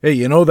Hey,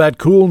 you know that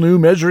cool new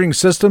measuring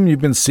system you've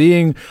been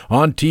seeing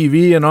on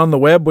TV and on the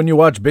web when you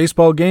watch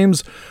baseball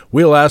games?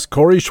 We'll ask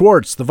Corey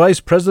Schwartz, the Vice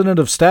President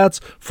of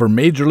Stats for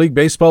Major League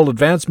Baseball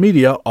Advanced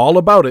Media, all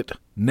about it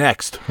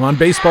next on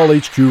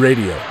BaseballHQ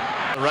Radio.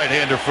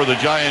 Right-hander for the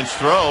Giants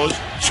throws.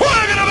 Swing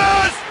and a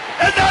miss!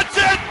 And that's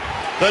it!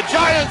 The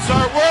Giants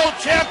are world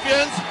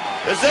champions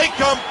as they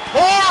come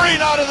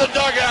pouring out of the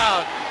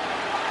dugout.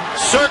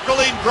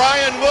 Circling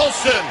Brian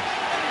Wilson,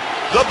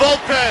 the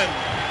bullpen.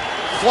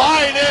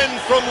 Flying in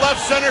from left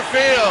center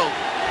field,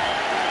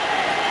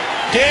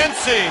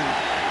 dancing,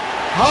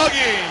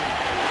 hugging,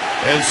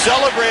 and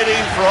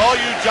celebrating for all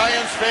you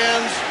Giants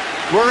fans,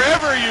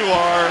 wherever you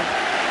are.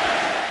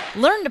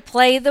 Learn to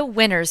play the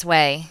winner's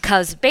way,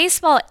 'cause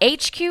Baseball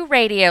HQ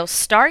Radio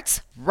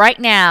starts right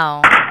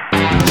now.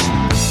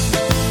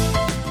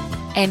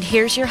 And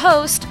here's your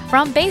host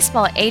from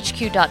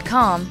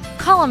BaseballHQ.com,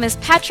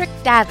 columnist Patrick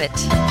Davitt.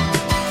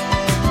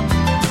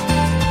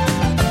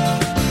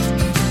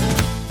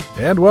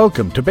 And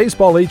welcome to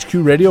Baseball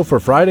HQ Radio for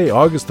Friday,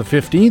 August the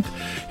 15th.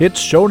 It's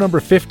show number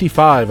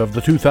 55 of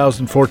the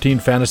 2014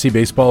 fantasy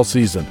baseball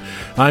season.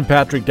 I'm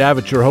Patrick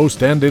Davitt, your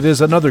host, and it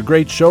is another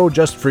great show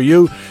just for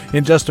you.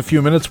 In just a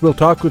few minutes, we'll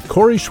talk with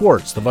Corey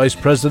Schwartz, the Vice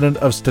President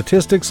of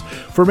Statistics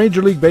for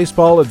Major League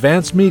Baseball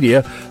Advanced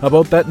Media,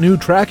 about that new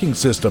tracking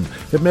system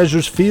that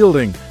measures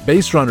fielding,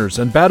 base runners,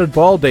 and batted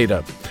ball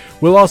data.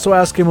 We'll also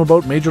ask him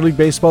about Major League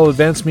Baseball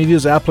Advanced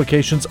Media's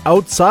applications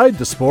outside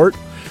the sport,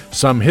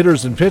 some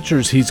hitters and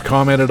pitchers he's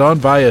commented on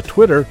via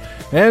Twitter,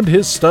 and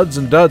his studs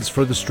and duds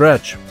for the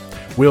stretch.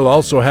 We'll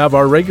also have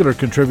our regular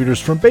contributors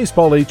from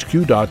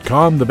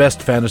BaseballHQ.com, the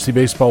best fantasy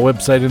baseball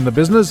website in the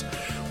business.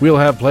 We'll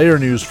have player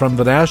news from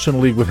the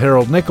National League with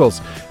Harold Nichols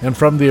and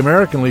from the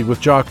American League with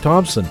Jock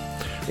Thompson.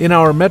 In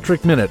our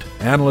Metric Minute,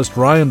 analyst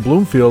Ryan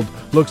Bloomfield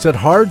looks at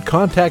hard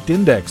contact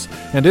index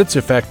and its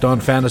effect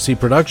on fantasy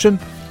production.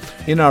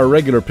 In our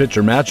regular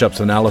pitcher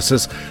matchups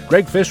analysis,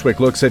 Greg Fishwick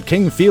looks at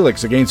King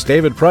Felix against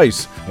David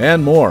Price,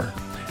 and more.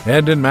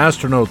 And in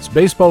Masternotes,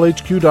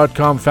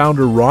 BaseballHQ.com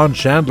founder Ron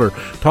Chandler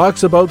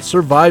talks about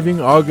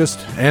surviving August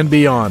and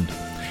beyond.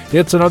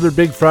 It's another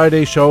Big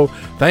Friday show.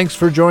 Thanks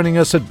for joining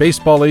us at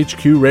Baseball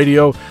HQ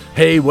Radio.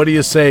 Hey, what do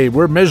you say?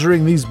 We're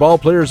measuring these ball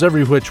players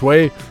every which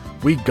way.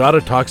 We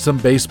gotta talk some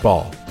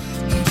baseball.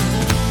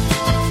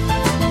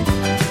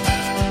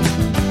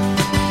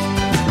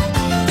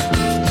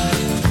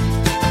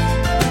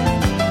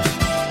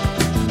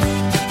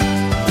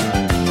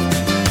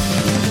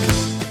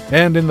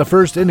 And in the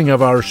first inning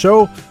of our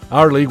show,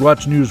 our League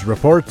Watch News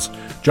reports,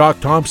 Jock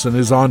Thompson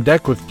is on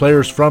deck with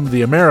players from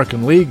the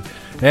American League,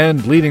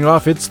 and leading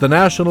off, it's the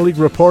National League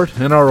report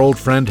and our old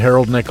friend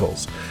Harold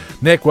Nichols.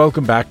 Nick,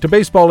 welcome back to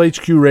Baseball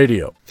HQ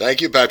Radio. Thank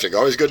you, Patrick.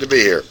 Always good to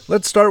be here.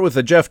 Let's start with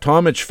the Jeff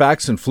Tomich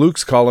Facts and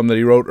Flukes column that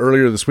he wrote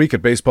earlier this week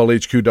at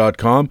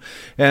BaseballHQ.com.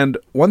 And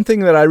one thing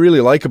that I really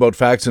like about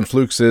Facts and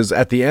Flukes is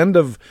at the end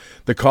of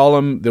the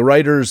column, the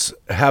writers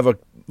have a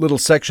little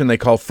section they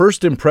call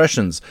First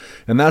Impressions,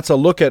 and that's a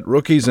look at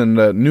rookies and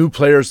new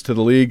players to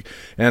the league.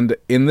 And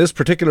in this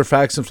particular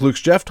Facts and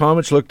Flukes, Jeff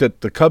Tomich looked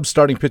at the Cubs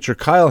starting pitcher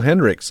Kyle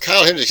Hendricks.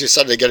 Kyle Hendricks is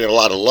suddenly getting a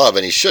lot of love,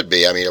 and he should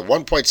be. I mean, a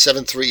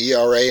 1.73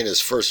 ERA in his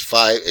first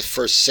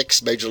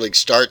six major league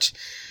starts,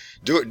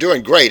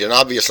 doing great, and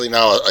obviously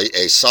now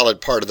a solid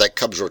part of that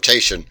Cubs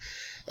rotation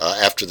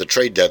after the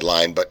trade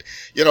deadline. But,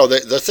 you know,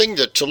 the thing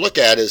to look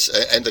at is,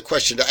 and the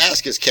question to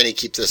ask is, can he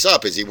keep this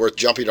up? Is he worth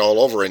jumping all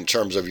over in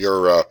terms of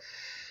your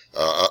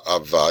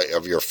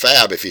of your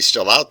fab if he's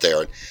still out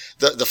there? And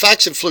the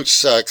Facts and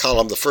Flukes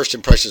column, the First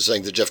Impressions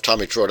thing that Jeff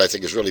Tomich wrote, I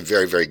think is really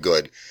very, very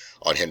good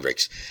on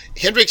Hendricks.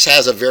 Hendricks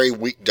has a very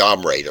weak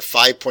DOM rate, a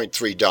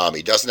 5.3 DOM.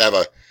 He doesn't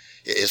have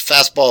his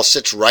fastball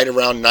sits right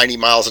around 90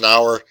 miles an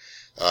hour,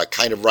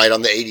 kind of right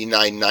on the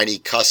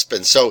 89-90 cusp,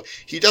 and so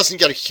he doesn't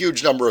get a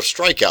huge number of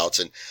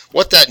strikeouts. And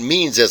what that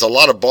means is a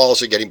lot of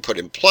balls are getting put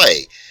in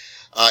play.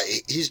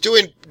 He's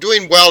doing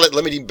well at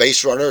limiting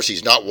base runners.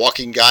 He's not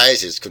walking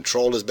guys. His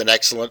control has been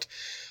excellent.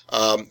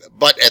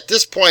 But at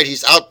this point,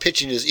 he's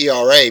outpitching his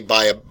ERA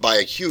by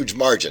a huge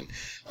margin,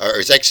 or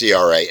his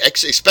xERA.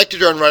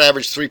 Expected earned run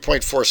average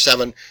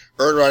 3.47,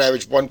 earned run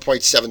average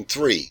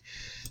 1.73.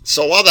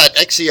 So while that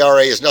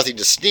xERA is nothing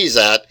to sneeze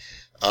at,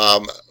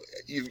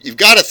 you've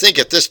got to think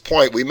at this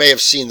point we may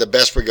have seen the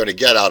best we're going to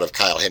get out of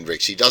Kyle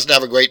Hendricks. He doesn't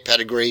have a great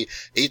pedigree,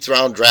 8th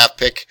round draft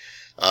pick.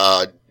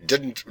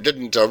 Didn't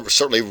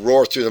certainly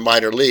roar through the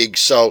minor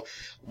leagues. So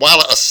while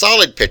a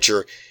solid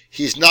pitcher,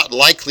 he's not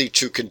likely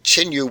to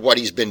continue what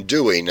he's been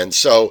doing. And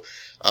so,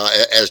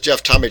 as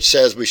Jeff Tomich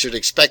says, we should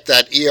expect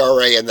that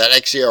ERA and that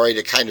xERA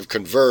to kind of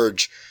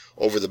converge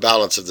over the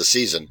balance of the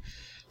season.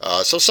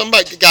 So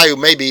somebody, guy who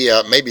may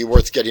be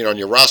worth getting on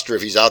your roster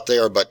if he's out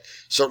there, but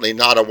certainly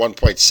not a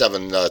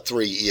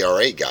 1.73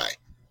 ERA guy.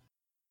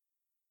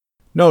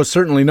 No,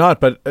 certainly not.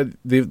 But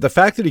the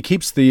fact that he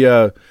keeps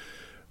the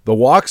The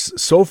walks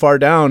so far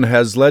down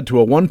has led to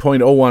a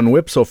 1.01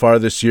 whip so far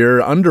this year,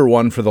 under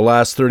 1 for the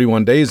last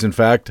 31 days, in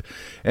fact.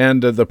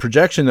 And the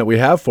projection that we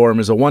have for him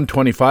is a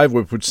 125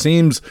 whip, which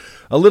seems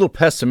a little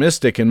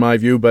pessimistic in my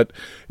view, but,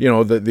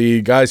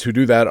 the guys who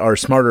do that are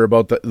smarter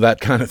about that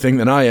kind of thing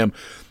than I am.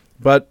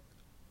 But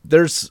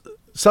there's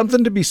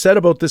something to be said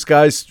about this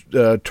guy's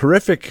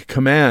terrific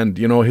command.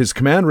 His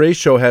command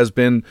ratio has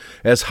been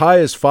as high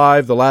as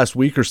 5 the last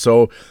week or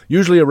so,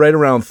 usually right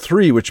around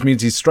 3, which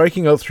means he's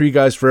striking out 3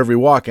 guys for every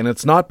walk. And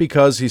it's not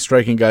because he's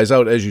striking guys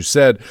out, as you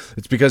said.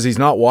 It's because he's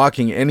not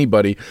walking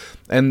anybody.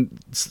 And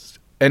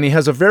he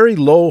has a very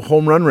low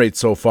home run rate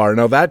so far.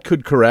 Now, that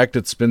could correct.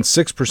 It's been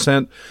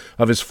 6%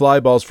 of his fly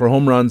balls for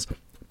home runs.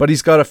 But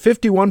he's got a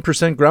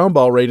 51% ground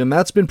ball rate, and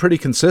that's been pretty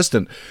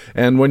consistent.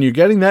 And when you're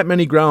getting that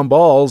many ground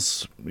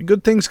balls,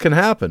 good things can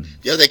happen.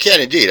 Yeah, they can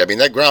indeed. I mean,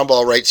 that ground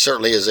ball rate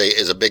certainly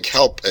is a big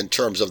help in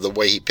terms of the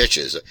way he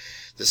pitches.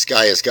 This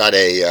guy has got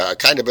a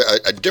kind of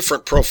a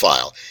different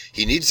profile.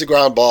 He needs the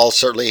ground ball,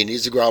 certainly. He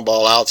needs the ground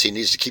ball outs. He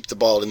needs to keep the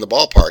ball in the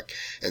ballpark.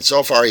 And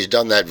so far, he's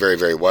done that very,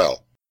 very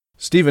well.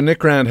 Stephen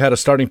Nickrand had a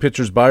starting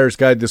pitcher's buyer's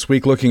guide this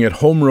week looking at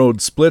home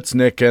road splits,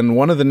 Nick, and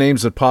one of the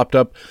names that popped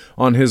up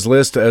on his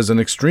list as an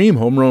extreme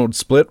home road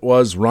split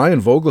was Ryan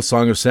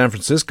Vogelsong of San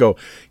Francisco.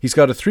 He's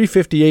got a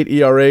 3.58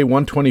 ERA,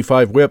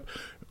 125 whip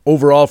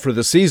overall for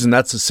the season.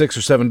 That's a $6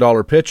 or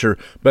 $7 pitcher,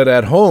 but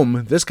at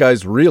home, this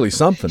guy's really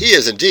something. He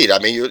is indeed. I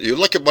mean, you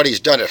look at what he's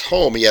done at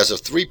home. He has a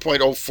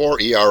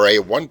 3.04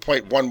 ERA,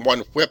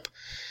 1.11 whip,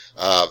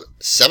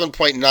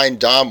 7.9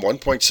 DOM,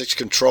 1.6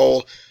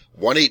 control,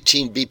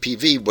 118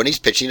 BPV when he's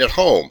pitching at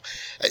home.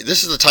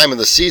 This is the time in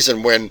the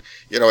season when,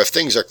 if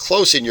things are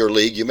close in your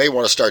league, you may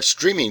want to start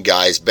streaming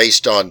guys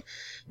based on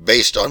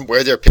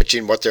where they're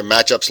pitching, what their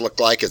matchups look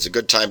like. It's a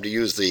good time to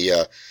use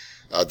the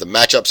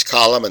matchups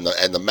column and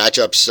the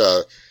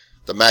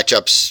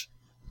matchups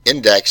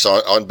index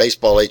on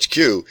Baseball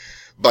HQ.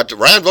 But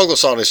Ryan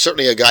Vogelsong is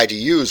certainly a guy to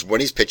use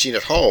when he's pitching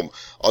at home.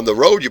 On the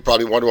road, you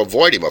probably want to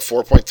avoid him. A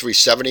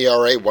 4.37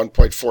 ERA,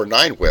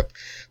 1.49 whip.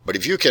 But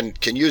if you can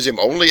use him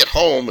only at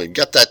home and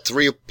get that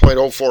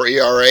 3.04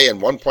 ERA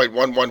and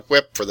 1.11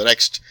 whip for the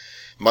next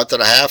month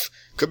and a half,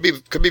 could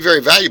be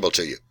very valuable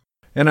to you.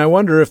 And I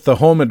wonder if the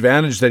home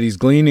advantage that he's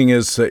gleaning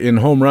is in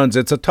home runs.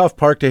 It's a tough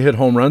park to hit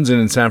home runs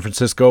in San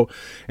Francisco,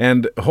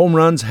 and home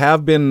runs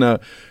have been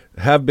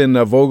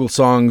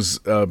Vogelsong's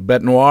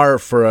bête noire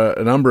for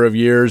a number of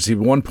years. He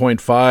had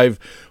 1.5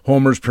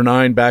 homers per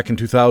 9 back in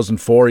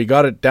 2004. He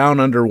got it down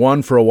under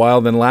 1 for a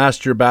while. Then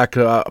last year back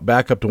up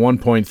to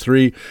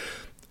 1.3.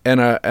 And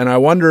I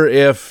wonder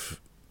if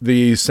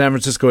the San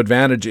Francisco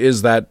advantage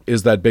is that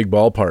big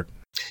ballpark.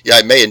 Yeah,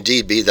 it may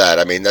indeed be that.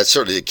 I mean, that's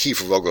certainly the key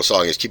for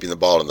Vogelsong is keeping the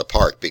ball in the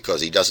park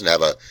because he doesn't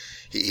have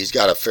he's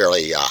got a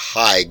fairly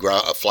high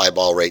fly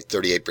ball rate,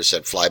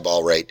 38% fly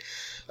ball rate.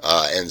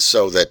 And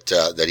so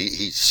that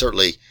he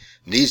certainly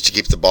needs to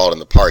keep the ball in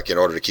the park in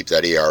order to keep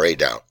that ERA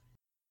down.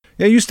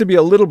 Yeah, it used to be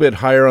a little bit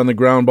higher on the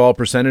ground ball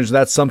percentage.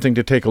 That's something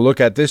to take a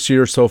look at this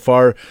year so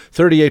far.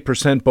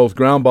 38% both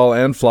ground ball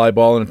and fly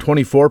ball, and a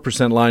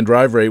 24% line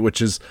drive rate, which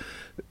is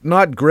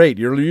not great.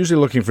 You're usually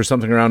looking for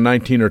something around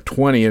 19 or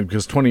 20,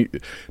 because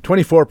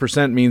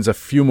 24% means a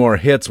few more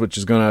hits, which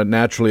is going to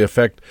naturally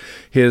affect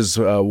his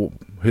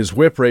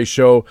whip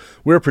ratio.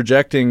 We're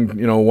projecting,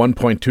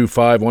 1.25,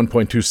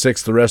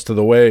 1.26 the rest of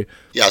the way.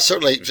 Yeah,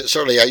 certainly.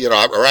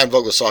 Ryan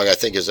Vogelsong, I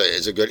think,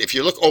 is a good. If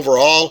you look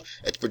overall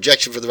at the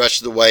projection for the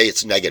rest of the way,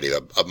 it's negative,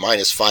 a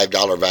minus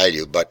 $5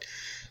 value. But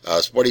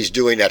what he's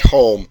doing at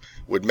home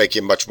would make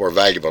him much more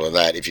valuable than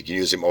that if you can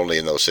use him only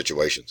in those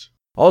situations.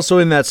 Also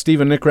in that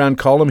Stephen Nickrand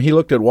column, he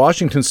looked at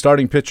Washington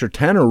starting pitcher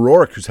Tanner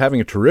Roark, who's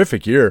having a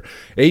terrific year.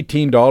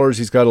 $18.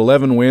 He's got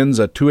 11 wins,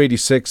 a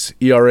 2.86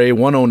 ERA,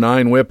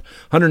 109 whip,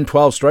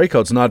 112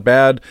 strikeouts. Not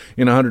bad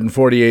in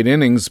 148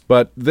 innings,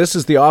 but this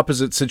is the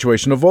opposite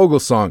situation of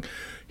Vogelsong.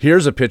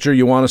 Here's a pitcher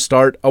you want to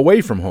start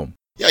away from home.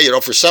 Yeah,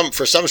 for some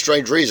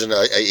strange reason,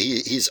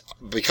 he's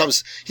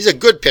a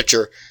good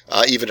pitcher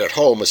even at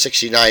home. A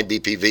 69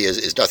 BPV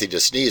is nothing to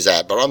sneeze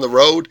at. But on the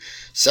road,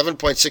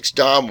 7.6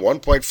 DOM,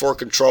 1.4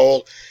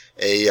 control,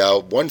 a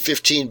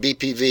 115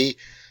 BPV.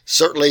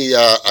 Certainly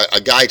a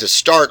guy to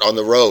start on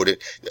the road.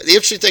 The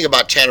interesting thing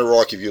about Tanner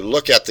Roark, if you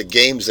look at the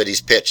games that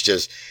he's pitched,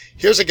 is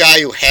here's a guy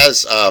who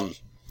has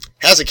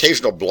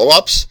occasional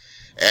blow-ups.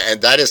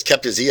 And that has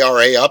kept his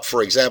ERA up.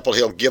 For example,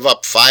 he'll give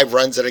up 5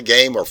 runs in a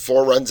game or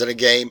 4 runs in a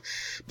game,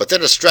 but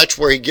then a stretch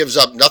where he gives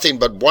up nothing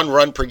but 1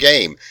 run per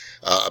game.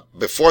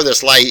 Before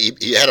this,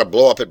 he had a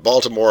blow up at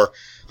Baltimore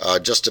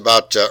just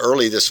about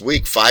early this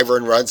week, 5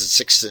 earned runs in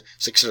 6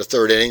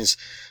 1/3 innings.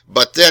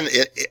 But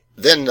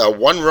then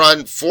 1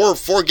 run,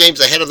 four games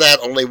ahead of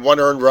that, only 1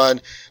 earned run,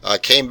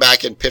 came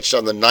back and pitched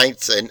on the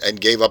 9th and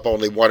gave up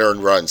only 1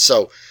 earned run.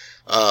 So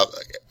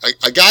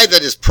a guy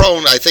that is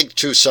prone, I think,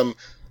 to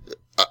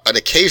an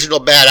occasional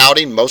bad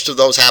outing, most of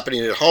those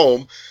happening at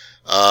home,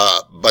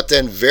 but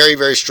then very,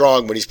 very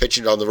strong when he's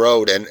pitching on the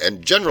road,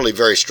 and generally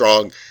very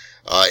strong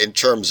in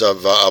terms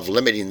of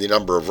limiting the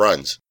number of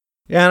runs.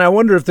 And I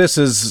wonder if this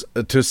is,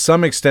 to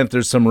some extent,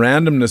 there's some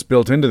randomness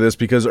built into this,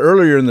 because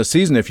earlier in the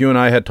season, if you and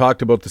I had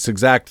talked about this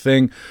exact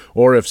thing,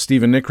 or if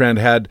Stephen Nickrand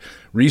had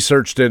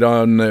researched it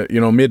on,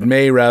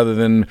 mid-May rather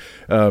than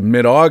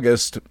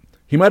mid-August,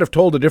 he might have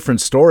told a different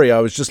story.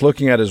 I was just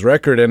looking at his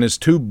record, and his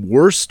two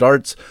worst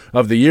starts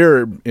of the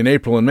year in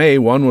April and May,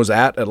 one was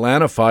at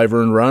Atlanta, 5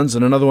 earned runs,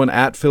 and another one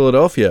at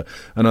Philadelphia,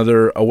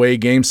 another away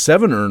game,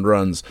 7 earned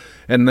runs.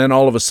 And then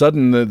all of a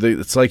sudden,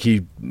 it's like he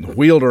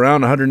wheeled around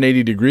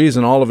 180 degrees,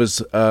 and all of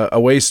his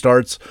away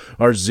starts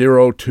are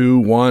 0, 2,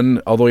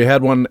 1, although he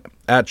had one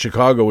at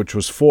Chicago, which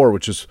was 4,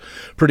 which is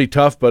pretty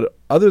tough. But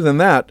other than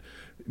that,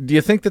 do you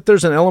think that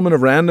there's an element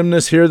of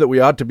randomness here that we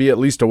ought to be at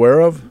least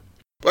aware of?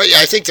 Well, yeah,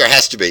 I think there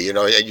has to be.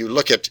 You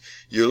look at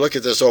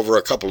this over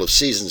a couple of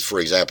seasons,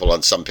 for example,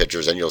 on some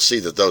pitchers, and you'll see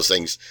that those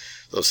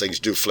things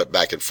do flip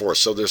back and forth.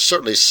 So there's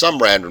certainly some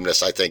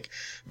randomness, I think,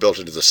 built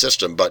into the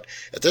system. But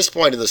at this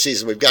point in the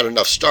season, we've got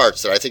enough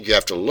starts that I think you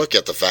have to look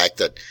at the fact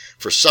that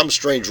for some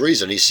strange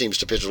reason, he seems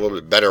to pitch a little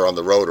bit better on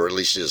the road, or at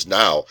least is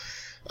now,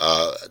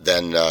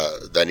 than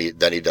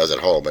he does at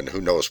home. And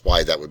who knows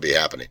why that would be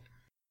happening.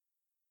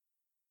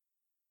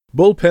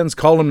 Bullpen's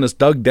columnist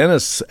Doug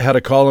Dennis had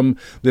a column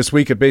this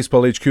week at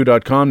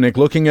BaseballHQ.com, Nick,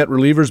 looking at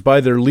relievers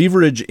by their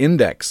leverage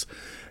index.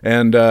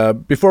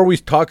 And before we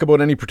talk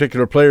about any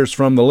particular players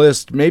from the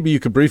list, maybe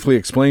you could briefly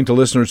explain to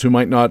listeners who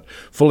might not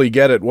fully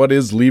get it, what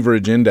is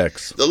leverage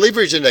index? The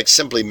leverage index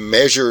simply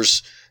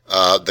measures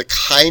the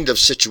kind of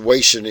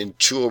situation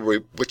into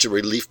which a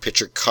relief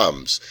pitcher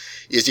comes.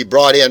 Is he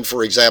brought in,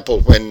 for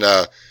example, when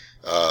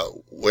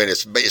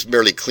it's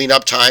merely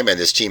cleanup time and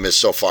his team is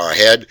so far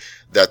ahead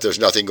that there's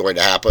nothing going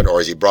to happen, or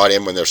is he brought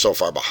in when they're so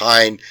far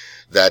behind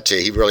that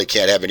he really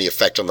can't have any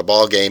effect on the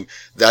ball game?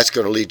 That's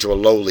going to lead to a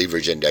low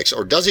leverage index.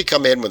 Or does he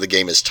come in when the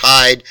game is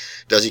tied?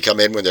 Does he come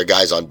in when there are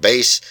guys on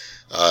base?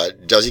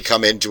 Does he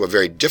come into a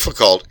very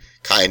difficult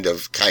kind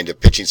of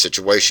pitching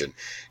situation?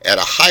 And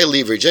a high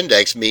leverage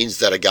index means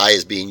that a guy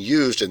is being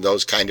used in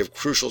those kind of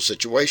crucial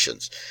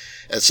situations.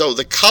 And so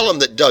the column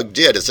that Doug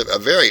did is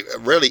a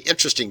really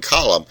interesting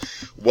column,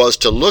 was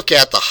to look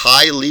at the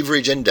high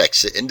leverage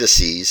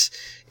indices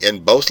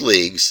in both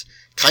leagues,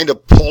 kind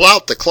of pull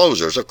out the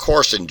closers. Of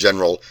course, in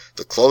general,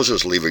 the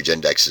closers' leverage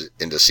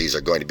indices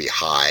are going to be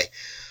high,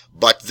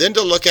 but then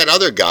to look at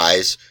other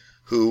guys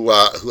who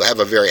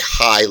have a very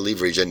high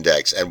leverage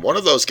index. And one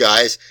of those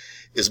guys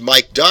is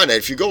Mike Dunn. And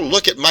if you go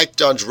look at Mike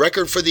Dunn's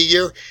record for the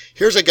year,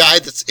 here's a guy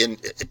that's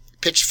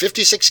pitched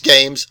 56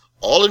 games,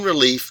 all in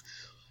relief,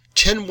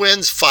 10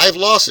 wins, 5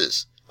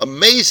 losses.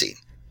 Amazing.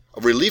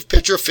 A relief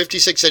pitcher,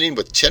 56 innings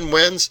with 10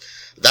 wins.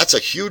 That's a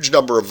huge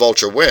number of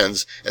vulture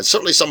wins, and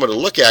certainly someone to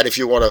look at if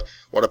you want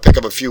to pick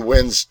up a few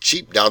wins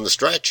cheap down the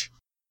stretch.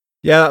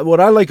 Yeah, what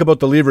I like about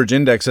the leverage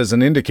index as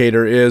an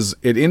indicator is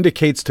it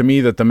indicates to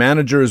me that the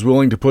manager is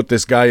willing to put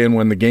this guy in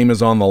when the game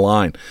is on the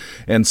line.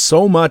 And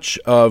so much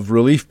of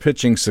relief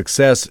pitching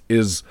success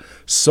is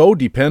so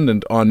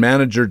dependent on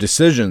manager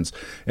decisions.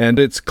 And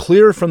it's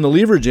clear from the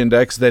leverage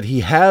index that he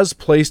has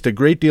placed a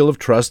great deal of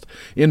trust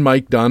in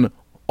Mike Dunn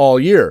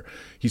all year.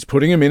 He's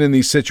putting him in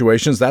these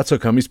situations. That's how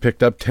come he's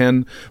picked up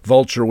 10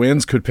 vulture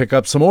wins, could pick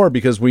up some more,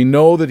 because we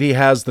know that he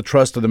has the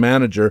trust of the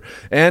manager.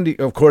 And,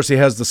 of course, he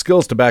has the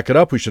skills to back it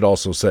up, we should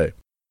also say.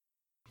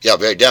 Yeah,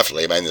 very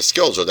definitely. I mean, the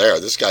skills are there.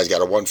 This guy's got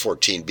a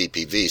 114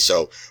 BPV,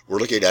 so we're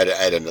looking at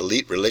an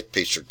elite relief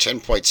pitcher,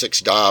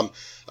 10.6 DOM,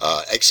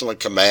 excellent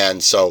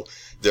command. So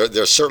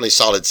there's certainly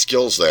solid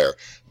skills there.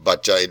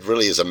 But it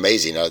really is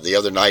amazing. The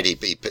other night he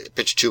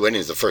pitched 2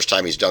 innings, the first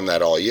time he's done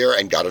that all year,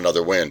 and got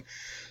another win.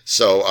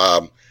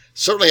 So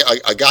certainly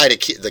a guy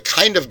the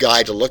kind of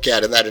guy to look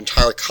at, and that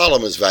entire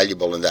column is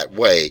valuable in that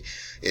way,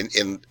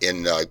 in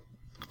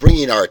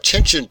bringing our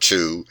attention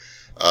to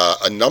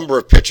a number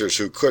of pitchers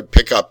who could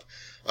pick up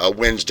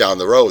wins down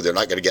the road. They're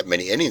not going to get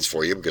many innings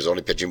for you because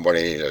only pitching 1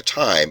 inning at a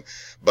time,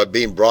 but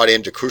being brought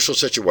into crucial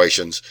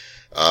situations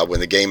when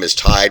the game is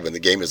tied, when the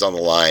game is on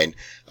the line,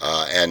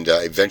 and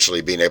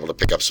eventually being able to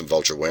pick up some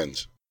vulture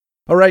wins.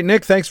 All right,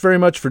 Nick, thanks very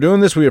much for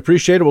doing this. We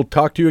appreciate it. We'll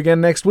talk to you again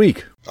next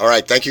week. All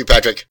right, thank you,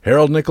 Patrick.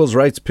 Harold Nichols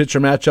writes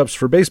pitcher matchups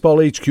for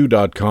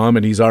BaseballHQ.com,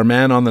 and he's our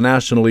man on the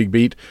National League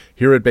beat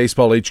here at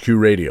BaseballHQ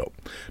Radio.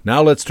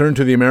 Now let's turn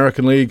to the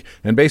American League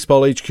and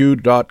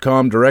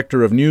BaseballHQ.com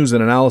Director of News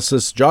and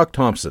Analysis, Jock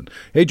Thompson.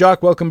 Hey,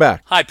 Jock, welcome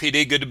back. Hi,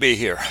 PD. Good to be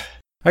here.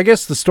 I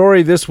guess the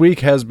story this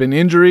week has been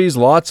injuries,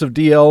 lots of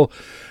DL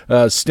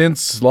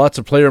stints, lots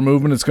of player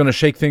movement. It's going to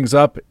shake things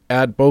up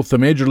at both the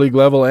Major League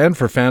level and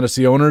for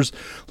fantasy owners.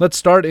 Let's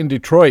start in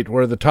Detroit,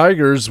 where the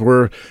Tigers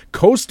were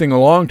coasting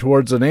along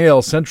towards an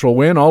AL Central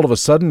win. All of a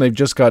sudden, they've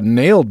just got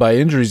nailed by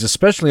injuries,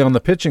 especially on the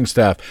pitching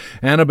staff.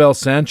 Anibal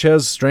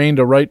Sanchez strained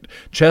a right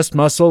chest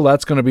muscle.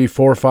 That's going to be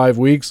 4 or 5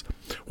 weeks.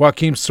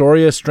 Joaquim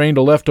Soria strained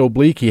a left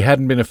oblique. He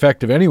hadn't been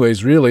effective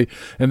anyways, really.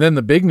 And then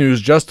the big news,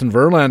 Justin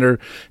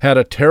Verlander had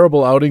a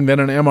terrible outing, then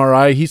an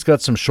MRI. He's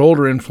got some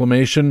shoulder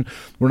inflammation.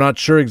 We're not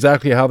sure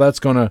exactly how that's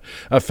going to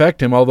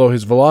affect him, although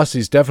his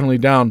velocity is definitely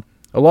down.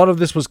 A lot of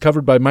this was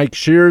covered by Mike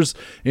Shears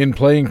in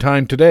Playing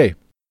Time today.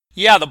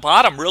 Yeah, the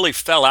bottom really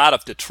fell out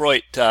of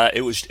Detroit.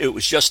 It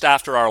was just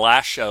after our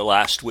last show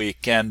last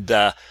week, and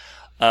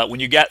when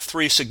you get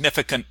three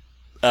significant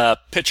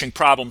pitching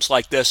problems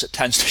like this, it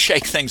tends to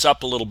shake things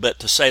up a little bit,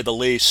 to say the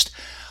least.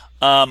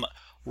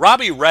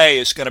 Robbie Ray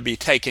is going to be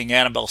taking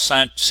Anibal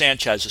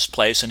Sanchez's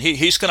place, and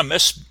he's going to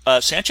miss.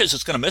 Sanchez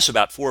is going to miss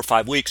about 4 or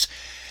 5 weeks.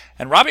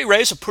 And Robbie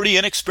Ray's a pretty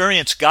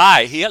inexperienced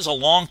guy. He has a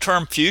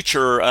long-term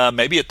future,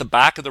 maybe at the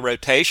back of the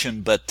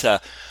rotation, but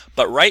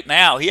right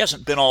now he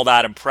hasn't been all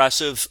that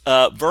impressive.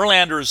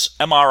 Verlander's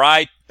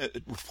MRI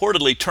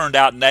reportedly turned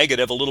out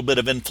negative, a little bit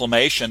of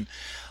inflammation.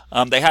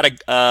 They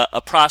had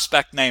a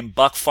prospect named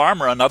Buck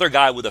Farmer, another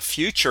guy with a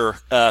future,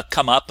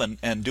 come up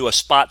and do a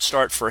spot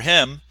start for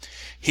him.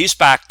 He's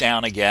back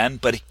down again,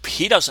 but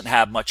he doesn't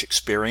have much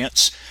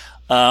experience.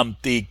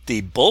 The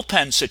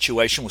bullpen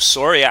situation with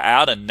Soria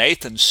out and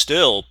Nathan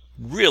still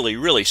really,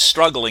 really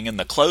struggling in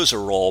the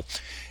closer role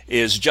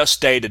is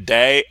just day to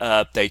day.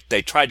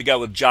 They tried to go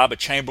with Jabba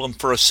Chamberlain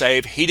for a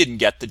save. He didn't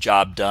get the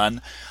job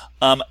done.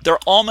 They're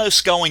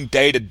almost going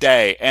day to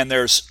day, and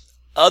there's,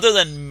 other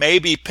than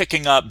maybe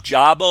picking up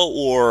Jabba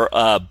or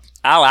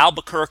Al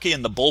Albuquerque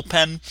in the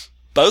bullpen,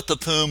 both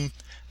of whom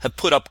have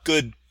put up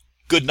good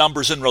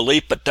numbers in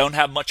relief but don't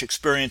have much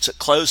experience at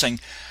closing,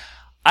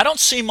 I don't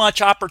see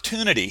much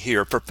opportunity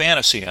here for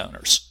fantasy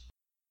owners.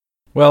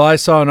 Well, I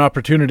saw an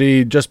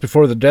opportunity just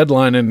before the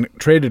deadline and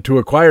traded to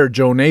acquire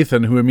Joe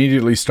Nathan, who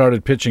immediately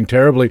started pitching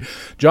terribly.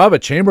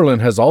 Jabba Chamberlain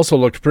has also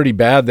looked pretty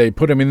bad. They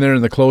put him in there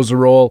in the closer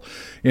role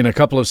in a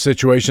couple of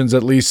situations,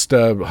 at least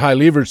high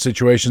leverage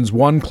situations,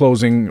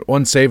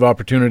 one save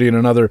opportunity and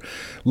another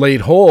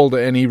late hold,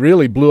 and he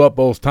really blew up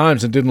both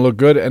times and didn't look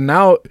good. And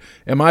now,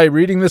 am I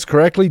reading this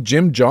correctly?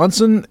 Jim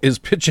Johnson is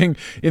pitching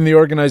in the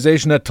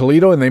organization at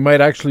Toledo, and they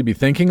might actually be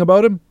thinking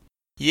about him?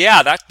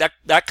 Yeah,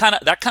 that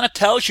kind of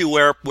tells you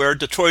where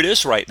Detroit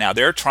is right now.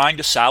 They're trying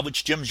to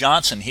salvage Jim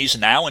Johnson. He's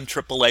now in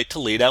AAA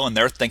Toledo, and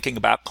they're thinking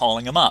about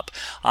calling him up.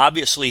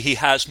 Obviously, he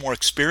has more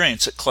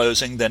experience at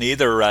closing than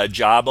either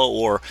Jabba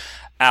or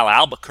Al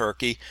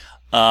Albuquerque.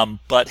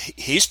 But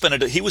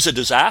he was a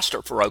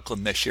disaster for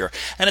Oakland this year.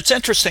 And it's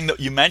interesting that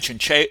you mentioned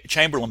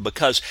Chamberlain,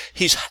 because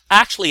he's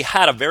actually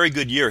had a very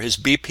good year. His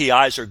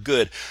BPIs are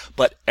good,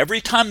 but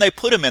every time they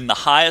put him in the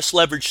highest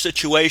leverage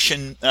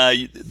situation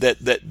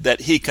that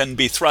he can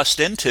be thrust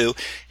into,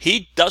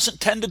 he doesn't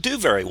tend to do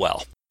very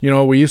well. You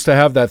know, we used to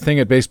have that thing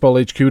at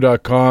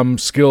BaseballHQ.com,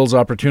 skills,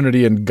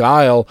 opportunity, and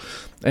guile,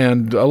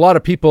 and a lot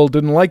of people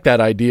didn't like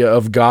that idea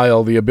of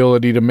guile, the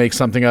ability to make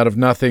something out of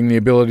nothing, the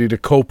ability to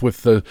cope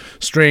with the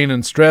strain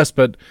and stress,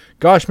 but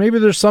gosh, maybe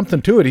there's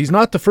something to it. He's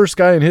not the first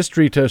guy in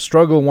history to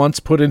struggle once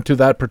put into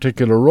that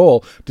particular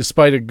role,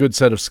 despite a good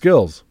set of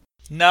skills.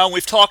 No,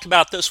 we've talked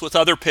about this with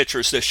other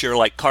pitchers this year,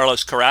 like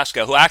Carlos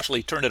Carrasco, who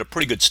actually turned in a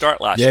pretty good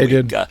start last week.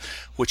 He did.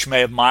 Which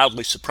may have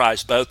mildly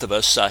surprised both of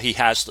us. He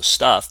has the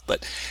stuff,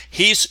 but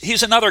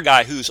he's another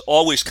guy who's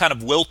always kind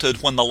of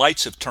wilted when the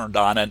lights have turned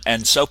on,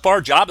 and so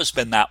far Jabba's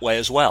been that way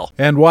as well.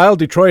 And while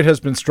Detroit has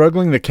been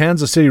struggling, the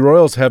Kansas City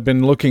Royals have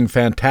been looking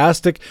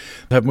fantastic,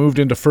 have moved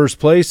into first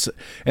place,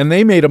 and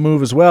they made a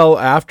move as well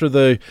after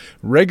the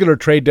regular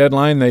trade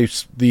deadline.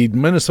 The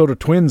Minnesota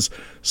Twins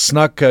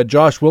snuck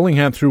Josh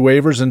Willingham through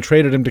waivers and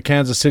traded him to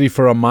Kansas City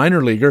for a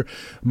minor leaguer.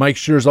 Mike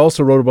Shears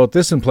also wrote about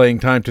this in Playing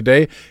Time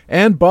today,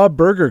 and Bob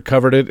Berger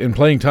covered it in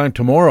Playing Time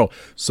tomorrow.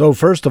 So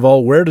first of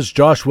all, where does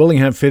Josh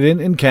Willingham fit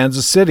in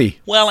Kansas City?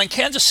 Well, in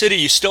Kansas City,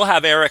 you still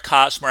have Eric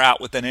Hosmer out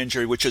with an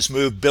injury, which has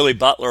moved Billy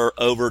Butler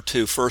over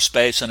to first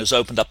base and has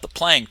opened up the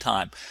playing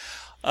time.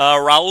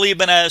 Raul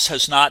Ibanez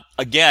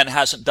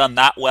hasn't done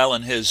that well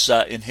in his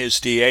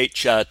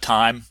DH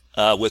time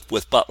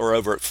with Butler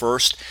over at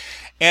first.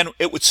 And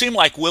it would seem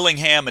like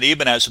Willingham and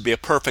Ibanez would be a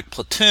perfect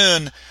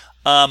platoon.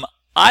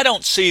 I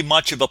don't see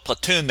much of a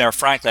platoon there,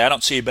 frankly. I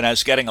don't see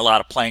Ibanez getting a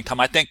lot of playing time.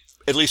 I think,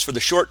 at least for the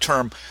short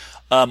term,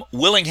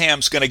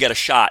 Willingham's going to get a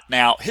shot.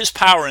 Now, his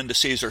power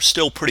indices are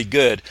still pretty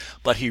good,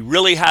 but he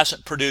really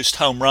hasn't produced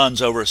home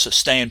runs over a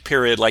sustained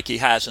period like he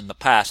has in the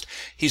past.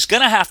 He's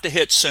going to have to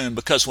hit soon,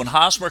 because when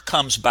Hosmer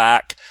comes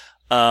back,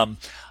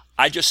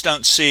 I just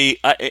don't see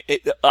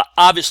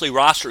obviously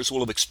rosters will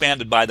have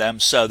expanded by them,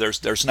 so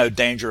there's no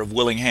danger of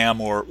Willingham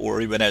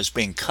or Ibanez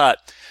being cut.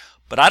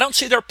 But I don't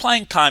see their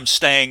playing time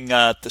staying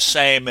the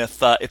same if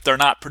they're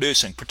not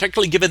producing,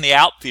 particularly given the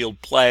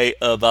outfield play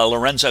of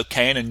Lorenzo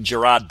Cain and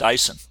Gerard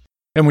Dyson.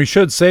 And we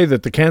should say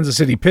that the Kansas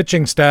City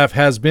pitching staff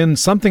has been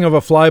something of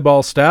a fly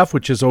ball staff,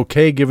 which is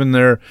okay given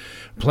their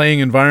playing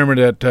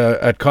environment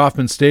at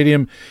Kauffman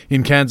Stadium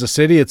in Kansas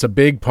City. It's a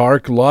big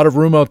park, a lot of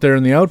room out there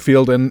in the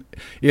outfield, and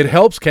it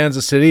helps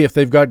Kansas City if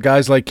they've got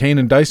guys like Cain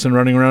and Dyson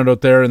running around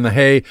out there in the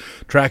hay,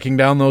 tracking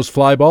down those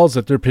fly balls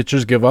that their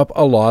pitchers give up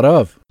a lot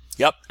of.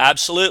 Yep,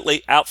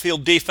 absolutely.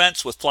 Outfield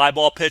defense with fly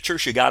ball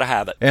pitchers, you got to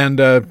have it.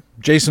 And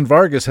Jason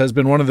Vargas has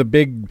been one of the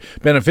big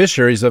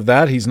beneficiaries of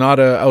that. He's not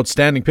an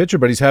outstanding pitcher,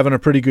 but he's having a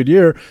pretty good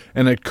year.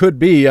 And it could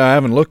be, I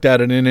haven't looked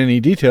at it in any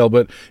detail,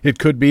 but it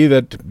could be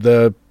that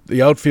the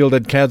the outfield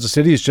at Kansas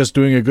City is just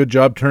doing a good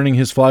job turning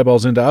his fly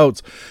balls into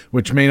outs,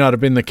 which may not have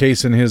been the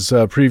case in his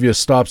previous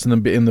stops in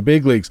the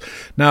big leagues.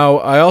 Now,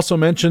 I also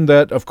mentioned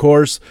that, of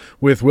course,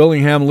 with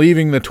Willingham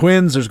leaving the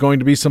Twins, there's going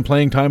to be some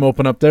playing time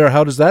open up there.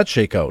 How does that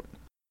shake out?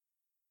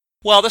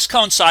 Well, this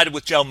coincided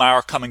with Joe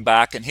Mauer coming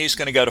back, and he's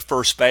going to go to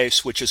first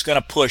base, which is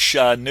going to push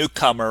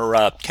newcomer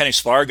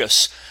Kenis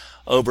Vargas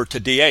over to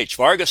DH.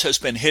 Vargas has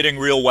been hitting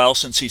real well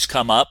since he's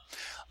come up.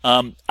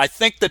 I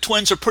think the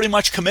Twins are pretty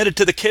much committed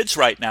to the kids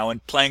right now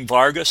and playing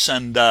Vargas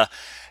and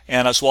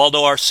Oswaldo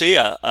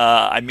Arcia.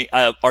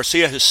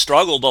 Arcia has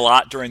struggled a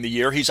lot during the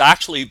year. He's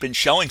actually been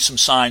showing some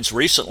signs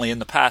recently in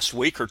the past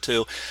week or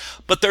two,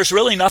 but there's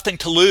really nothing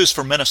to lose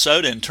for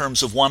Minnesota in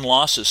terms of won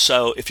losses.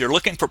 So if you're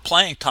looking for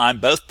playing time,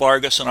 both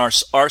Vargas and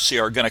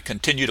Arcia are going to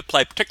continue to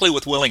play, particularly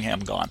with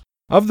Willingham gone.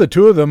 Of the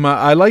two of them,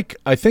 I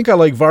think I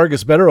like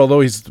Vargas better, although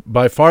he's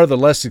by far the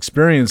less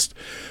experienced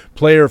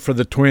player for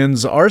the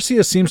Twins.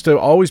 Arcia seems to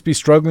always be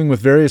struggling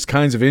with various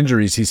kinds of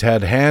injuries. He's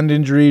had hand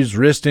injuries,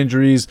 wrist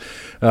injuries,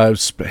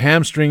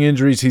 hamstring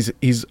injuries.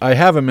 I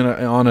have him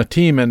on a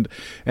team, and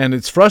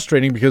it's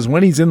frustrating because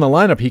when he's in the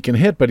lineup, he can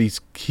hit, but he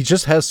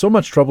just has so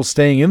much trouble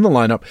staying in the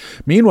lineup.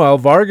 Meanwhile,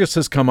 Vargas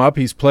has come up.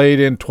 He's played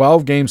in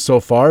 12 games so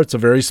far. It's a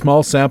very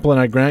small sample,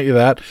 and I grant you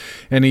that,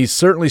 and he's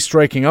certainly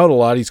striking out a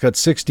lot. He's got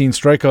 16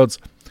 strikeouts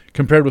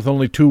compared with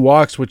only 2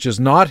 walks, which is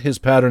not his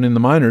pattern in the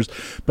minors.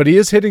 But he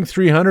is hitting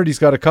 .300. He's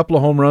got a couple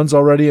of home runs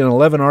already and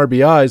 11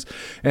 RBIs,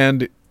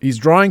 and he's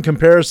drawing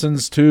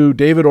comparisons to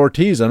David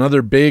Ortiz,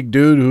 another big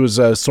dude who's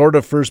a sort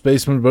of first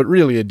baseman, but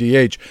really a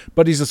DH.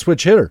 But he's a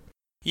switch hitter.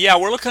 Yeah,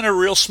 we're looking at a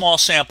real small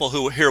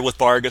sample here with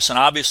Vargas, and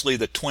obviously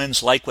the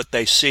Twins like what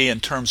they see in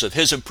terms of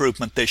his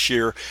improvement this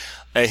year.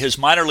 His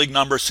minor league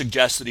numbers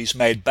suggest that he's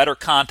made better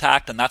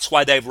contact, and that's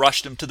why they've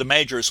rushed him to the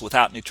majors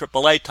without any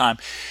AAA time.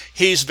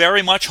 He's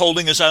very much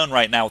holding his own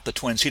right now with the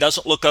Twins. He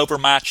doesn't look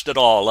overmatched at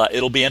all.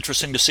 It'll be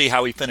interesting to see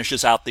how he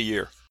finishes out the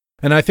year.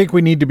 And I think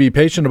we need to be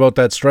patient about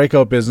that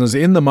strikeout business.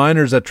 In the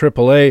minors at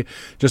AAA,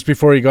 just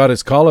before he got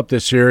his call-up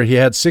this year, he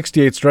had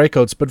 68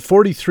 strikeouts, but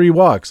 43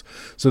 walks.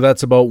 So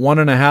that's about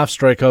 1.5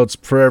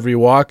 strikeouts for every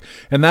walk,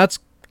 and that's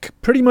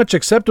pretty much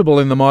acceptable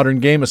in the modern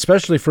game,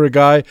 especially for a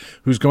guy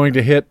who's going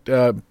to hit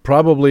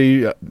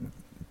probably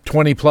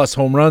 20-plus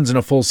home runs in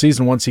a full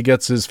season once he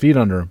gets his feet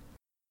under him.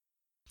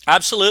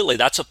 Absolutely.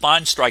 That's a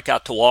fine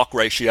strikeout-to-walk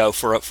ratio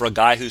for a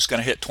guy who's going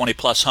to hit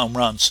 20-plus home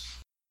runs.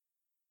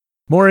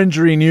 More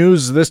injury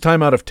news, this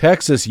time out of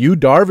Texas. Yu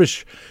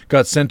Darvish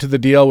got sent to the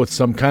DL with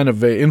some kind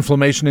of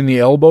inflammation in the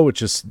elbow,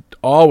 which is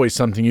always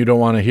something you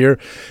don't want to hear.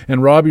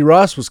 And Robbie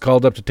Ross was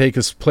called up to take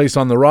his place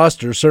on the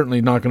roster,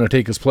 certainly not going to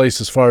take his place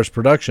as far as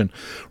production.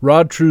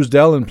 Rod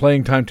Truesdell, in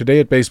Playing Time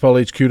today at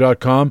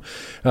BaseballHQ.com,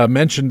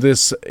 mentioned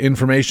this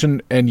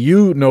information, and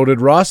you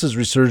noted Ross's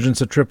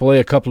resurgence at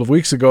AAA a couple of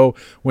weeks ago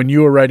when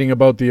you were writing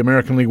about the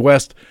American League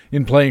West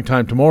in Playing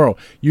Time tomorrow.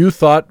 You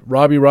thought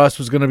Robbie Ross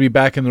was going to be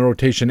back in the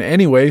rotation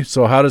anyway,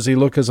 so how does he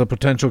look as a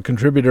potential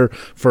contributor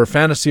for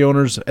fantasy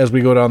owners as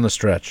we go down the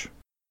stretch?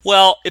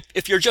 Well,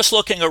 if you're just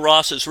looking at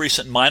Ross's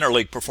recent minor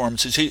league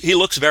performances, he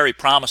looks very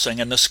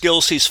promising, and the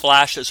skills he's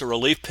flashed as a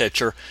relief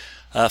pitcher,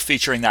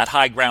 featuring that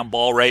high ground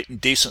ball rate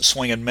and decent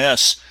swing and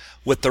miss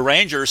with the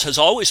Rangers, has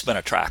always been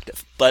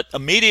attractive. But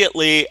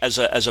immediately as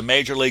a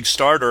major league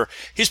starter,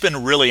 he's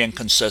been really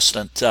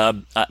inconsistent.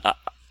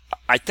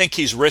 I think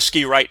he's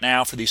risky right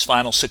now for these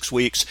final 6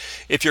 weeks.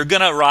 If you're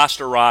going to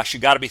roster Ross, you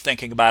got to be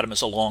thinking about him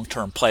as a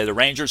long-term play. The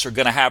Rangers are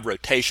going to have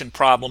rotation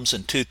problems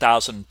in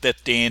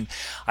 2015.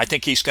 I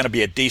think he's going to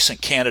be a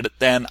decent candidate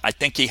then. I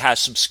think he has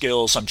some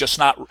skills. I'm just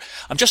not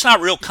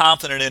real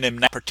confident in him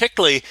now,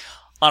 particularly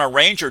on a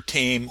Ranger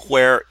team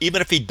where even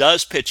if he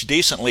does pitch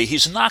decently,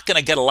 he's not going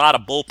to get a lot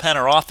of bullpen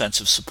or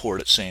offensive support,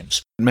 it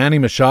seems. Manny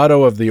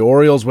Machado of the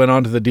Orioles went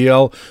onto the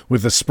DL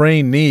with a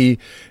sprained knee,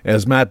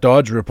 as Matt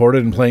Dodge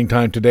reported in Playing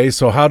Time today.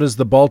 So how does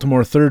the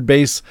Baltimore third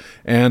base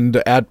and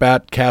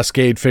at-bat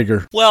cascade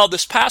figure? Well,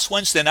 this past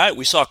Wednesday night,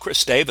 we saw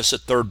Chris Davis at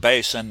third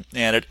base, and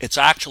it's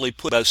actually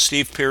put both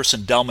Steve Pearce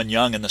and Delman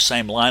Young in the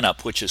same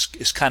lineup, which is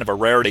kind of a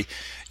rarity.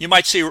 You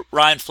might see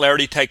Ryan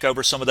Flaherty take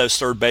over some of those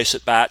third base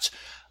at-bats.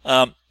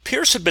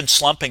 Pearce had been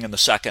slumping in the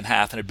second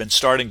half and had been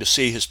starting to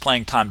see his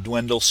playing time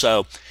dwindle,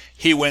 so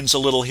he wins a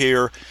little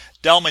here.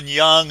 Delman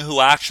Young, who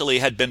actually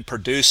had been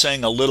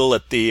producing a little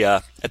at the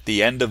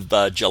end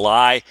of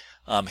July,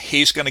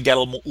 he's going to get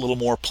a little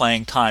more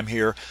playing time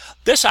here.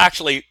 This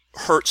actually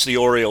hurts the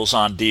Orioles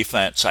on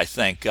defense, I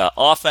think.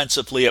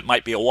 Offensively, it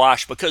might be a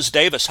wash because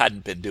Davis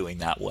hadn't been doing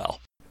that well.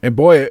 And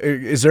boy,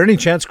 is there any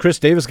chance Chris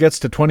Davis gets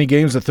to 20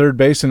 games at third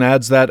base and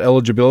adds that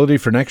eligibility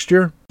for next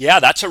year? Yeah,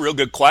 that's a real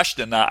good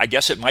question. I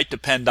guess it might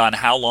depend on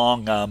how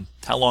long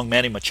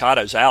Manny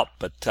Machado's out,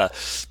 but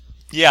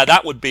yeah,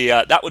 that would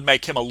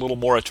make him a little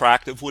more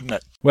attractive, wouldn't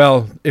it?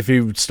 Well, if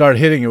he would start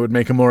hitting, it would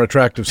make him more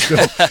attractive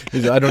still.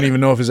 I don't even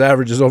know if his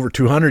average is over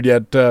 200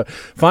 yet.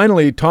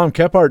 Finally, Tom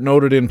Kephart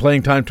noted in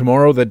Playing Time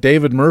tomorrow that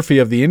David Murphy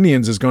of the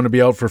Indians is going to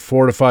be out for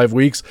 4 to 5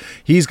 weeks.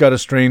 He's got a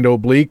strained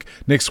oblique.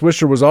 Nick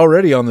Swisher was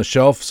already on the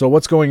shelf, so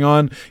what's going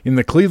on in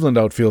the Cleveland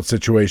outfield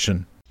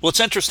situation? Well, it's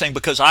interesting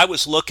because I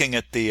was looking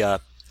at the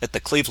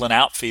Cleveland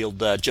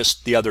outfield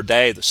just the other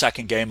day, the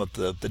second game of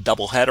the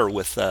doubleheader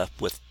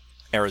with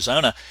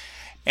Arizona,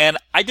 and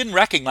I didn't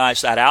recognize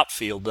that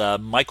outfield.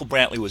 Michael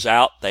Brantley was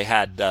out. They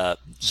had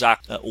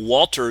Zach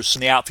Walters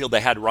in the outfield.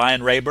 They had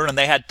Ryan Rayburn, and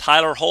they had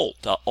Tyler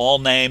Holt, all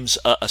names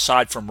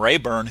aside from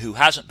Rayburn, who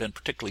hasn't been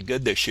particularly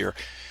good this year,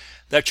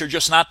 that you're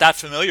just not that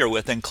familiar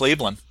with in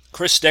Cleveland.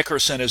 Chris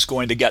Dickerson is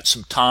going to get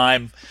some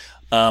time,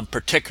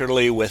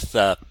 particularly with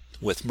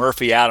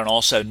Murphy out and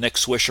also Nick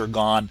Swisher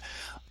gone.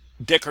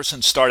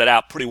 Dickerson started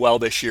out pretty well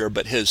this year,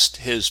 but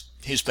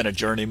he's been a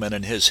journeyman,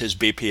 and his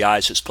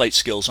BPIs, his plate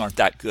skills aren't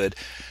that good.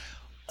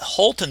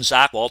 Holt and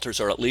Zach Walters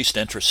are at least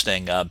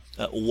interesting.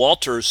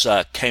 Walters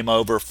came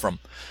over from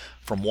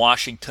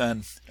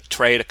Washington,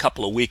 trade a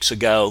couple of weeks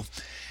ago,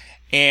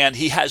 and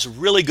he has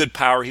really good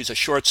power. He's a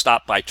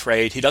shortstop by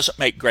trade. He doesn't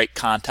make great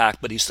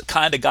contact, but he's the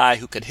kind of guy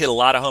who could hit a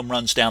lot of home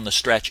runs down the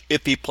stretch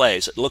if he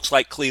plays. It looks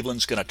like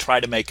Cleveland's going to try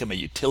to make him a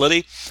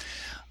utility.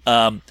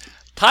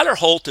 Tyler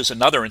Holt is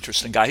another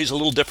interesting guy. He's a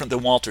little different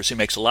than Walters. He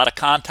makes a lot of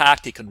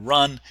contact. He can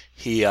run.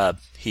 He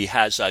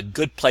has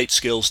good plate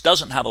skills,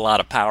 doesn't have a lot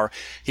of power.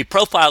 He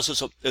profiles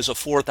as a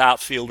fourth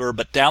outfielder,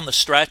 but down the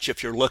stretch,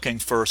 if you're looking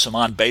for some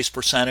on-base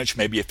percentage,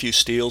 maybe a few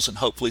steals, and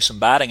hopefully some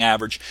batting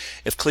average,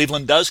 if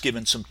Cleveland does give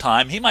him some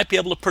time, he might be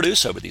able to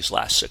produce over these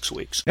last 6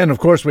 weeks. And, of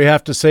course, we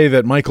have to say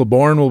that Michael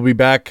Bourne will be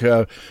back,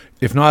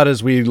 if not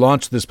as we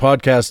launch this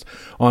podcast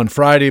on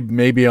Friday,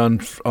 maybe on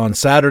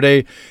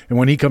Saturday. And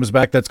when he comes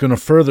back, that's going to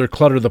further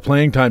clutter the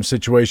playing time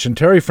situation.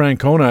 Terry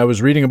Francona, I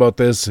was reading about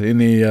this in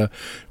the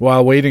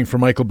while waiting for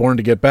Michael Bourne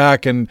to get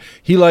back, and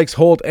he likes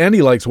Holt and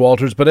he likes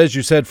Walters, but as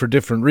you said, for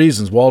different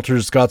reasons.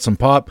 Walters got some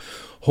pop.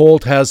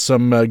 Holt has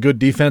some good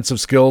defensive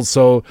skills,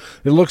 so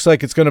it looks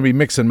like it's going to be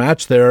mix and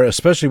match there,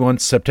 especially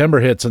once September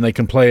hits and they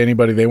can play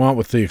anybody they want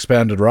with the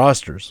expanded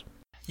rosters.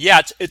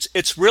 Yeah,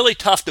 it's really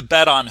tough to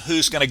bet on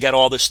who's going to get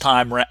all this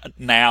time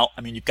now.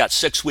 I mean, you've got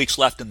 6 weeks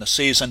left in the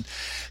season.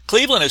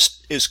 Cleveland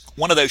is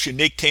one of those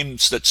unique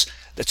teams that's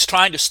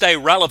trying to stay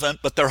relevant,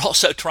 but they're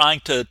also trying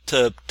to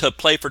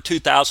play for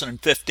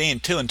 2015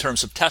 too, in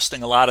terms of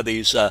testing a lot of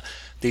these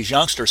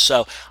youngsters.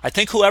 So I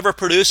think whoever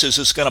produces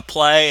is going to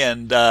play,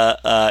 and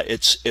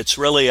it's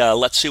really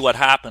let's see what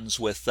happens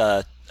with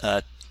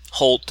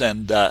Holt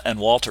and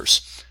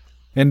Walters.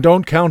 And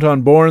don't count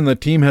on Bourne. The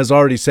team has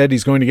already said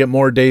he's going to get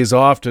more days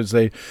off as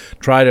they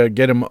try to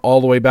get him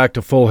all the way back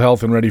to full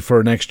health and ready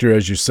for next year,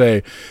 as you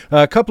say.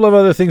 A couple of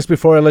other things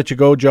before I let you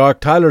go, Jock.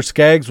 Tyler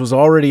Skaggs was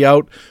already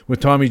out with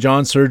Tommy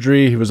John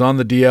surgery. He was on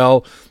the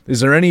DL. Is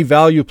there any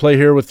value play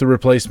here with the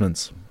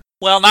replacements?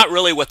 Well, not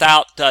really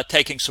without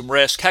taking some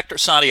risk. Hector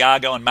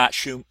Santiago and Matt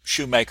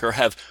Shoemaker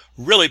have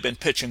really been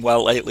pitching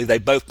well lately.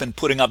 They've both been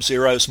putting up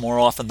zeros more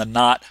often than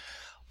not.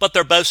 But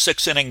they're both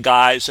six-inning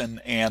guys, and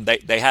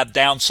they have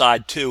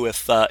downside, too,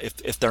 if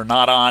they're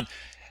not on.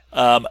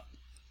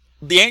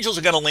 The Angels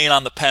are going to lean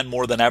on the pen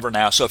more than ever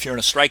now. So if you're in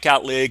a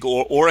strikeout league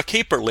or a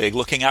keeper league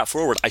looking out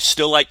forward, I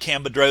still like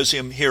Cam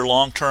Bedrosian here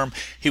long-term.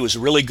 He was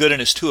really good in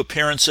his 2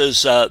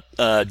 appearances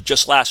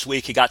just last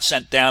week. He got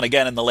sent down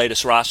again in the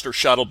latest roster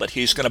shuttle, but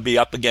he's going to be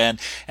up again,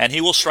 and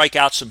he will strike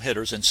out some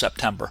hitters in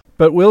September.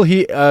 But will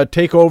he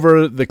take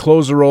over the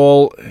closer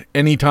role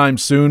anytime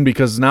soon?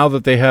 Because now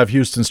that they have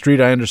Houston Street,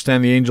 I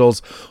understand the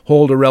Angels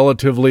hold a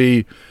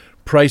relatively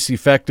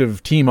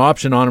price-effective team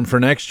option on him for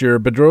next year.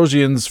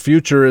 Bedrosian's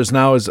future is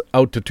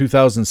out to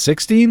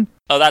 2016?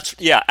 Oh,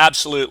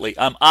 absolutely.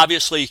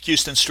 Obviously,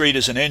 Houston Street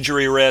is an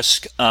injury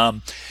risk.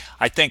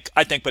 I think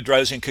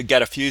Bedrosian could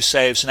get a few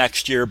saves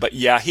next year, but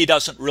yeah, he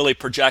doesn't really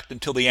project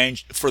until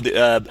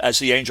as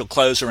the Angel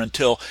closer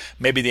until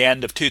maybe the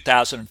end of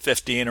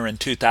 2015 or in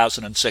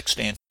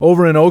 2016.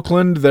 Over in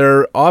Oakland,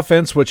 their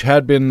offense, which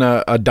had been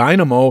a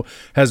dynamo,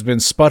 has been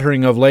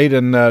sputtering of late,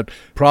 and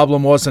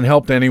problem wasn't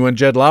helped any when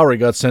Jed Lowry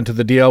got sent to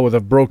the DL with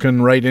a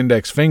broken right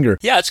index finger.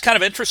 Yeah, it's kind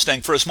of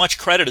interesting. For as much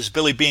credit as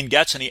Billy Beane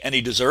gets, and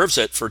he deserves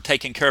it for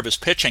taking care of his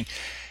pitching,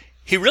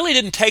 he really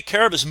didn't take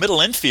care of his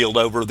middle infield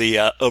over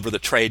the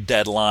trade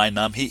deadline.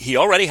 He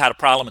already had a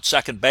problem at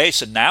second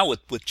base, and now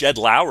with Jed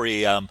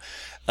Lowry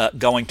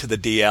going to the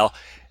DL,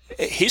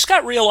 he's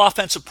got real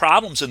offensive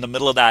problems in the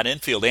middle of that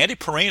infield. Andy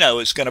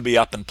Perino is going to be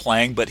up and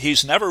playing, but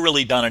he's never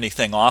really done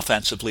anything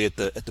offensively at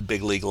the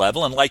big league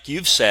level. And like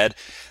you've said,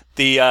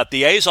 the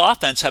A's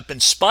offense have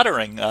been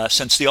sputtering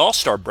since the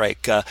All-Star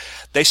break.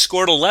 They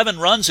scored 11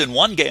 runs in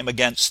one game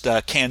against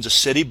Kansas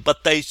City,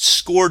 but they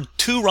scored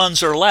 2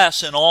 runs or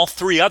less in all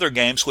 3 other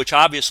games, which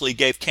obviously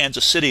gave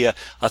Kansas City a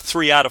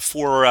 3 out of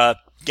 4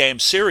 game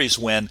series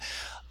win.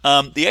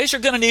 The A's are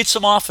going to need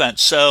some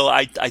offense, so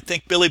I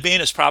think Billy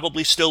Beane is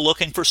probably still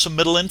looking for some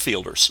middle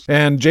infielders.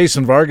 And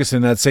Jason Vargas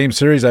in that same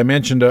series I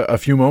mentioned a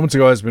few moments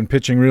ago has been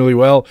pitching really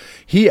well.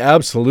 He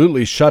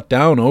absolutely shut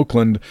down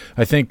Oakland.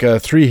 I think a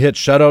 3-hit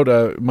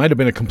shutout, might have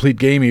been a complete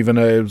game even.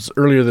 It was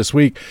earlier this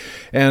week.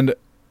 And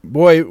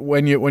boy,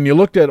 when you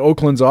looked at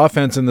Oakland's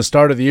offense in the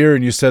start of the year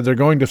and you said they're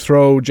going to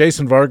throw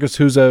Jason Vargas,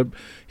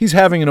 he's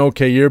having an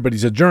okay year, but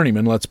he's a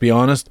journeyman, let's be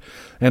honest.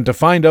 And to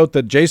find out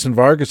that Jason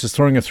Vargas is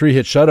throwing a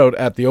 3-hit shutout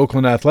at the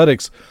Oakland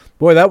Athletics,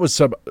 Boy, that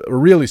was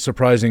really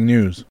surprising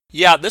news.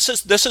 Yeah, this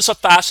is a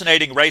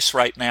fascinating race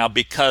right now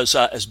because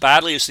as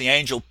badly as the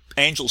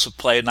Angels have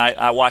played, and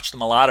I watch them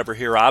a lot over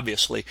here,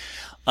 obviously,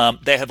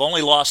 they have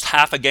only lost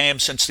half a game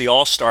since the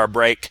All-Star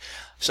break.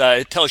 So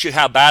it tells you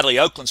how badly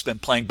Oakland's been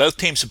playing. Both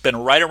teams have been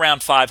right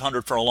around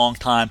 500 for a long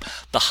time.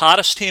 The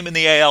hottest team in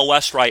the AL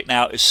West right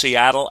now is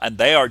Seattle, and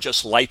they are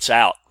just lights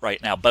out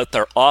right now, both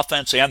their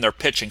offense and their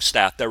pitching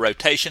staff. Their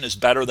rotation is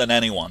better than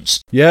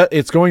anyone's. Yeah,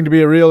 it's going to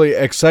be a really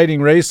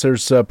exciting race.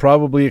 There's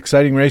probably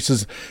exciting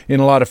races in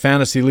a lot of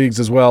fantasy leagues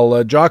as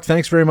well. Jock,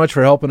 thanks very much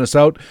for helping us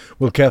out.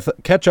 We'll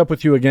catch up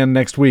with you again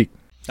next week.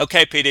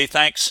 Okay, PD,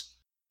 thanks.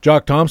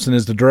 Jock Thompson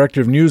is the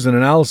Director of News and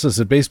Analysis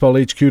at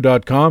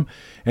BaseballHQ.com,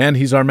 and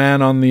he's our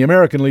man on the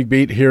American League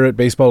beat here at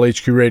Baseball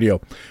HQ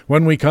Radio.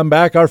 When we come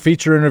back, our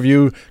feature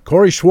interview,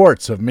 Corey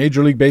Schwartz of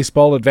Major League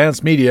Baseball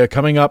Advanced Media,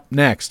 coming up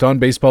next on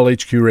Baseball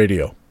HQ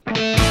Radio.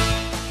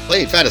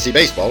 Playing fantasy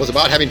baseball is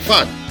about having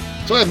fun,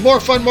 so have more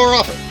fun more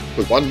often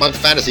with 1 month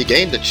fantasy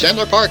games at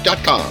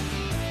ChandlerPark.com.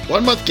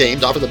 1 month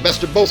games offer the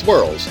best of both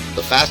worlds,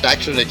 the fast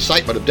action and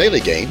excitement of daily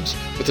games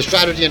with the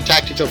strategy and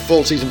tactics of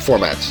full season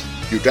formats.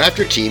 You draft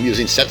your team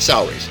using set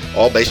salaries,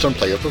 all based on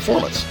player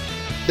performance.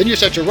 Then you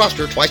set your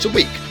roster twice a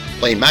week,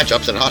 playing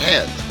matchups and hot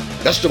hands.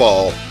 Best of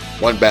all,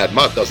 1 bad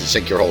month doesn't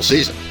sink your whole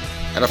season.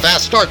 And a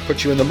fast start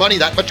puts you in the money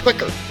that much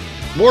quicker.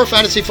 More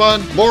fantasy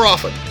fun, more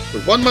often,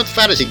 with 1 month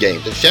fantasy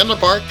games at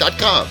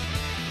ChandlerPark.com.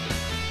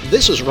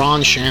 This is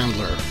Ron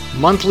Chandler,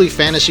 Monthly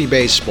Fantasy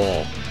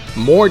Baseball.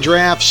 More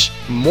drafts,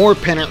 more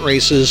pennant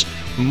races,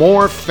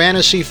 more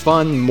fantasy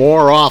fun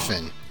more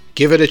often.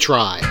 Give it a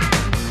try.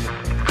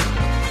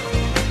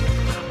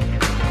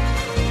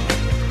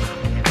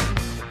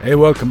 Hey,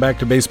 welcome back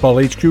to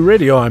Baseball HQ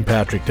Radio. I'm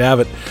Patrick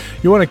Davitt.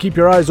 You want to keep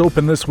your eyes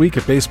open this week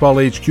at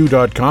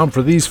BaseballHQ.com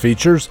for these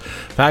features.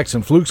 Facts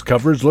and Flukes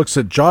coverage looks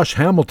at Josh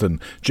Hamilton,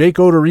 Jake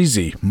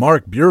Odorizzi,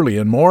 Mark Burley,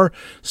 and more.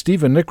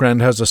 Stephen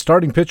Nickrand has a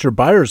starting pitcher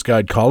buyer's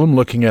guide column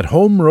looking at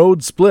home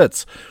road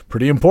splits.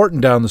 Pretty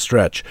important down the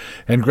stretch.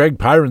 And Greg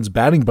Pyron's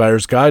batting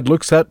buyer's guide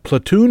looks at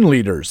platoon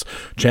leaders.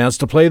 Chance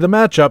to play the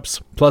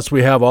matchups. Plus,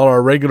 we have all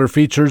our regular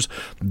features,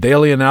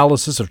 daily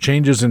analysis of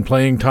changes in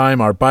playing time,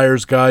 our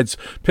buyer's guides,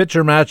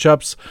 pitcher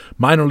matchups,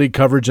 minor league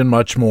coverage, and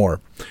much more.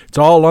 It's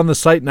all on the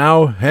site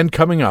now and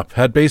coming up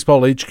at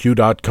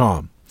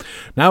BaseballHQ.com.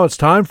 Now it's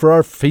time for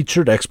our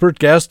featured expert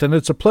guest, and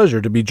it's a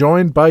pleasure to be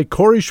joined by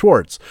Corey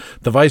Schwartz,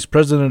 the Vice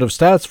President of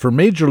Stats for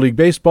Major League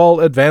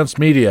Baseball Advanced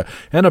Media,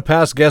 and a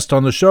past guest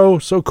on the show.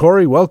 So,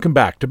 Corey, welcome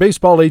back to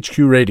Baseball HQ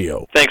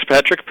Radio. Thanks,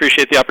 Patrick.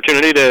 Appreciate the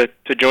opportunity to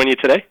join you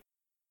today.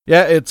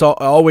 Yeah, it's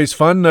always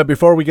fun.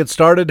 Before we get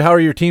started, how are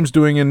your teams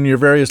doing in your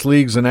various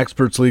leagues and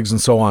experts leagues and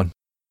so on?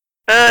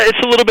 It's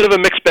a little bit of a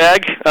mixed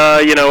bag.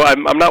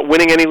 I'm not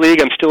winning any league.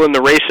 I'm still in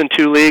the race in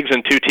 2 leagues,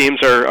 and 2 teams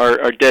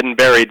are dead and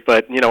buried.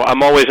 But,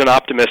 I'm always an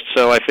optimist,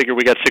 so I figure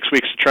we got 6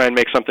 weeks to try and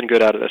make something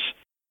good out of this.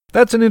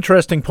 That's an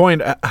interesting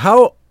point.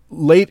 How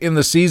late in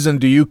the season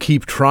do you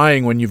keep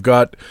trying when you've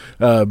got,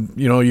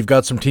 you've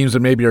got some teams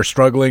that maybe are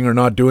struggling or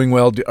not doing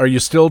well? Are you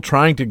still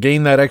trying to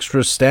gain that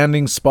extra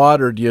standing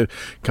spot, or do you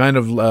kind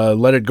of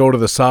let it go to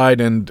the side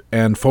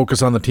and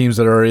focus on the teams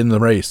that are in the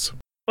race?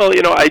 Well,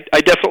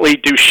 I definitely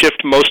do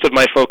shift most of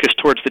my focus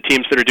towards the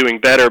teams that are doing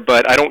better,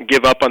 but I don't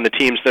give up on the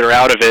teams that are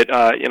out of it.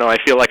 I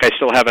feel like I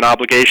still have an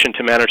obligation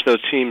to manage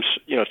those teams,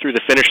 through the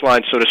finish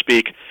line, so to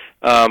speak.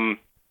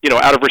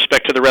 Out of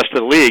respect to the rest of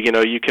the league,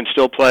 you can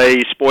still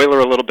play spoiler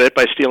a little bit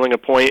by stealing a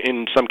point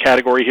in some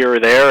category here or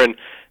there, and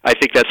I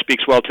think that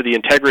speaks well to the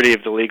integrity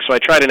of the league. So I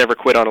try to never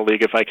quit on a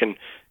league if I can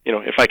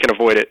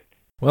avoid it.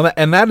 Well,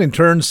 and that in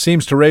turn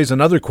seems to raise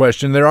another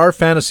question. There are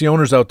fantasy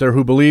owners out there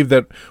who believe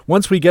that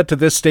once we get to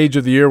this stage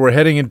of the year, we're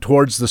heading in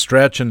towards the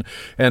stretch, and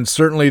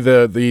certainly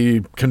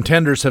the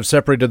contenders have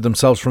separated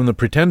themselves from the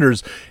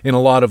pretenders in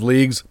a lot of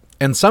leagues.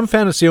 And some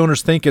fantasy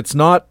owners think it's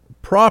not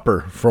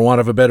proper, for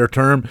want of a better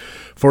term,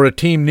 for a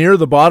team near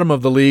the bottom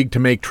of the league to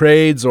make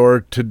trades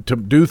or to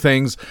do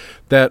things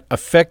that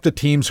affect the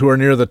teams who are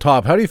near the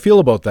top. How do you feel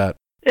about that?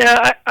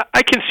 Yeah,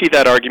 I can see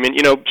that argument.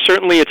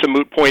 Certainly it's a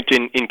moot point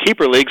in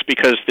keeper leagues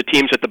because the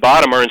teams at the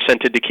bottom are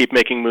incented to keep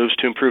making moves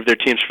to improve their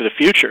teams for the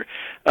future.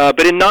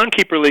 But in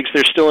non-keeper leagues,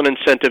 there's still an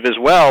incentive as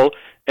well,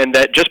 and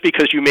that just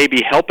because you may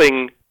be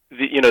helping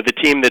the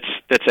team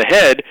that's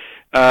ahead,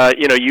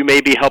 you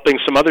may be helping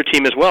some other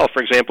team as well.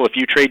 For example, if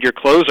you trade your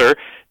closer,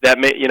 that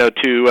may to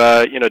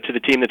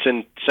the team that's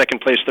in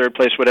second place, third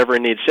place, whatever,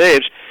 and needs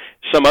saves,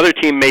 some other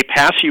team may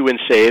pass you in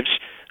saves.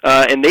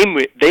 And they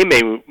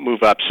may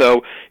move up.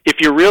 So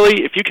if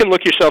you can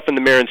look yourself in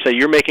the mirror and say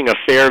you're making a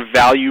fair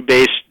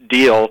value-based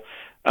deal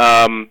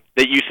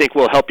that you think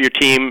will help your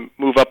team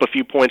move up a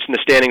few points in the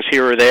standings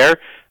here or there,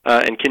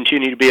 and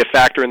continue to be a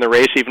factor in the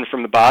race even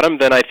from the bottom,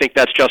 then I think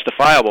that's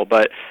justifiable.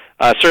 But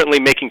certainly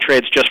making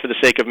trades just for the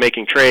sake of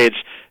making trades,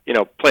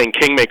 playing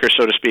kingmaker,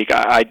 so to speak,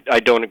 I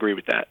don't agree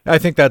with that. I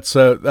think that's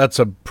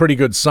a pretty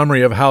good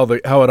summary of how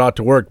it ought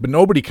to work. But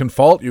nobody can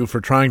fault you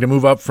for trying to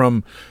move up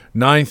from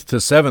 9th to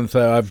 7th.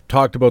 I've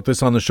talked about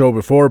this on the show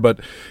before, but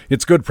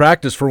it's good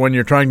practice for when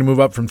you're trying to move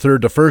up from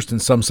 3rd to 1st in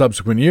some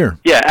subsequent year.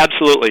 Yeah,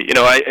 absolutely.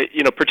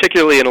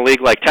 Particularly in a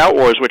league like Tout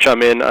Wars, which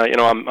I'm in,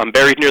 I'm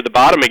buried near the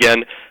bottom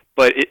again,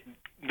 but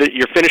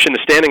your finish in the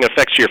standing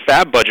affects your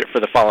fab budget for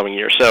the following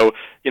year. So,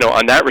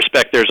 on that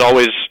respect, there's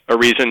always a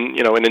reason,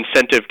 an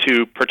incentive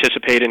to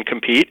participate and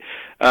compete.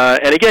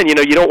 And again, you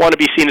don't want to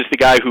be seen as the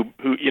guy who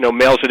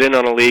mails it in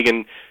on a league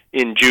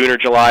in June or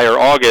July or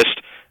August.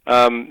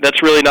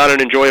 That's really not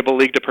an enjoyable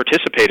league to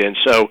participate in.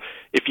 So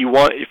if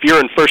you're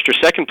in 1st or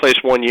 2nd place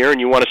one year and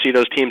you want to see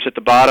those teams at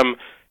the bottom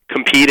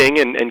competing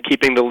and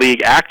keeping the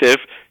league active,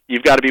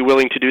 you've got to be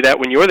willing to do that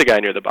when you're the guy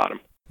near the bottom.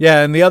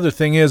 Yeah, and the other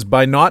thing is,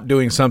 by not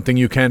doing something,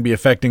 you can be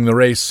affecting the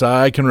race.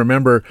 I can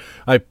remember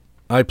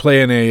I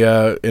play in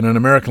an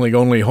American League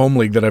only home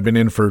league that I've been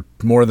in for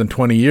more than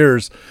 20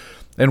 years,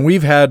 and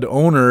we've had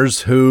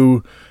owners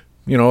who,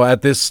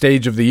 at this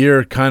stage of the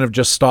year kind of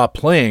just stop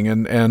playing,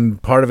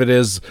 and part of it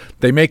is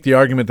they make the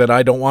argument that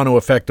I don't want to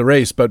affect the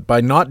race, but by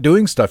not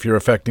doing stuff, you're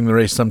affecting the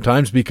race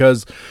sometimes,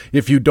 because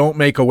if you don't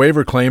make a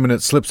waiver claim and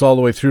it slips all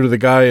the way through to the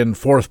guy in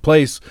 4th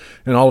place,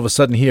 and all of a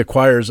sudden he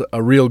acquires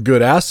a real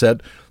good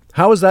asset,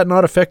 how is that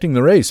not affecting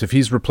the race? If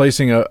he's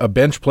replacing a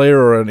bench player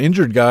or an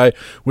injured guy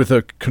with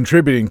a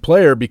contributing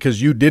player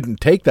because you didn't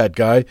take that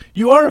guy,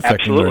 you are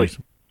affecting the race.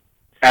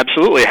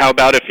 Absolutely. How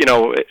about if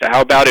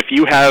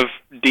you have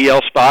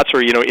DL spots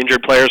or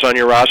injured players on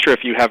your roster?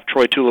 If you have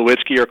Troy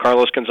Tulowitzki or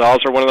Carlos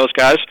Gonzalez or one of those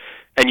guys,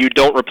 and you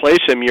don't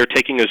replace him, you're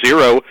taking a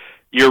zero.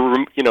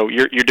 You're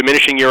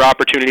diminishing your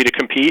opportunity to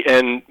compete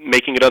and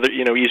making it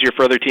easier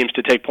for other teams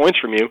to take points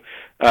from you.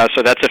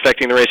 So that's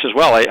affecting the race as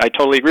well. I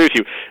totally agree with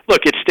you.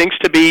 Look, it stinks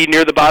to be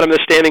near the bottom of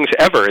the standings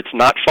ever. It's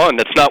not fun.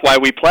 That's not why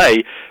we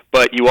play.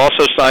 But you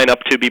also sign up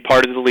to be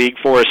part of the league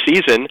for a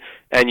season,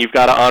 and you've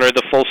got to honor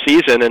the full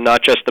season and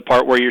not just the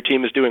part where your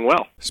team is doing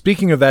well.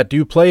 Speaking of that, do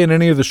you play in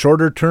any of the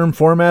shorter-term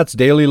formats,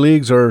 daily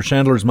leagues or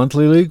Chandler's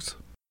monthly leagues?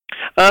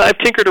 I've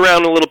tinkered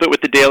around a little bit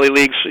with the daily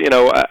leagues.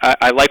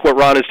 I like what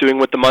Ron is doing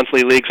with the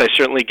monthly leagues. I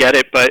certainly get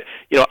it, but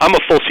I'm a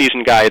full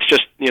season guy. It's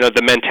just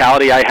the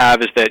mentality I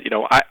have is that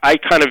I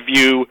kind of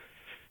view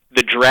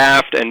the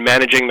draft and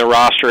managing the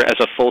roster as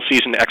a full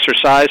season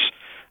exercise.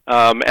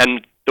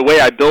 And the way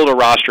I build a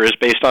roster is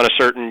based on a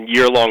certain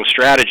year-long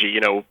strategy.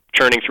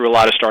 Churning through a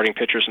lot of starting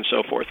pitchers and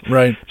so forth.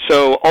 Right.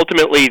 So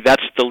ultimately,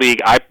 that's the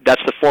league.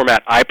 That's the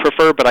format I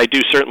prefer, but I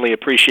do certainly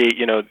appreciate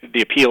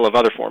the appeal of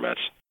other formats.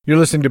 You're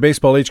listening to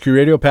Baseball HQ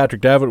Radio.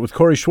 Patrick Davitt with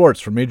Corey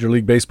Schwartz from Major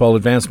League Baseball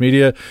Advanced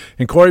Media.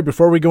 And Corey,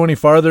 before we go any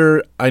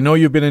farther, I know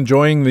you've been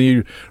enjoying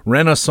the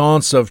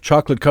renaissance of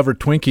chocolate-covered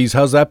Twinkies.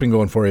 How's that been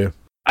going for you?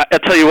 I'll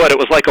tell you what, it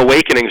was like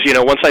awakenings.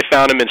 Once I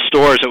found them in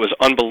stores, it was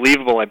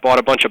unbelievable. I bought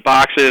a bunch of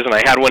boxes, and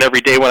I had one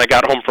every day when I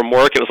got home from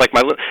work. It was like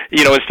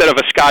instead of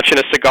a scotch and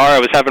a cigar, I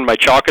was having my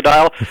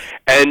Chocodile.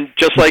 And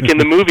just like in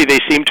the movie, they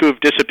seem to have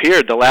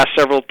disappeared. The last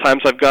several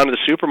times I've gone to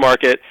the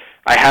supermarket,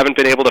 I haven't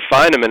been able to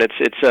find them, and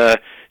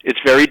it's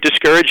very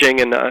discouraging.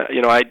 And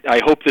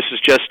I hope this is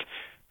just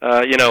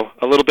a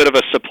little bit of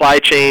a supply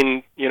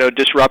chain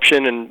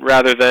disruption, and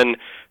rather than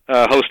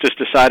Hostess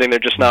deciding they're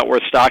just not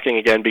worth stocking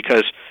again,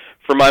 because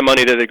for my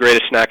money, they're the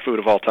greatest snack food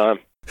of all time.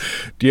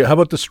 How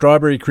about the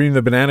strawberry cream,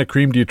 the banana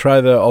cream? Do you try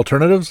the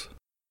alternatives?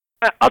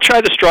 I'll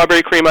try the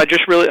strawberry cream.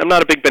 I'm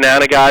not a big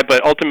banana guy,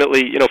 but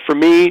ultimately, for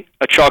me,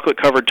 a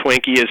chocolate-covered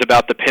Twinkie is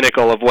about the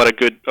pinnacle of what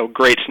a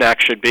great snack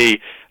should be.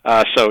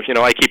 So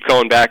I keep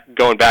going back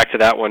to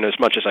that one as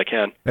much as I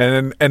can.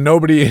 And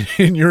nobody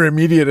in your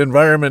immediate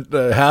environment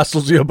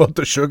hassles you about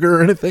the sugar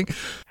or anything?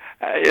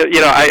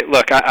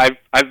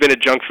 I've been a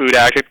junk food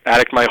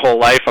addict my whole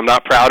life. I'm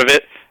not proud of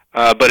it.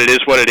 But it is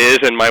what it is,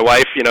 and my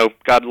wife,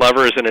 God love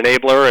her, is an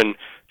enabler, and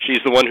she's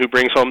the one who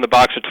brings home the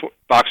box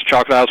of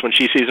Chocodiles when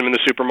she sees them in the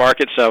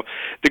supermarket. So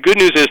the good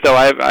news is, though,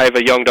 I have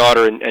a young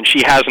daughter, and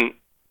she hasn't,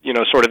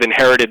 sort of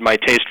inherited my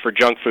taste for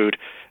junk food,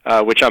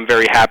 which I'm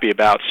very happy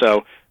about.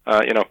 So,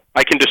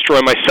 I can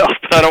destroy myself,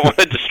 but I don't want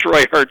to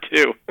destroy her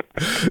too.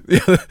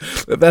 Yeah,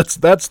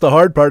 that's the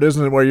hard part,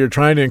 isn't it? Where you're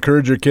trying to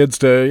encourage your kids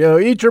to,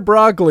 eat your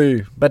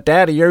broccoli, but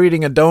Daddy, you're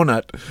eating a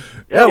donut.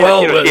 Yeah,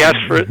 well, she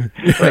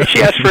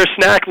asks for a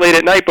snack late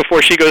at night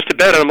before she goes to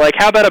bed, and I'm like,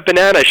 "How about a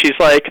banana?" She's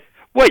like,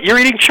 "What? You're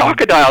eating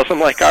Chocodiles?" I'm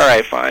like, "All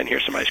right, fine.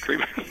 Here's some ice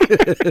cream."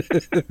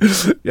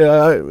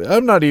 Yeah,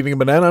 I'm not eating a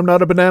banana. I'm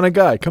not a banana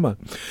guy. Come on.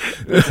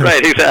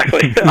 Right,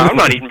 exactly. I'm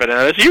not eating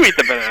bananas. You eat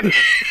the bananas.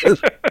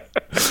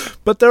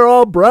 But they're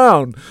all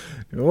brown.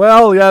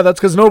 Well, yeah, that's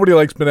because nobody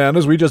likes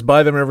bananas. We just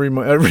buy them every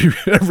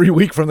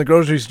week from the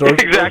grocery store.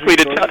 Exactly,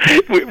 to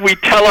we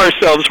tell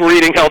ourselves we're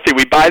eating healthy.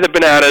 We buy the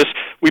bananas,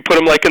 we put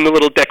them like in the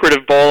little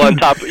decorative bowl on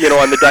top,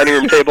 on the dining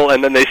room table,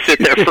 and then they sit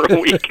there for a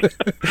week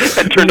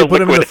and turn to liquid. You put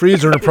them in the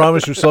freezer and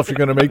promise yourself you're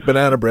going to make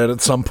banana bread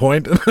at some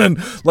point, and then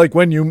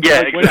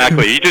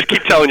exactly. You just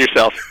keep telling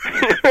yourself.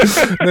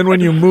 Then when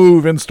you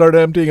move and start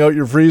emptying out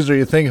your freezer,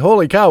 you think,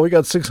 "Holy cow, we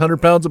got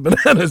 600 pounds of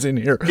bananas in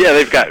here." Yeah,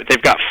 they've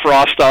got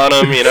frost on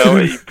them. You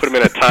put them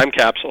in a time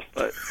capsule.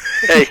 But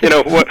hey,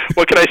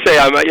 what can I say?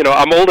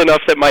 I'm old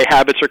enough that my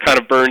habits are kind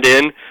of burned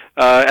in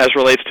as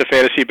relates to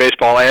fantasy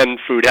baseball and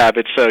food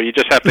habits. So you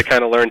just have to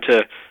kind of learn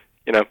to,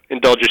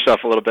 indulge yourself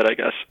a little bit, I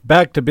guess.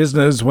 Back to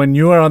business. When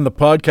you were on the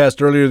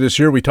podcast earlier this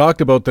year, we talked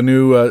about the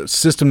new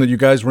system that you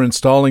guys were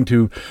installing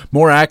to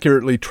more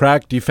accurately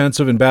track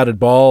defensive and batted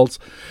balls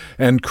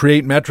and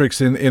create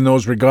metrics in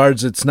those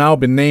regards. It's now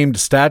been named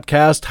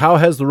StatCast. How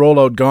has the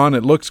rollout gone?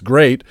 It looks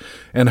great.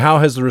 And how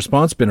has the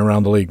response been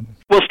around the league?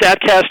 Well,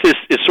 StatCast is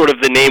sort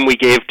of the name we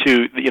gave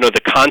to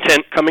the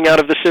content coming out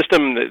of the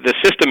system. The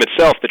system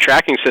itself, the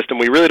tracking system,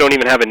 we really don't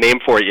even have a name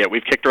for it yet.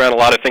 We've kicked around a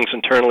lot of things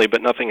internally,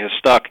 but nothing has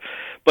stuck.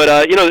 But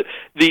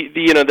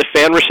the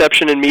fan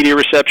reception and media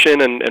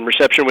reception and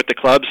reception with the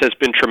clubs has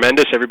been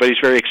tremendous. Everybody's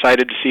very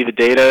excited to see the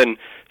data and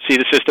see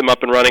the system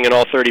up and running in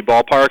all 30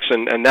 ballparks,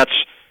 and that's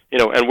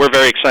and we're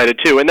very excited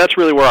too. And that's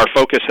really where our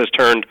focus has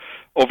turned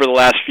over the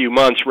last few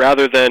months,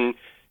 rather than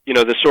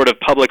the sort of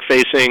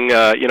public-facing,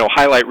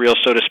 highlight reel,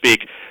 so to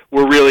speak.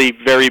 We're really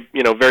very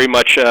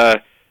much,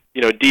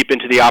 deep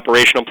into the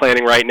operational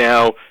planning right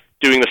now,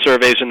 doing the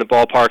surveys in the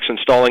ballparks,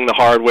 installing the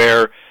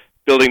hardware,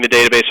 building the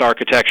database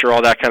architecture,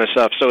 all that kind of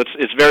stuff. So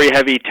it's very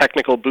heavy,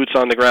 technical,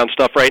 boots-on-the-ground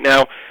stuff right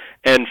now.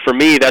 And for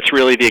me, that's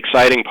really the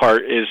exciting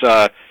part is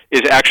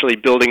actually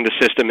building the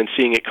system and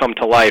seeing it come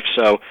to life.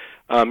 So,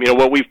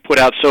 what we've put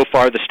out so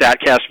far, the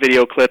StatCast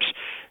video clips,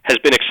 has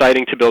been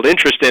exciting to build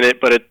interest in it,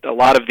 but a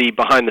lot of the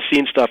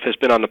behind-the-scenes stuff has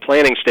been on the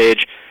planning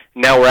stage.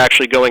 Now we're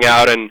actually going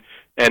out and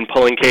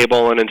pulling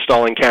cable and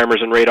installing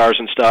cameras and radars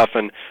and stuff,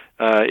 and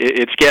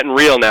it's getting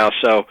real now.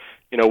 So,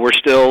 we're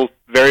still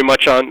very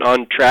much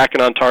on track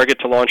and on target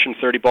to launch in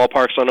 30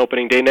 ballparks on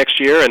opening day next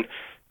year, and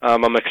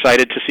I'm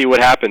excited to see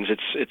what happens.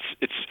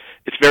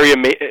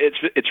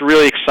 It's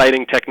really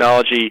exciting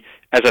technology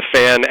as a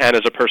fan and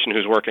as a person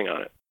who's working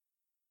on it.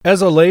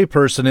 As a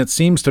layperson, it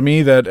seems to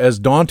me that as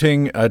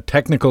daunting a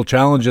technical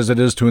challenge as it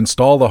is to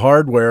install the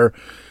hardware,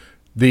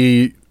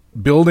 the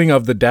building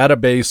of the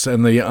database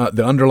and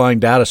the underlying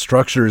data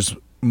structures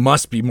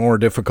must be more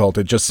difficult.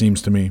 It just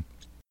seems to me.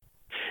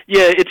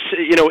 Yeah,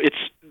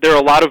 there are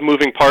a lot of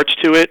moving parts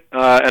to it,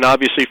 and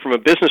obviously from a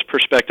business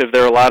perspective,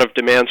 there are a lot of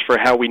demands for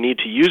how we need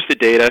to use the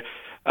data.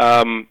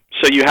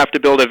 So you have to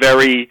build a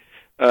very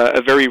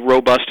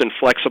robust and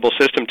flexible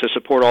system to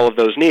support all of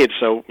those needs.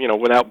 So,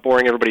 without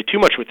boring everybody too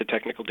much with the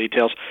technical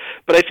details.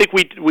 But I think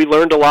we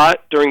learned a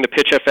lot during the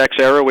PitchFX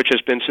era, which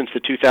has been since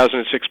the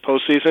 2006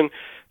 postseason.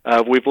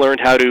 We've learned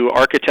how to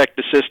architect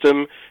the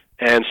system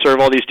and serve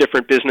all these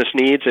different business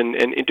needs and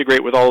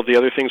integrate with all of the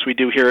other things we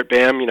do here at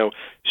BAM,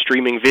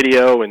 streaming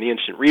video and the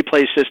instant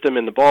replay system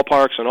in the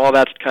ballparks and all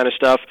that kind of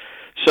stuff.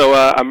 So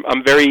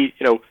I'm very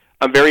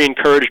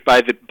encouraged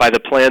by the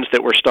plans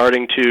that we're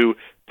starting to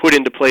put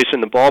into place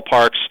in the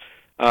ballparks,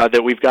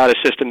 that we've got a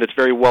system that's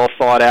very well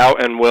thought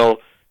out and will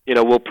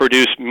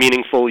produce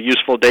meaningful,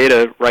 useful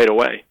data right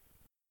away.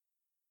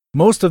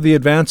 Most of the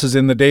advances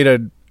in the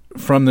data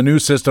from the new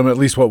system, at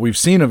least what we've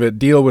seen of it,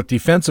 deal with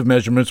defensive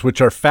measurements,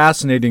 which are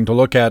fascinating to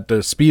look at.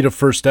 The speed of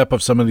first step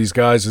of some of these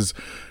guys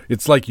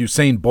it's like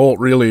Usain Bolt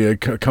really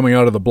coming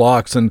out of the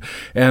blocks, and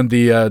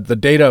the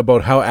data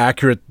about how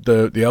accurate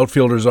the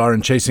outfielders are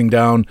in chasing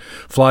down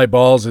fly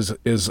balls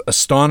is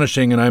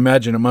astonishing, and I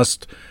imagine it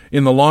must,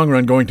 in the long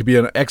run, going to be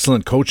an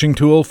excellent coaching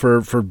tool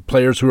for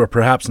players who are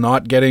perhaps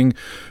not getting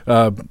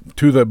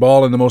to the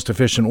ball in the most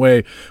efficient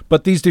way.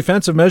 But these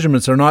defensive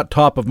measurements are not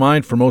top of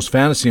mind for most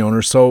fantasy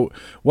owners. So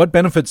what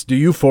benefits do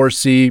you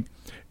foresee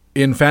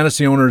in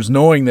fantasy owners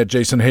knowing that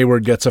Jason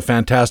Hayward gets a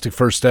fantastic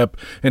first step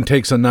and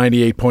takes a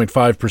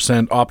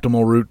 98.5%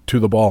 optimal route to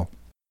the ball?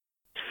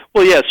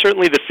 Well, yeah,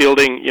 certainly the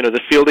fielding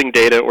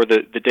data, or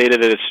the data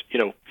that is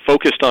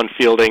focused on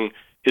fielding,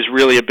 is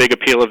really a big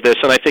appeal of this,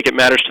 and I think it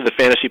matters to the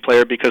fantasy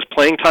player because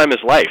playing time is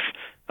life,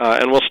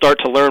 and we'll start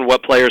to learn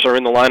what players are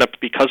in the lineup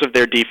because of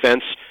their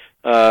defense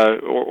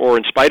or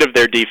in spite of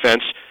their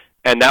defense,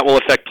 and that will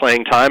affect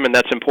playing time, and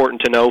that's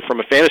important to know from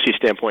a fantasy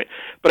standpoint.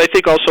 But I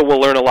think also we'll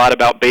learn a lot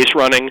about base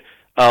running.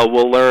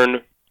 We'll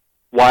learn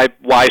why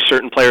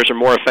certain players are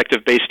more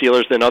effective base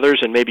stealers than others,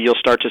 and maybe you'll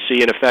start to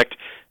see an effect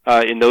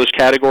in those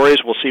categories.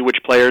 We'll see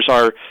which players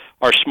are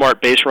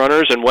smart base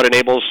runners and what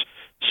enables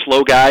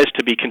slow guys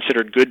to be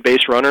considered good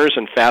base runners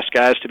and fast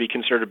guys to be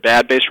considered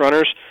bad base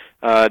runners.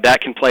 That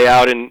can play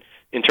out in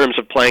terms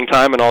of playing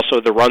time and also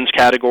the runs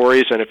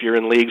categories, and if you're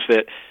in leagues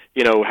that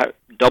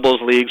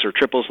doubles leagues or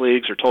triples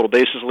leagues or total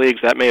bases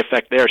leagues, that may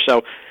affect there.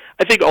 So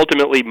I think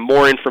ultimately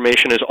more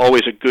information is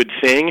always a good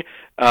thing.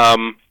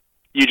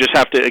 You just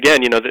have to,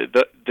 again,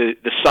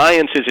 the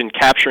science is in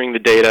capturing the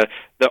data.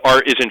 The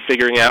art is in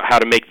figuring out how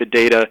to make the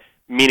data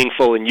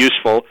meaningful and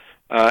useful.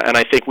 And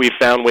I think we've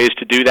found ways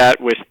to do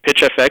that with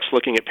PitchFX,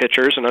 looking at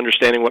pitchers and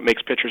understanding what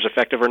makes pitchers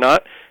effective or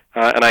not.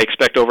 And I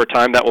expect over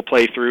time that will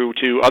play through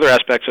to other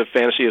aspects of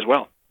fantasy as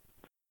well.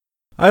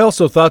 I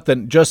also thought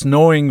that just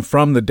knowing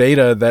from the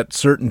data that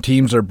certain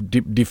teams are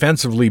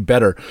defensively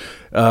better,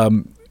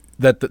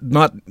 that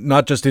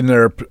not just in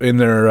their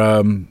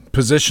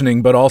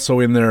positioning, but also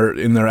in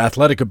their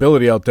athletic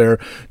ability out there.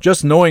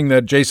 Just knowing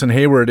that Jason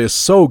Hayward is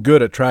so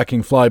good at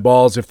tracking fly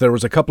balls, if there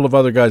was a couple of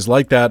other guys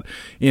like that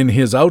in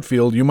his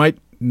outfield, you might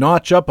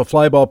notch up a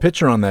fly ball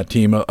pitcher on that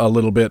team a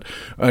little bit.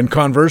 And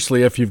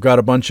conversely, if you've got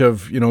a bunch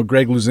of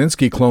Greg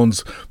Luzinski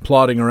clones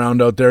plodding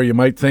around out there, you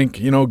might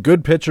think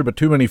good pitcher, but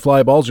too many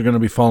fly balls are going to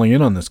be falling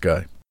in on this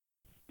guy.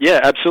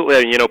 Yeah,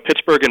 absolutely.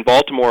 Pittsburgh and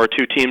Baltimore are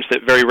two teams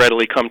that very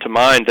readily come to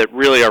mind that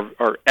really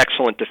are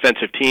excellent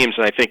defensive teams,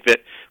 and I think that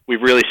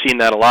we've really seen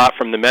that a lot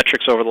from the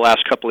metrics over the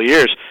last couple of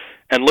years.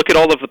 And look at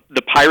all of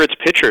the Pirates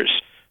pitchers,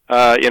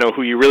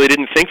 who you really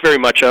didn't think very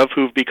much of,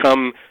 who've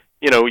become,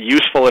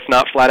 useful, if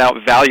not flat-out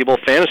valuable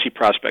fantasy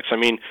prospects. I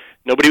mean,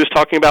 nobody was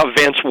talking about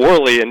Vance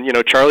Worley, and,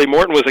 Charlie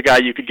Morton was a guy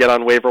you could get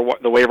on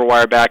the waiver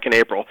wire back in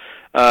April.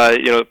 A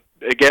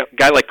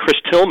guy like Chris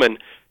Tillman,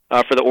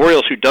 for the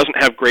Orioles, who doesn't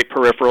have great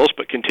peripherals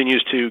but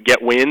continues to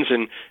get wins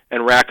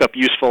and rack up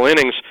useful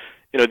innings.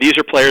 These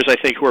are players, I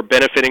think, who are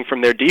benefiting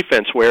from their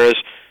defense, whereas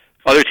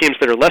other teams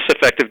that are less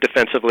effective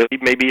defensively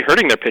may be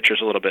hurting their pitchers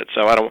a little bit.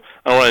 So I don't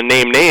want to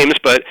name names,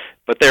 but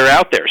they're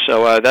out there.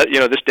 So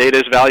this data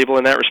is valuable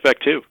in that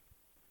respect too.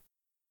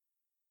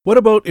 What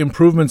about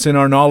improvements in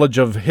our knowledge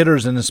of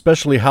hitters and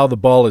especially how the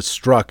ball is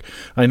struck?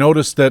 I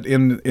noticed that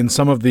in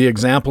some of the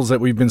examples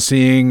that we've been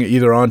seeing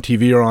either on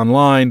TV or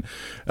online,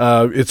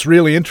 it's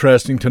really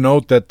interesting to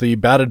note that the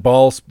batted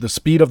ball, the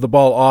speed of the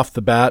ball off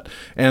the bat,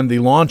 and the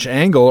launch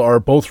angle are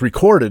both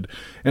recorded.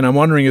 And I'm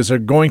wondering, is there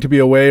going to be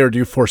a way, or do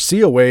you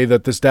foresee a way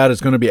that this data is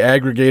going to be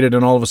aggregated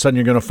and all of a sudden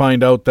you're going to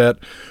find out that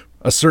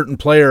a certain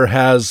player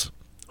has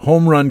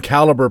home run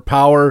caliber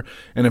power,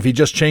 and if he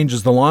just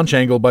changes the launch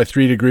angle by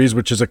 3 degrees,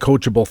 which is a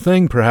coachable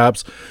thing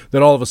perhaps,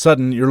 that all of a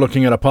sudden you're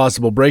looking at a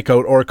possible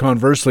breakout, or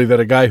conversely that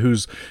a guy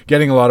who's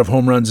getting a lot of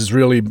home runs is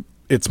really,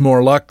 it's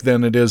more luck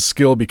than it is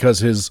skill because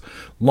his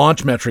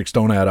launch metrics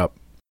don't add up?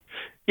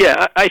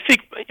 Yeah, I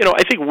think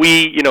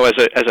we,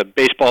 as a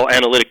baseball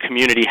analytic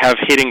community, have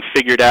hitting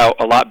figured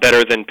out a lot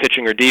better than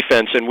pitching or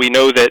defense, and we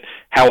know that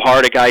how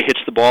hard a guy hits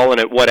the ball and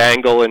at what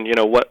angle and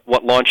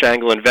what launch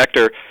angle and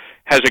vector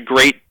has a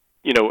great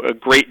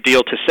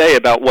deal to say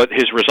about what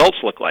his results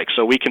look like.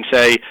 So we can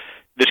say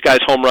this guy's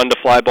home run to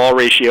fly ball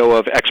ratio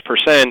of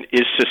X%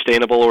 is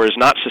sustainable or is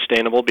not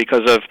sustainable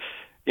because of,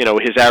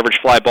 his average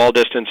fly ball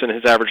distance and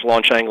his average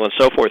launch angle and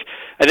so forth.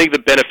 I think the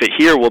benefit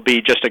here will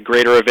be just a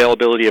greater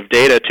availability of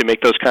data to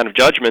make those kind of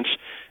judgments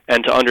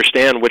and to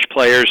understand which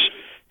players,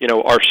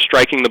 are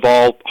striking the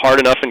ball hard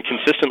enough and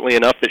consistently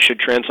enough that should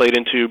translate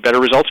into better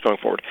results going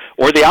forward.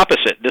 Or the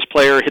opposite. This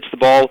player hits the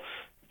ball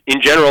in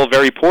general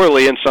very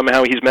poorly, and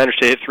somehow he's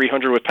managed to hit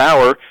 300 with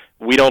power.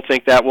 We don't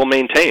think that will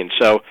maintain.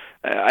 So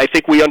I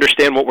think we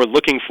understand what we're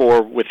looking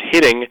for with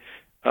hitting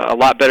a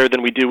lot better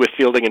than we do with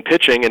fielding and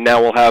pitching, and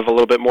now we'll have a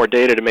little bit more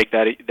data to make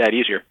that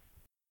easier.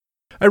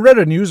 I read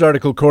a news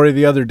article, Corey,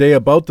 the other day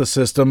about the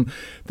system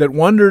that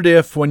wondered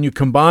if when you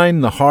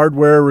combine the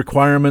hardware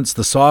requirements,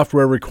 the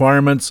software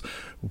requirements,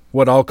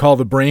 what I'll call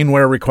the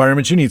brainware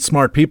requirements, you need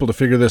smart people to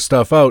figure this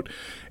stuff out,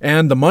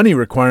 and the money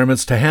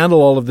requirements to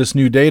handle all of this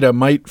new data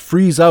might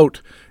freeze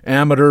out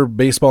amateur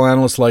baseball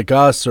analysts like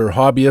us or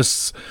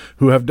hobbyists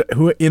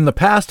who in the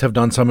past have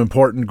done some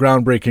important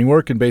groundbreaking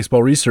work in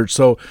baseball research.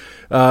 So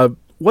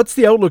what's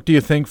the outlook, do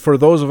you think, for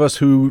those of us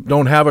who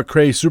don't have a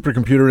Cray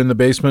supercomputer in the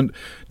basement,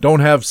 don't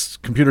have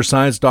computer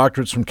science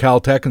doctorates from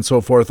Caltech and so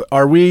forth?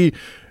 Are we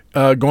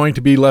going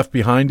to be left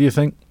behind, do you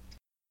think?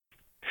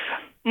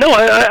 No,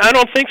 I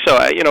don't think so.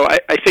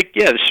 I think,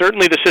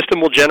 certainly the system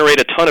will generate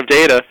a ton of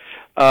data.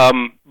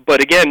 But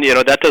again,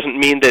 that doesn't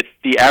mean that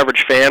the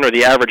average fan or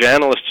the average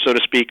analyst, so to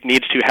speak,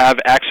 needs to have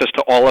access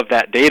to all of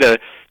that data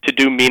to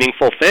do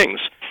meaningful things.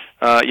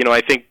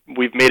 I think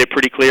we've made it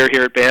pretty clear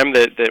here at BAM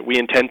that we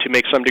intend to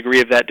make some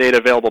degree of that data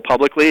available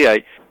publicly.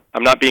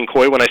 I'm not being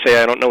coy when I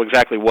say I don't know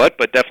exactly what,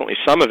 but definitely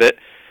some of it.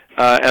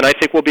 And I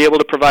think we'll be able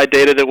to provide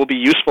data that will be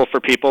useful for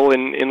people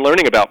in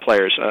learning about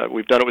players.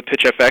 We've done it with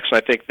PitchFX, and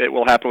I think that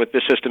will happen with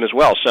this system as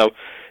well. So,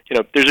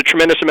 there's a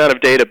tremendous amount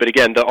of data, but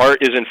again, the art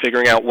is in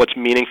figuring out what's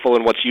meaningful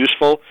and what's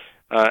useful,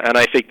 and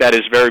I think that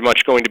is very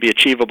much going to be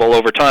achievable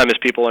over time as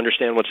people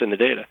understand what's in the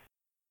data.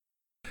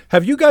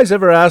 Have you guys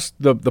ever asked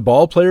the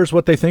ball players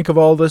what they think of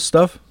all this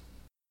stuff?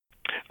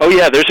 Oh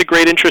yeah, there's a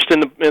great interest at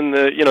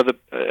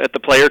the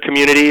player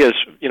community as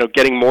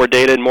getting more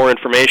data and more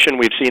information.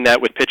 We've seen that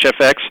with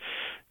PitchFX.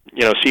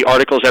 See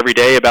articles every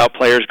day about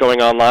players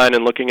going online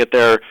and looking at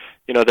their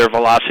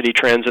velocity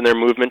trends and their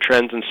movement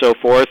trends and so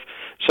forth.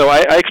 So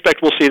I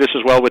expect we'll see this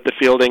as well with the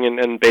fielding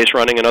and base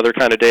running and other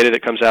kind of data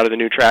that comes out of the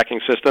new tracking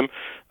system.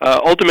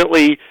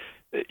 Ultimately,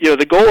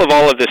 the goal of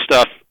all of this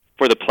stuff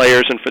for the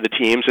players and for the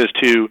teams is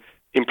to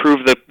improve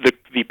the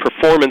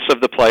performance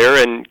of the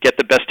player and get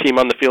the best team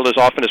on the field as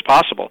often as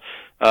possible.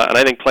 And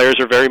I think players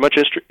are very much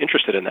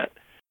interested in that.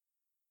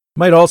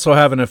 Might also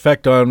have an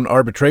effect on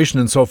arbitration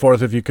and so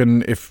forth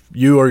if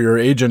you or your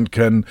agent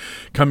can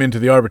come into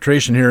the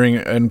arbitration hearing,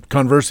 and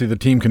conversely the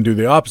team can do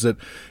the opposite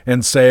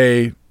and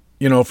say,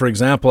 for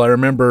example, I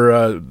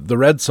remember the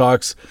Red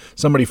Sox,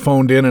 somebody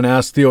phoned in and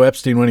asked Theo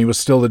Epstein when he was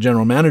still the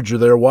general manager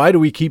there, why do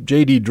we keep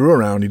J.D. Drew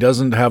around? He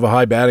doesn't have a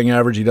high batting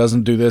average. He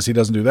doesn't do this. He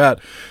doesn't do that.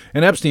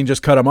 And Epstein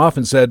just cut him off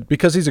and said,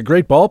 because he's a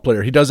great ball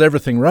player. He does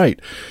everything right.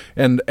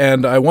 And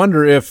I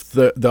wonder if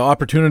the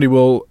opportunity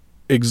will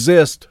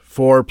exist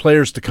for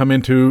players to come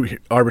into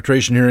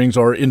arbitration hearings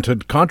or into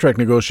contract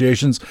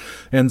negotiations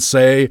and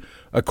say,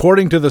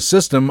 according to the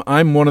system,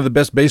 I'm one of the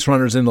best base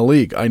runners in the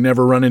league. I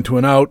never run into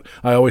an out.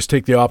 I always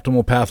take the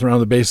optimal path around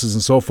the bases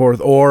and so forth.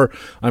 Or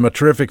I'm a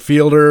terrific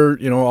fielder.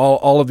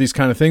 All of these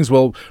kind of things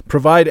will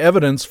provide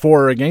evidence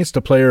for or against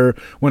a player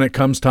when it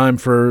comes time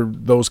for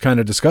those kind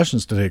of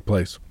discussions to take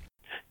place.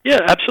 Yeah,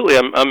 absolutely.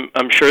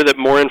 I'm sure that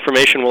more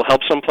information will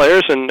help some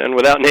players, and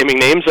without naming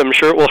names, I'm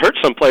sure it will hurt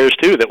some players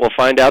too. That will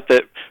find out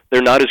that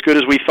they're not as good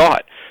as we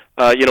thought.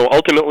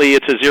 Ultimately,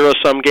 it's a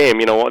zero-sum game.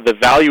 The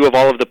value of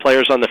all of the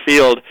players on the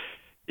field,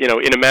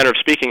 in a manner of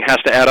speaking, has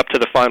to add up to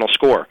the final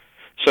score.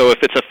 So if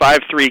it's a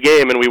 5-3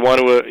 game and we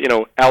want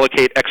to,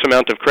 allocate X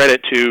amount of credit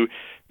to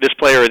this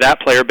player or that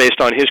player based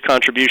on his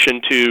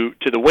contribution to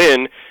the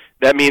win,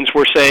 that means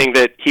we're saying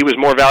that he was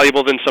more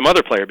valuable than some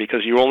other player because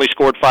you only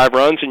scored 5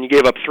 runs and you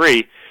gave up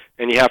 3.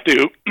 And you have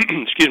to,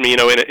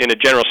 in a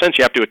general sense,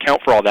 you have to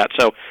account for all that.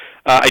 So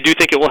I do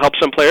think it will help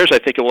some players. I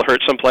think it will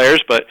hurt some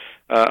players, but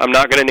I'm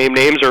not going to name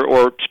names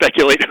or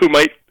speculate who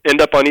might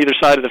end up on either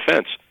side of the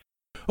fence.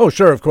 Oh,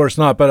 sure, of course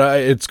not. But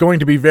it's going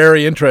to be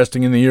very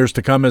interesting in the years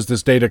to come as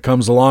this data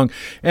comes along.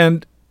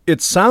 And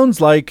it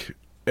sounds like,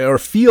 or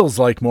feels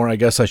like more, I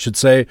guess I should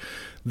say,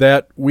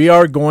 that we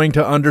are going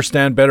to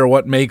understand better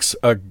what makes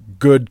a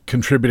good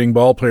contributing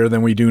ball player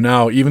than we do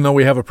now, even though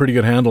we have a pretty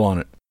good handle on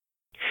it.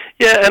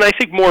 Yeah, and I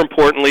think more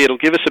importantly, it'll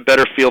give us a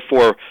better feel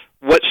for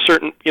what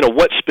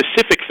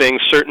specific things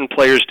certain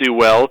players do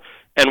well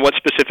and what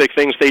specific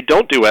things they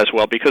don't do as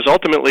well. Because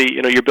ultimately,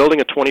 you're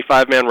building a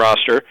 25-man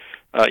roster.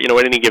 At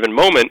any given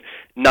moment,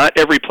 not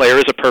every player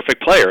is a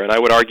perfect player, and I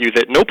would argue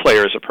that no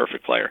player is a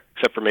perfect player,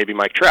 except for maybe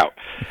Mike Trout.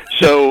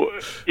 So,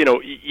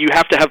 you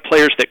have to have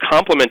players that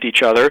complement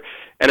each other.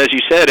 And as you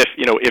said,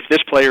 if this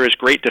player is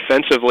great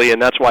defensively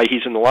and that's why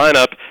he's in the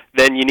lineup,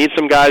 then you need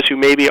some guys who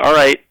maybe, all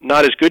right,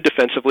 not as good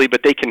defensively, but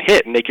they can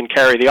hit and they can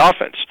carry the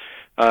offense.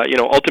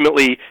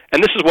 Ultimately,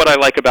 and this is what I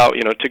like about,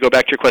 to go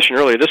back to your question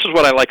earlier, this is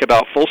what I like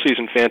about full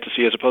season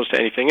fantasy as opposed to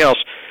anything else,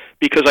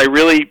 because I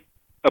really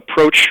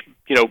approach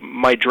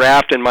my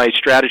draft and my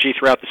strategy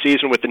throughout the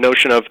season with the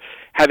notion of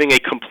having a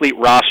complete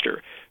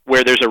roster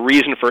where there's a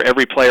reason for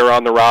every player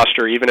on the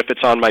roster, even if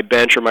it's on my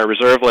bench or my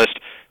reserve list,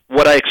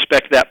 what I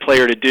expect that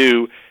player to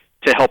do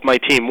to help my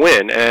team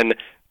win. And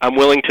I'm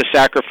willing to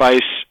sacrifice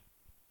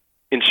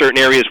in certain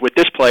areas with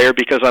this player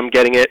because I'm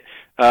getting it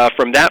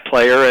from that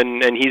player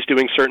and he's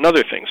doing certain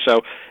other things.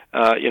 So,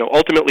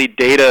 ultimately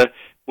data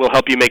will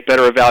help you make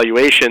better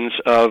evaluations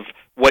of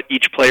what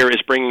each player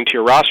is bringing to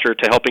your roster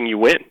to helping you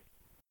win.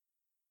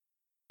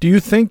 Do you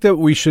think that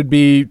we should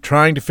be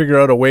trying to figure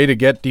out a way to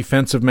get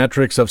defensive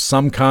metrics of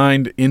some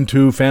kind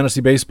into fantasy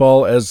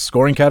baseball as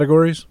scoring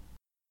categories?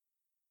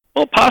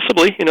 Well,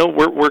 possibly.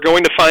 We're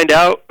going to find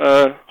out,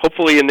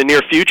 hopefully in the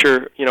near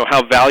future,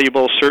 how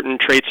valuable certain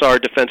traits are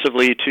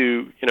defensively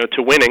to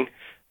winning.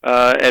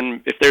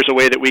 And if there's a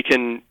way that we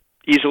can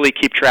easily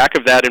keep track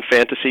of that in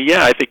fantasy,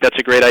 yeah, I think that's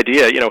a great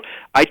idea.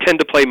 I tend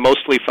to play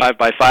mostly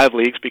 5x5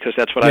 leagues because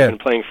that's what I've been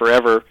playing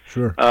forever.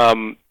 Sure.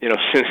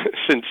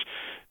 Since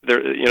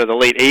the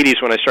late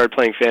 80s when I started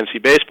playing fantasy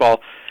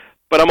baseball.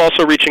 But I'm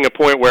also reaching a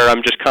point where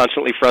I'm just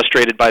constantly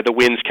frustrated by the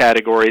wins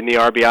category and the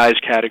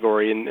RBIs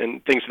category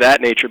and things of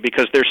that nature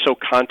because they're so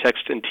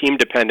context and team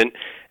dependent,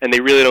 and they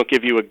really don't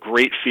give you a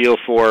great feel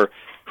for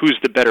who's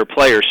the better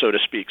player, so to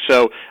speak.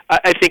 So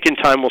I think in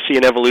time we'll see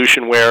an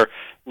evolution where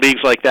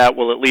leagues like that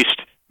will at least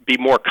be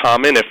more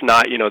common, if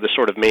not, the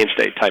sort of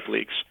mainstay type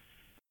leagues.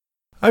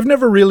 I've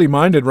never really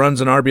minded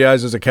runs and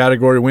RBIs as a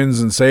category,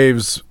 wins and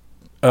saves,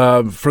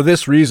 for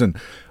this reason.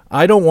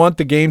 I don't want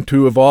the game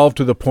to evolve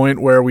to the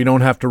point where we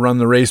don't have to run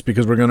the race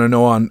because we're going to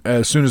know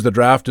as soon as the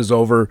draft is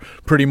over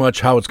pretty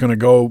much how it's going to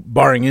go,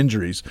 barring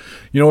injuries.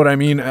 You know what I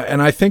mean?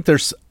 And I think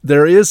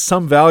there is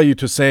some value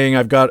to saying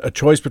I've got a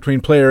choice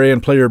between player A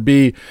and player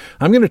B.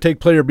 I'm going to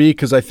take player B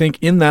because I think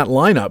in that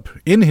lineup,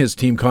 in his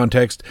team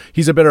context,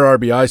 he's a better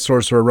RBI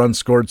source or a run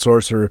scored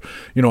source or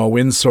a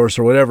wins source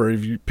or whatever.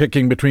 If you're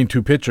picking between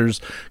two pitchers,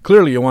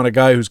 clearly you want a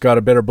guy who's got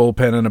a better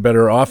bullpen and a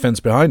better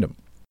offense behind him.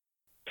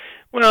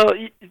 Well,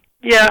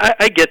 yeah,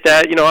 I get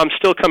that. I'm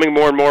still coming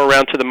more and more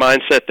around to the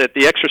mindset that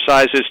the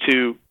exercise is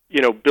to,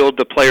 build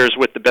the players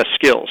with the best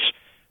skills.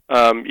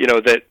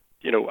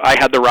 I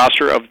had the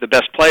roster of the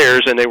best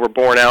players and they were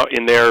borne out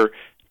in their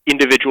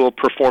individual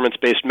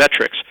performance-based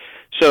metrics.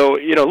 So,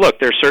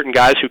 look, there's certain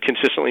guys who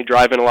consistently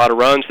drive in a lot of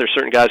runs. There's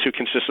certain guys who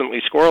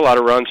consistently score a lot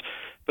of runs.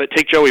 But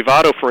take Joey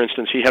Votto, for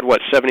instance. He had,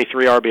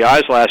 73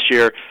 RBIs last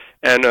year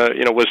and,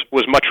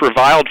 was much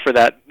reviled for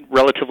that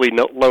relatively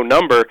low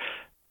number.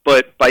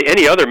 But by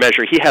any other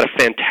measure, he had a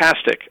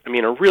fantastic,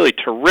 a really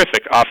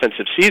terrific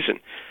offensive season.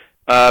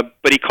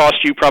 But he cost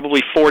you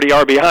probably 40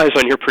 RBIs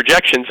on your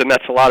projections, and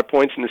that's a lot of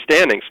points in the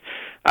standings.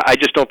 I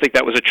just don't think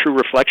that was a true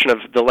reflection of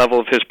the level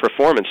of his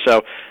performance.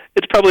 So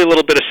it's probably a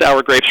little bit of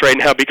sour grapes right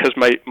now because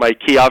my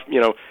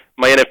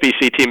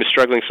NFBC team is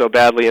struggling so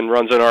badly and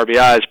runs on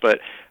RBIs. But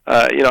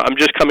I'm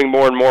just coming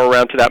more and more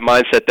around to that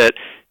mindset that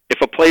if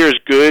a player's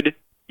good,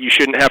 you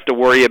shouldn't have to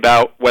worry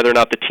about whether or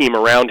not the team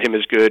around him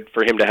is good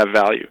for him to have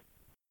value.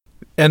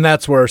 And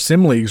that's where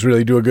sim leagues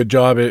really do a good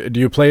job. Do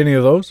you play any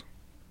of those?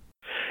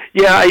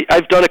 Yeah,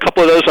 I've done a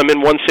couple of those. I'm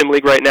in one sim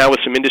league right now with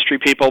some industry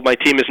people. My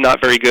team is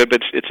not very good,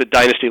 but it's a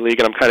dynasty league,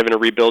 and I'm kind of in a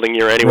rebuilding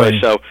year anyway.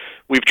 Right. So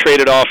we've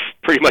traded off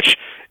pretty much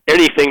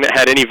anything that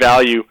had any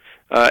value,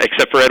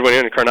 except for Edwin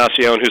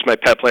Encarnacion, who's my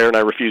pet player, and I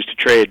refuse to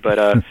trade. But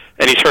and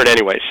he's hurt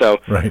anyway. So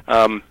right.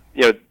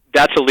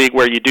 That's a league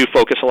where you do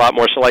focus a lot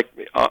more, so like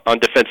on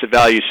defensive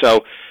value.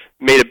 So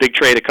made a big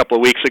trade a couple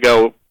of weeks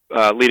ago,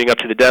 leading up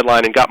to the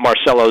deadline, and got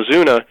Marcelo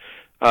Ozuna,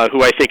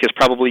 who I think is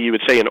probably, you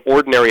would say, an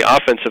ordinary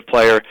offensive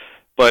player.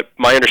 But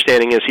my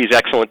understanding is he's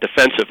excellent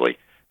defensively,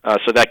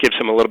 so that gives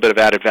him a little bit of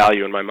added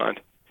value in my mind.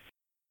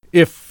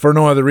 If for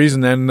no other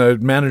reason, then the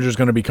manager's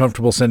going to be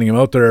comfortable sending him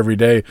out there every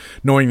day,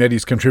 knowing that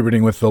he's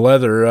contributing with the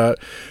leather.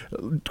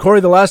 Corey,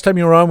 the last time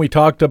you were on, we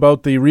talked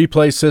about the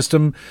replay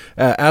system.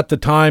 At the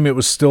time, it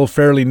was still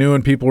fairly new,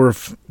 and people were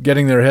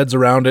getting their heads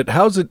around it.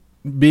 How's it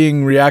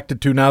being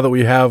reacted to now that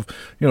we have,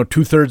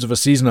 2/3 of a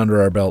season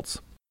under our belts?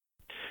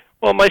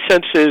 Well, my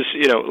sense is,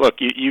 look,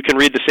 you can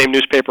read the same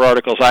newspaper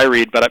articles I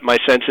read, but my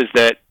sense is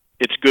that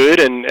it's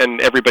good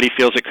and everybody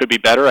feels it could be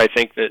better. I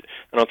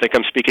don't think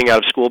I'm speaking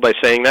out of school by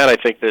saying that. I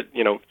think that,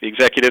 the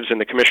executives in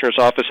the commissioner's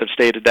office have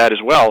stated that as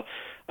well.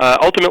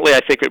 Ultimately, I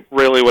think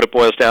really what it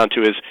boils down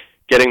to is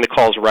getting the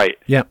calls right.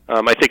 Yeah.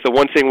 I think the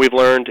one thing we've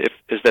learned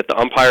is that the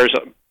umpires,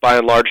 by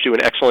and large, do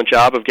an excellent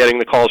job of getting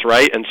the calls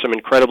right, and some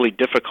incredibly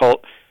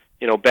difficult,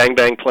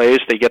 bang-bang plays,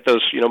 they get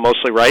those,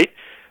 mostly right.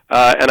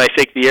 And I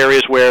think the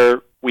areas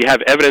where we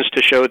have evidence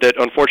to show that,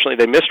 unfortunately,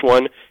 they missed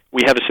one,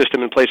 we have a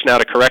system in place now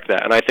to correct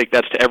that, and I think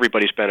that's to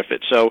everybody's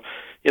benefit. So,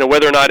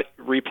 whether or not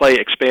replay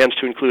expands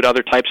to include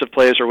other types of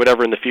plays or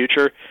whatever in the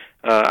future,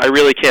 I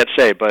really can't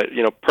say. But,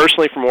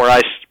 personally, from where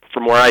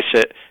I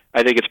sit,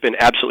 I think it's been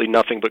absolutely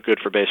nothing but good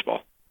for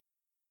baseball.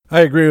 I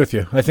agree with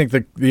you. I think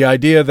the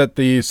idea that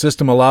the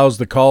system allows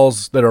the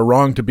calls that are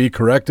wrong to be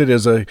corrected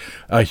is a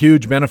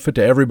huge benefit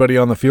to everybody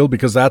on the field,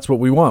 because that's what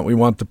we want. We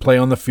want the play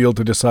on the field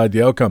to decide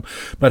the outcome.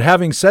 But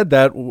having said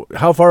that,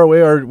 how far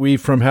away are we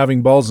from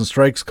having balls and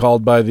strikes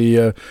called by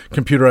the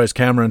computerized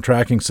camera and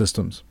tracking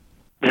systems?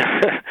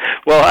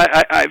 Well,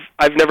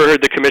 I've never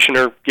heard the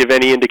commissioner give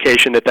any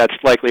indication that that's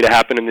likely to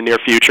happen in the near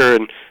future,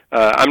 and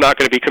I'm not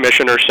going to be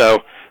commissioner, so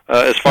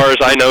as far as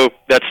I know,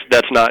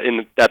 that's not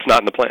in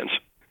the plans.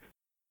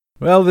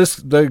 Well,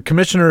 the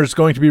commissioner is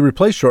going to be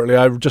replaced shortly.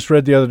 I just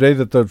read the other day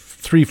that the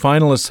 3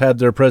 finalists had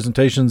their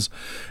presentations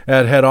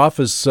at head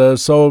office,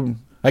 so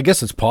I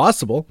guess it's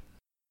possible.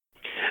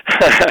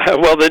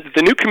 Well,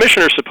 the new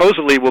commissioner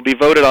supposedly will be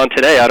voted on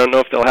today. I don't know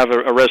if they'll have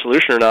a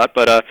resolution or not,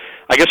 but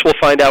I guess we'll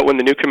find out when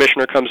the new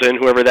commissioner comes in,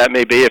 whoever that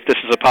may be, if this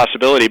is a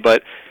possibility.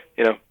 But,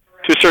 to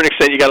a certain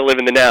extent, you got to live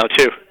in the now,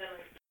 too.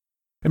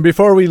 And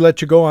before we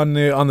let you go on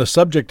the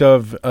subject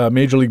of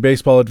Major League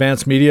Baseball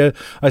advanced media,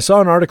 I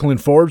saw an article in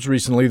Forbes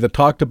recently that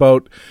talked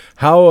about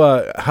how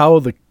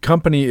the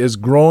company is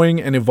growing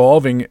and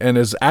evolving and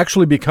is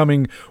actually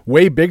becoming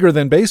way bigger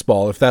than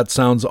baseball. If that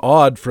sounds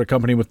odd for a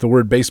company with the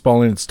word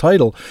baseball in its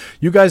title,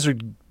 you guys are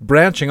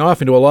branching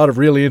off into a lot of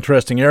really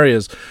interesting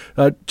areas.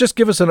 Just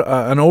give us an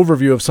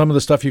overview of some of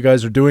the stuff you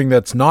guys are doing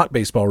that's not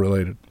baseball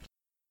related.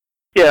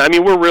 Yeah,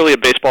 we're really a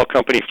baseball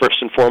company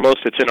first and foremost.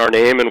 It's in our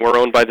name, and we're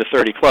owned by the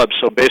 30 clubs,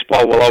 so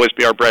baseball will always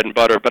be our bread and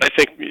butter. But I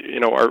think,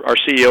 our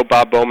CEO,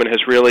 Bob Bowman, has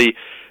really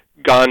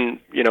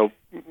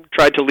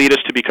tried to lead us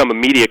to become a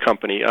media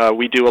company.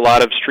 We do a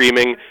lot of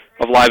streaming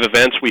of live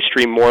events. We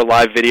stream more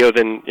live video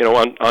than,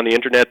 on the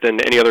internet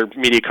than any other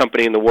media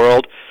company in the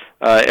world.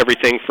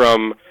 Everything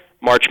from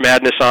March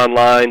Madness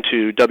online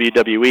to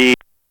WWE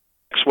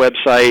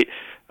website.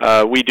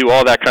 We do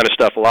all that kind of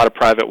stuff, a lot of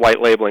private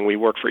white labeling. We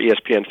work for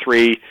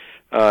ESPN3.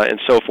 And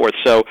so forth.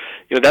 So,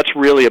 that's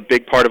really a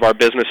big part of our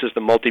business is the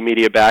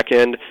multimedia back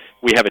end.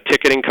 We have a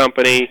ticketing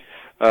company.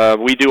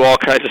 We do all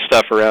kinds of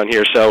stuff around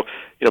here. So,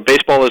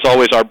 baseball is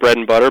always our bread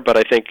and butter, but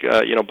I think,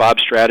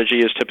 Bob's strategy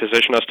is to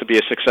position us to be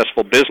a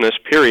successful business,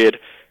 period,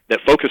 that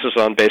focuses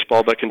on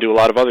baseball but can do a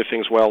lot of other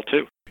things well,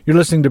 too. You're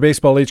listening to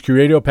Baseball HQ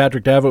Radio.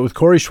 Patrick Davitt with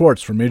Corey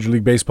Schwartz from Major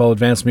League Baseball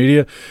Advanced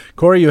Media.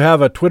 Corey, you have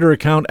a Twitter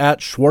account at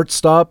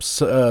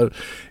SchwartzStops.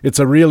 It's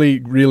a really,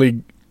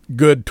 really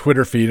good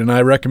Twitter feed, and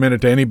I recommend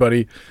it to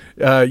anybody.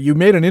 You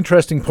made an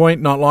interesting point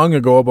not long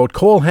ago about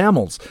Cole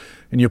Hamels,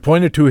 and you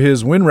pointed to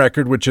his win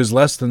record, which is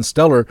less than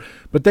stellar,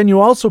 but then you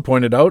also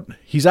pointed out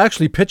he's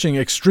actually pitching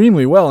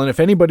extremely well, and if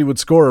anybody would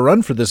score a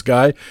run for this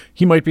guy,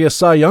 he might be a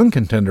Cy Young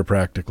contender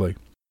practically.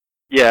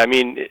 Yeah,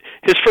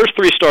 his first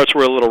 3 starts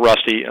were a little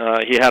rusty.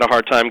 He had a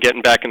hard time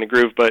getting back in the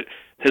groove, but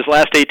his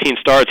last 18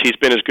 starts, he's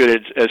been as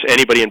good as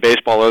anybody in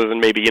baseball, other than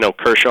maybe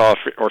Kershaw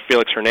or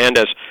Felix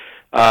Hernandez.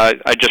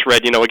 I just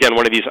read, again,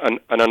 one of these an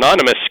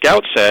anonymous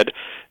scout said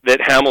that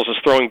Hamels is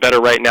throwing better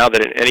right now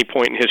than at any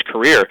point in his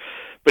career.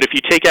 But if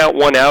you take out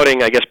one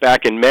outing, I guess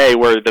back in May,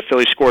 where the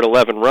Phillies scored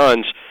 11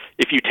 runs,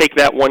 if you take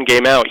that one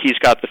game out, he's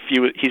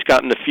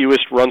gotten the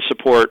fewest run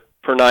support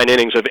per 9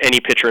 innings of any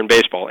pitcher in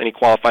baseball, any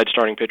qualified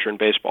starting pitcher in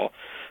baseball.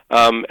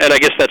 And I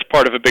guess that's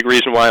part of a big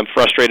reason why I'm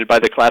frustrated by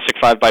the classic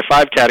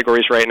 5x5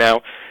 categories right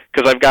now,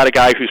 because I've got a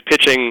guy who's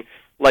pitching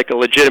like a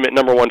legitimate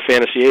number one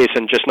fantasy ace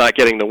and just not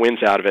getting the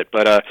wins out of it.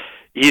 But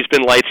he's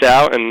been lights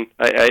out, and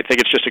I think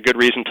it's just a good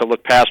reason to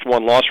look past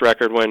one-loss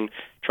record when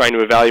trying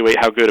to evaluate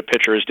how good a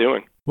pitcher is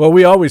doing. Well,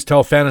 we always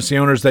tell fantasy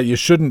owners that you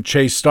shouldn't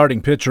chase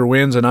starting pitcher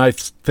wins, and I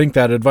think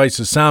that advice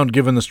is sound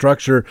given the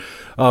structure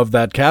of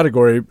that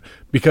category,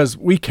 because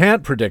we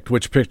can't predict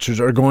which pitchers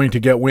are going to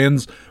get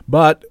wins.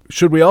 But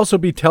should we also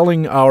be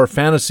telling our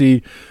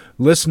fantasy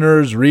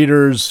listeners,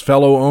 readers,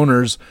 fellow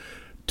owners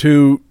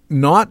to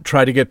not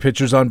try to get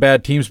pitchers on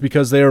bad teams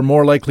because they are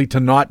more likely to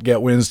not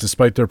get wins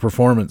despite their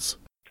performance?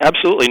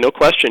 Absolutely, no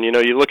question. You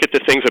look at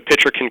the things a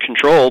pitcher can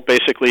control,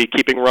 basically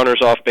keeping runners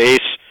off base,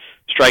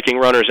 striking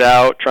runners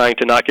out, trying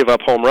to not give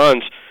up home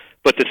runs.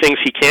 But the things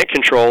he can't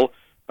control,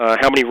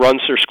 how many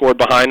runs are scored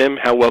behind him,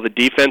 how well the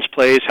defense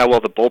plays, how well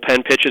the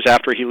bullpen pitches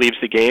after he leaves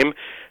the game.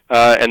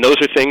 And those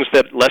are things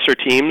that lesser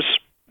teams,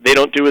 they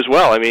don't do as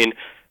well. I mean,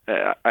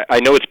 I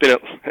know it's been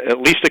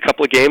at least a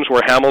couple of games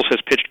where Hamels has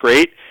pitched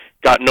great,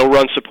 got no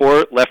run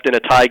support, left in a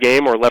tie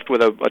game or left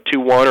with a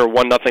 2-1 or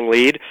 1-0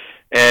 lead,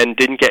 and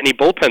didn't get any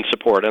bullpen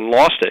support and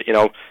lost it.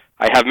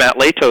 I have Matt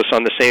Latos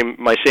on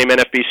my same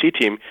NFBC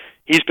team.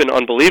 He's been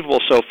unbelievable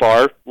so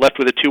far, left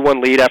with a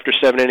 2-1 lead after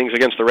 7 innings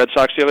against the Red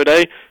Sox the other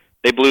day.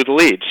 They blew the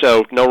lead.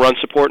 So no run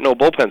support, no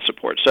bullpen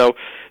support. So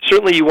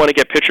certainly you want to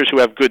get pitchers who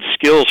have good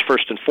skills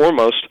first and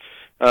foremost,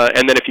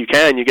 and then if you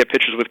can, you get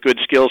pitchers with good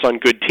skills on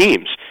good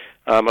teams.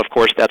 Of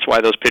course, that's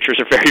why those pitchers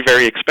are very,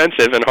 very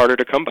expensive and harder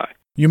to come by.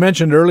 You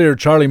mentioned earlier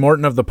Charlie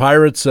Morton of the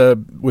Pirates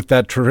with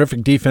that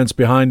terrific defense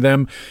behind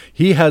them.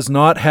 He has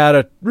not had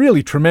a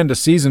really tremendous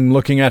season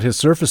looking at his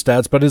surface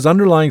stats, but his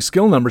underlying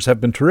skill numbers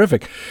have been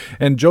terrific.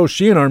 And Joe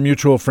Sheehan, our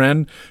mutual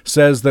friend,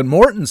 says that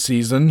Morton's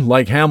season,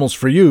 like Hamels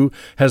for you,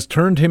 has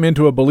turned him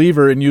into a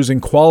believer in using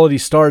quality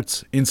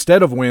starts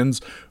instead of wins,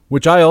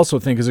 which I also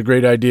think is a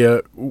great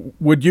idea.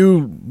 Would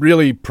you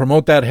really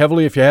promote that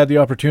heavily if you had the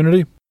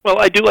opportunity? Well,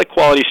 I do like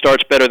quality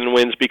starts better than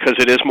wins because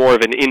it is more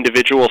of an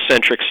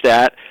individual-centric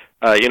stat.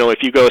 If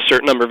you go a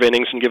certain number of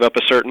innings and give up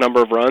a certain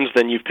number of runs,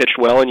 then you've pitched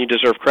well and you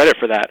deserve credit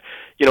for that.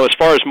 As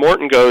far as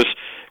Morton goes,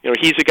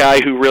 he's a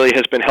guy who really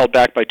has been held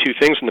back by two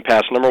things in the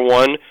past. Number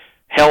one,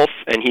 health,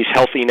 and he's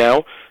healthy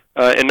now.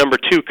 And number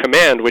two,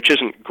 command, which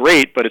isn't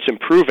great, but it's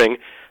improving.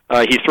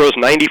 He throws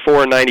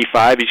 94 and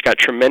 95. He's got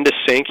tremendous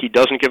sink. He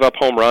doesn't give up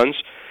home runs.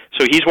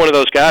 So he's one of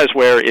those guys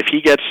where if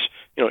he gets...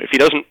 if he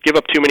doesn't give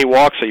up too many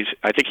walks,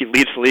 I think he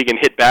leads the league in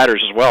hit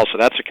batters as well, so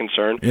that's a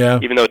concern,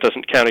 even though it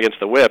doesn't count against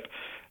the whip.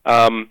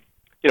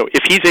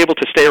 If he's able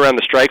to stay around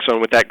the strike zone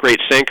with that great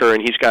sinker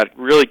and he's got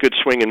really good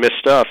swing and miss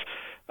stuff,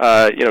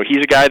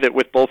 he's a guy that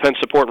with bullpen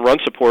support and run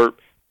support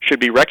should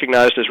be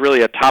recognized as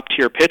really a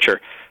top-tier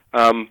pitcher.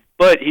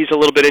 But he's a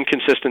little bit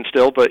inconsistent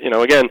still, but,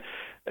 again,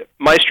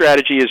 my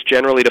strategy is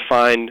generally to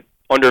find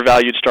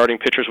undervalued starting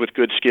pitchers with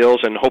good skills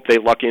and hope they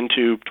luck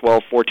into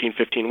 12, 14,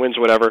 15 wins,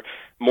 whatever.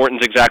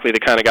 Morton's exactly the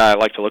kind of guy I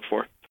like to look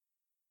for.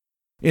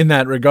 In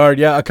that regard,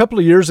 a couple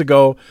of years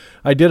ago,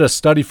 I did a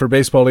study for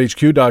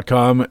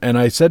BaseballHQ.com, and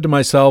I said to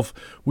myself,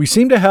 we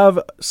seem to have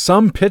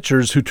some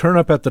pitchers who turn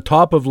up at the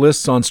top of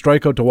lists on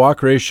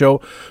strikeout-to-walk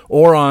ratio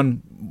or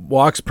on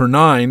walks per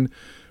 9,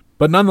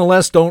 but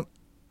nonetheless don't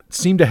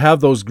seem to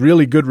have those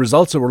really good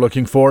results that we're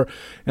looking for.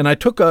 And I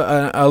took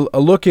a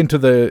look into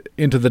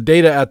the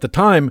data at the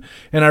time,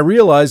 and I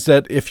realized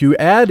that if you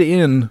add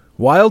in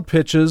wild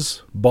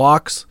pitches,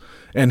 balks,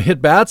 and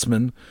hit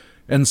batsmen,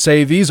 and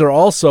say these are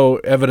also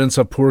evidence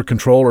of poor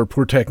control or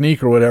poor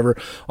technique or whatever,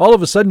 all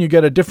of a sudden you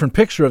get a different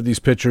picture of these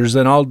pitchers.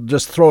 And I'll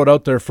just throw it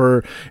out there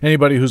for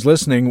anybody who's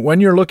listening. When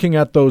you're looking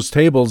at those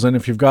tables, and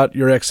if you've got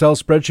your Excel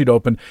spreadsheet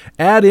open,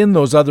 add in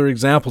those other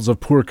examples of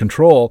poor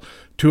control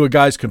to a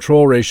guy's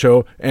control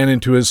ratio and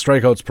into his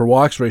strikeouts per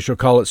walks ratio,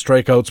 call it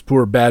strikeouts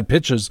per bad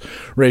pitches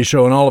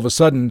ratio, and all of a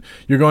sudden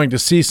you're going to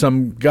see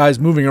some guys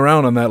moving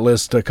around on that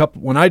list.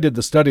 When I did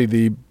the study,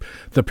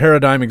 the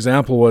paradigm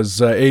example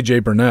was A.J.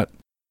 Burnett.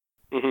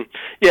 Mm-hmm.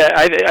 Yeah,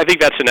 I think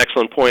that's an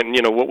excellent point.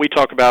 And, what we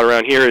talk about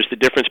around here is the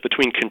difference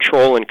between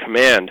control and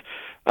command.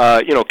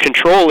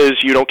 Control is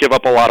you don't give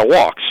up a lot of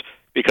walks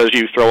because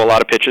you throw a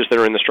lot of pitches that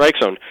are in the strike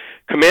zone.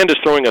 Command is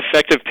throwing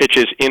effective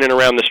pitches in and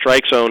around the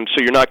strike zone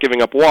so you're not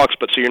giving up walks,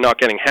 but so you're not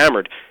getting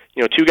hammered.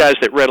 Two guys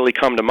that readily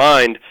come to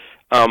mind,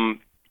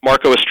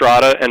 Marco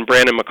Estrada and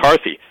Brandon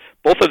McCarthy.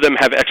 Both of them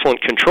have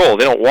excellent control.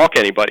 They don't walk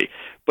anybody,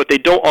 but they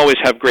don't always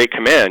have great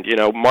command.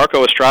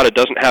 Marco Estrada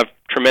doesn't have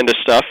tremendous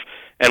stuff,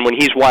 and when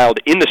he's wild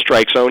in the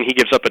strike zone, he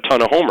gives up a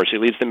ton of homers. He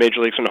leads the major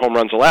leagues in home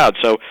runs allowed.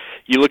 So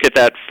you look at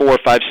that 4,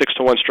 5, 6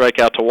 to 1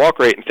 strikeout to walk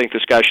rate and think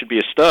this guy should be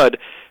a stud.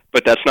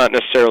 but that's not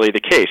necessarily the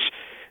case.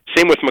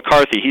 Same with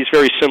McCarthy. He's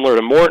very similar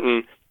to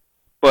Morton,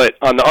 but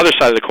on the other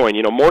side of the coin,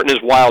 Morton is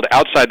wild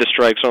outside the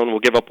strike zone, will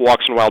give up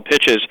walks and wild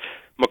pitches.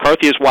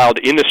 McCarthy is wild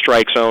in the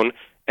strike zone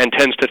and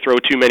tends to throw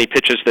too many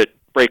pitches that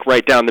break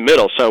right down the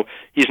middle. So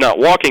he's not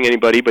walking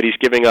anybody, but he's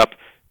giving up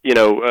 10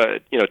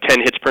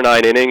 hits per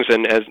 9 innings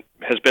and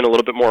has been a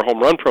little bit more home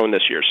run prone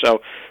this year.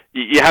 So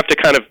you have to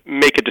kind of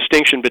make a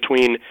distinction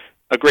between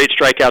a great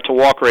strikeout to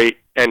walk rate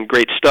and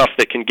great stuff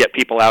that can get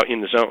people out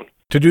in the zone.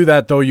 To do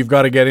that, though, you've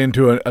got to get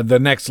into the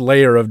next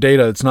layer of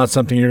data. It's not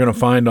something you're going to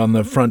find on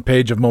the front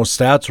page of most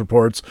stats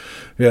reports.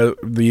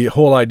 The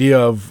whole idea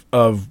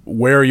of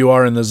where you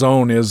are in the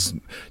zone is,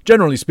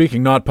 generally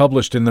speaking, not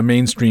published in the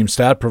mainstream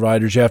stat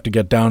providers. You have to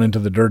get down into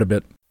the dirt a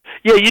bit.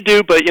 Yeah, you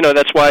do, but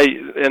that's why,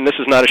 and this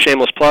is not a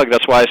shameless plug,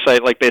 that's why a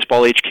site like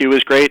BaseballHQ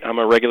is great. I'm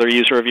a regular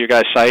user of your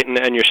guys' site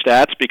and your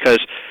stats, because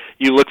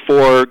you look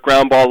for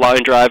ground ball,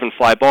 line drive, and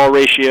fly ball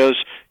ratios.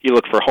 You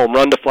look for home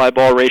run to fly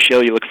ball ratio.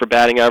 You look for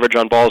batting average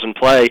on balls in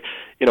play.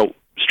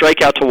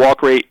 Strikeout to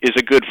walk rate is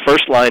a good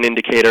first line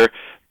indicator,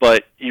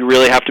 but you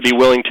really have to be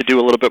willing to do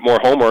a little bit more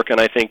homework, and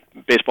I think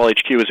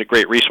BaseballHQ is a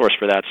great resource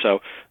for that. So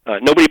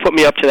nobody put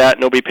me up to that.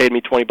 Nobody paid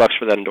me $20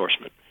 for that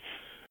endorsement.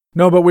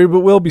 No, but we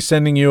will be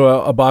sending you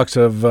a box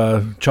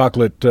of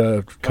chocolate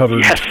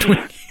covered.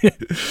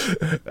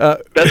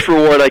 Best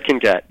reward I can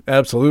get.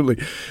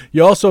 Absolutely.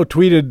 You also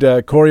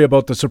tweeted, Corey,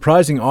 about the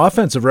surprising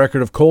offensive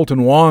record of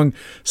Colton Wong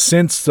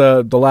since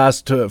the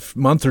last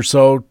month or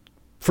so.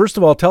 First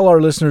of all, tell our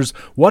listeners,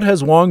 what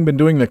has Wong been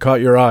doing that caught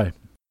your eye?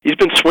 He's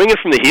been swinging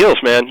from the heels,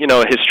 man.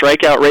 His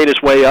strikeout rate is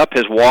way up.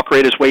 His walk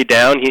rate is way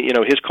down.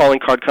 His calling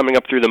card coming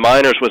up through the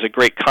minors was a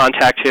great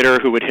contact hitter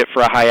who would hit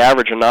for a high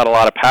average and not a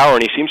lot of power,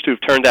 and he seems to have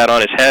turned that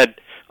on its head,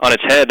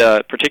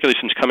 particularly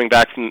since coming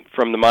back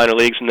from the minor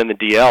leagues and then the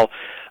DL.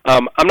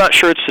 I'm not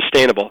sure it's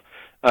sustainable.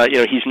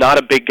 He's not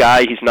a big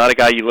guy. He's not a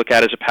guy you look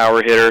at as a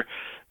power hitter.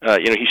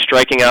 He's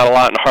striking out a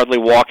lot and hardly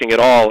walking at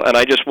all, and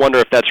I just wonder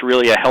if that's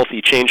really a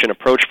healthy change in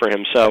approach for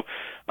him. So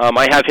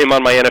I have him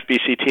on my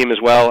NFBC team as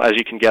well. As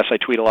you can guess, I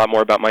tweet a lot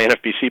more about my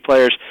NFBC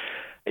players.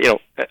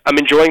 I'm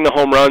enjoying the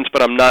home runs,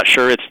 but I'm not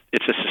sure it's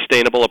a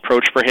sustainable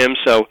approach for him.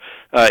 So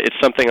it's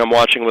something I'm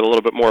watching with a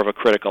little bit more of a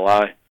critical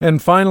eye.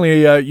 And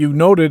finally, you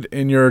noted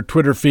in your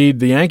Twitter feed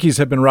the Yankees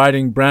have been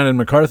riding Brandon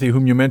McCarthy,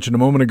 whom you mentioned a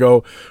moment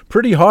ago,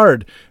 pretty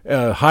hard.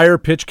 Higher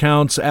pitch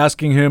counts,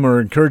 asking him or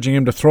encouraging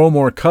him to throw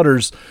more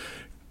cutters.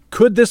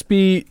 Could this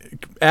be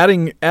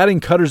adding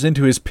cutters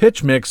into his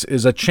pitch mix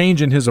is a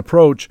change in his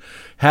approach?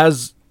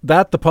 Has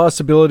that the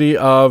possibility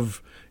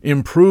of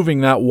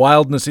improving that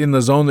wildness in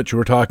the zone that you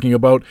were talking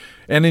about?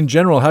 And in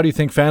general, how do you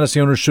think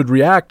fantasy owners should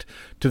react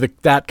to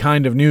that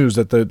kind of news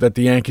that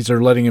the Yankees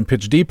are letting him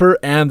pitch deeper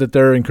and that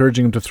they're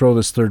encouraging him to throw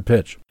this third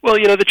pitch? Well,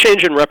 the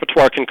change in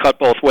repertoire can cut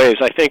both ways.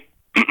 I think,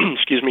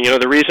 excuse me,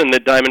 the reason the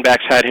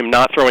Diamondbacks had him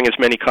not throwing as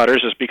many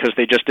cutters is because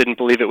they just didn't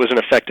believe it was an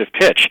effective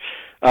pitch.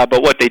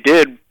 But what they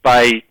did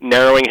by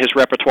narrowing his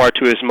repertoire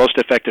to his most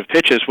effective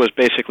pitches was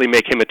basically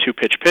make him a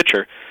two-pitch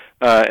pitcher.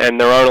 And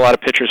there aren't a lot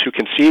of pitchers who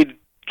can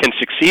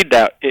succeed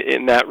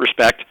in that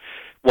respect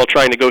while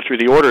trying to go through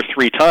the order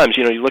 3 times.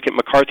 You look at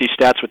McCarthy's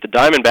stats with the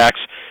Diamondbacks,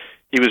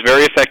 he was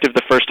very effective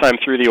the first time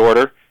through the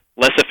order,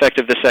 less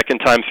effective the second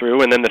time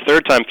through, and then the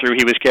third time through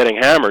he was getting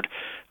hammered.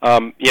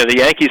 The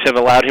Yankees have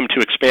allowed him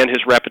to expand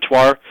his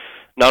repertoire,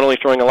 not only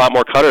throwing a lot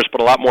more cutters,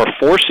 but a lot more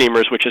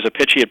four-seamers, which is a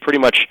pitch he had pretty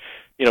much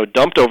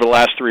dumped over the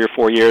last 3 or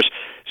 4 years.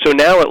 So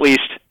now at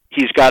least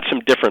he's got some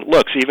different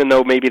looks. Even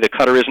though maybe the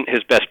cutter isn't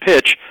his best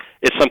pitch,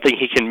 it's something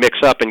he can mix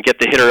up and get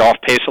the hitter off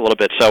pace a little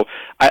bit. So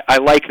I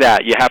like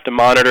that. You have to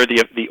monitor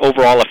the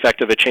overall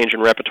effect of a change in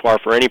repertoire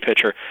for any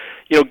pitcher.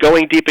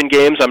 Going deep in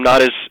games, I'm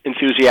not as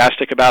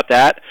enthusiastic about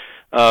that.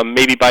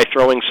 Maybe by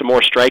throwing some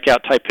more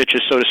strikeout-type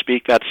pitches, so to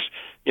speak, that's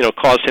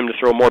caused him to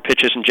throw more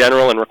pitches in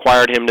general and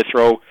required him to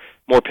throw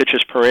more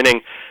pitches per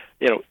inning.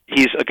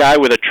 He's a guy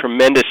with a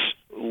tremendous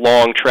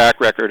long track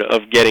record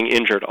of getting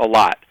injured a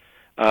lot.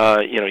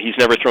 He's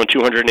never thrown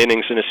 200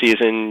 innings in a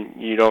season.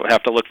 You don't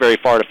have to look very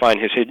far to find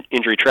his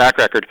injury track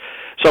record.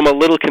 So I'm a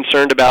little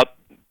concerned about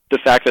the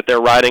fact that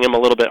they're riding him a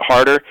little bit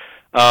harder.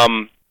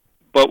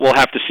 But we'll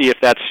have to see if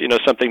that's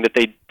something that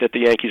the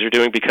Yankees are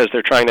doing because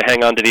they're trying to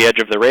hang on to the edge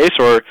of the race,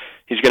 or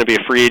he's going to be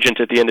a free agent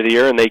at the end of the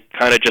year, and they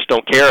kind of just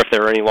don't care if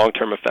there are any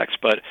long-term effects.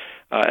 But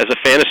as a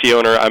fantasy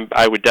owner,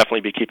 I would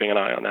definitely be keeping an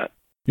eye on that.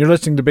 You're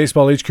listening to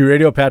Baseball HQ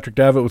Radio. Patrick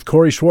Davitt with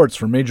Corey Schwartz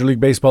from Major League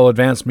Baseball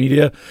Advanced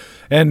Media.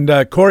 And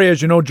Corey,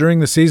 as you know,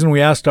 during the season,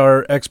 we asked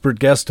our expert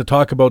guests to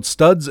talk about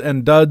studs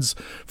and duds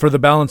for the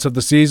balance of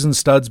the season.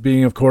 Studs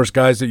being, of course,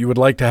 guys that you would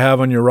like to have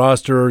on your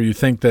roster or you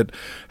think that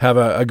have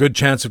a good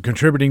chance of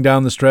contributing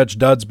down the stretch.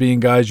 Duds being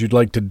guys you'd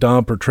like to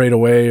dump or trade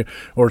away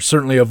or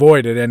certainly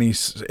avoid in any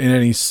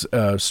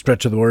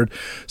stretch of the word.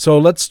 So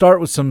let's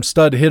start with some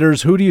stud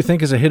hitters. Who do you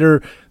think is a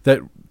hitter that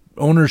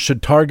owners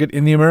should target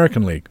in the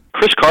American League?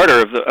 Chris Carter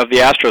of the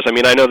Astros. I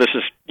mean, I know this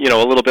is a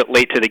little bit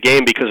late to the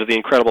game because of the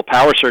incredible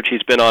power surge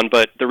he's been on,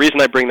 but the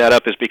reason I bring that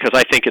up is because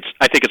I think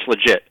it's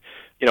legit.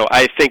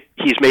 I think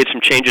he's made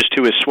some changes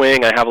to his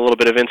swing. I have a little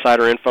bit of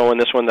insider info on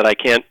this one that I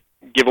can't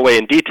give away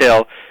in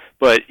detail,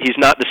 but he's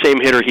not the same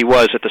hitter he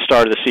was at the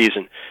start of the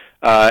season.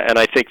 And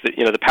I think that,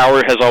 the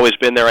power has always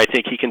been there. I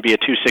think he can be a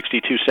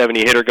 260, 270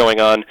 hitter going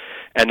on,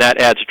 and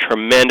that adds a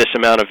tremendous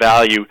amount of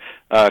value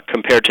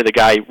compared to the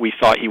guy we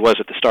thought he was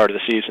at the start of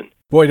the season.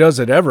 Boy, does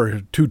it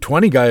ever.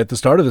 220 guy at the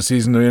start of the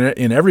season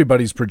in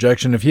everybody's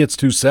projection. If he hits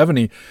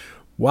 270,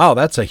 wow,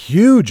 that's a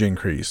huge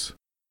increase.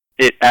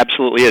 It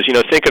absolutely is.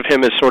 Think of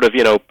him as sort of,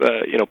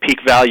 peak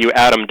value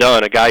Adam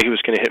Dunn, a guy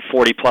who's going to hit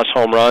 40-plus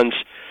home runs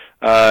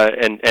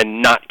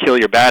and not kill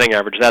your batting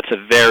average. That's a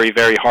very,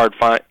 very hard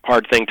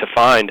thing to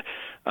find.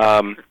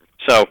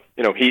 So,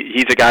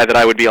 he's a guy that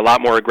I would be a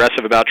lot more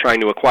aggressive about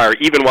trying to acquire,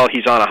 even while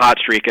he's on a hot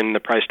streak and the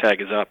price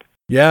tag is up.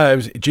 Yeah,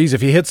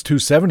 if he hits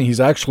 270, he's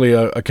actually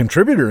a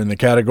contributor in the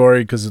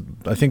category, because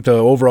I think the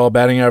overall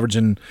batting average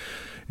in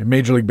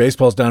Major League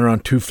Baseball is down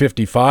around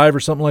 255 or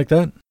something like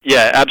that.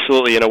 Yeah,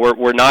 absolutely.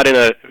 We're not in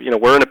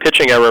we're in a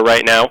pitching era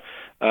right now.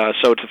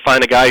 So to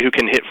find a guy who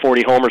can hit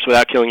 40 homers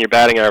without killing your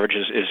batting average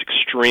is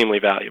extremely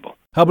valuable.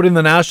 How about in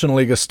the National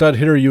League, a stud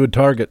hitter you would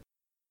target?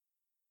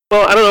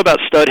 Well, I don't know about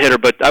stud hitter,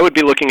 but I would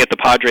be looking at the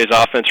Padres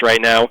offense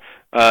right now.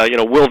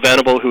 Will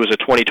Venable, who was a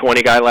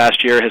 2020 guy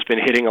last year, has been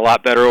hitting a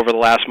lot better over the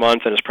last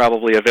month and is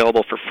probably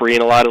available for free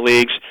in a lot of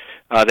leagues.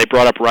 They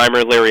brought up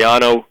Reimer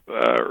Liriano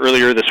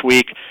earlier this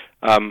week.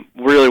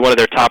 Really one of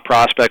their top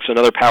prospects,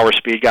 another power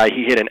speed guy.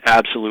 He hit an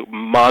absolute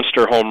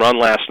monster home run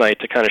last night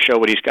to kind of show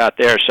what he's got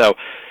there. So,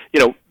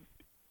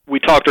 we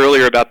talked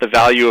earlier about the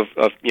value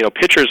of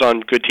pitchers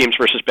on good teams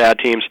versus bad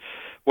teams.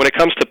 When it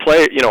comes to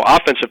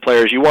offensive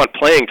players, you want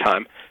playing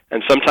time,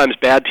 and sometimes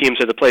bad teams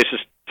are the places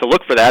to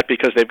look for that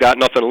because they've got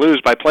nothing to lose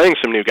by playing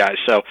some new guys.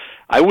 So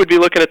I would be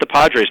looking at the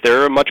Padres.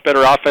 They're a much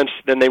better offense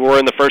than they were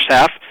in the first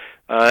half,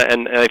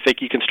 and I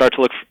think you can start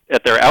to look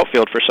at their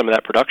outfield for some of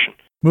that production.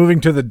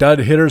 Moving to the dud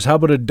hitters, how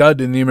about a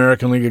dud in the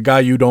American League, a guy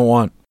you don't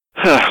want?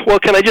 Well,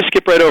 can I just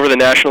skip right over the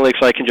National League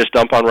so I can just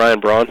dump on Ryan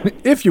Braun?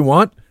 If you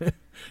want,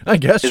 I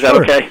guess. Is that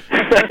okay?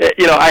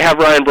 I have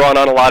Ryan Braun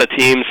on a lot of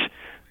teams.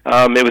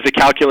 It was a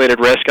calculated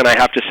risk, and I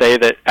have to say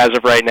that as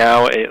of right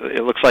now,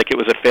 it looks like it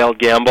was a failed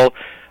gamble.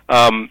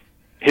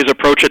 His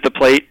approach at the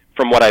plate,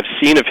 from what I've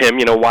seen of him,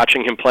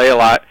 watching him play a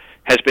lot,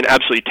 has been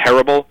absolutely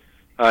terrible.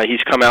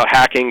 He's come out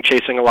hacking,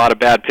 chasing a lot of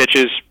bad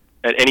pitches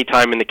at any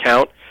time in the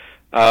count.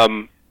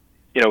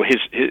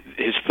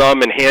 His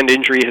thumb and hand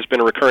injury has been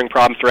a recurring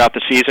problem throughout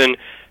the season.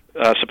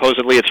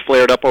 Supposedly it's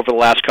flared up over the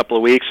last couple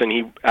of weeks, and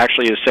he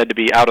actually is said to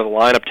be out of the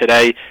lineup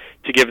today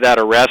to give that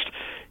a rest.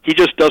 He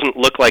just doesn't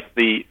look like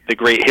the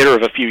great hitter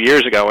of a few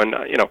years ago. And,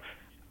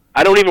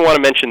 I don't even want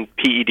to mention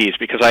PEDs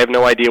because I have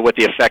no idea what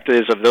the effect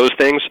is of those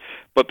things.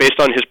 But based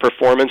on his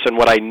performance and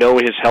what I know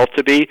his health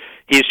to be,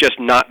 he's just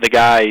not the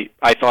guy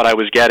I thought I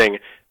was getting.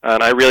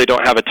 And I really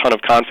don't have a ton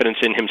of confidence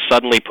in him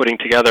suddenly putting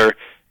together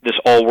this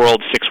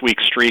all-world 6-week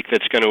streak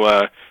that's going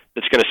to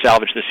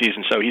salvage the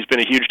season. So he's been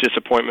a huge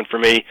disappointment for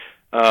me.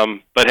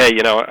 But hey,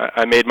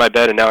 I made my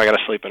bed and now I got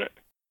to sleep in it.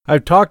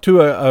 I've talked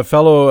to a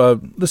fellow,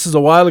 this is a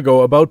while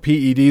ago, about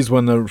PEDs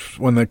when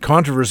the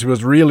controversy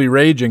was really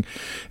raging,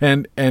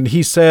 and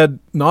he said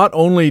not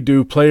only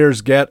do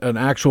players get an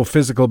actual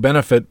physical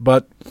benefit,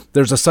 but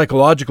there's a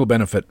psychological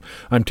benefit.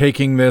 I'm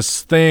taking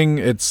this thing,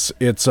 it's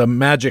a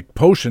magic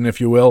potion,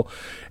 if you will,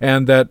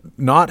 and that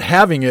not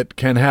having it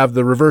can have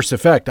the reverse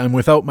effect. I'm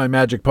without my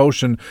magic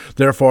potion,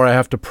 therefore I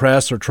have to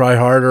press or try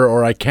harder,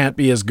 or I can't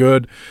be as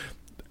good.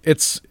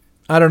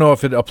 I don't know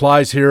if it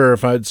applies here or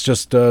if it's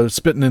just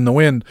spitting in the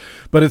wind,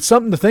 but it's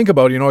something to think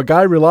about. A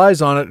guy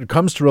relies on it,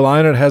 comes to rely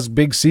on it, has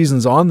big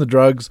seasons on the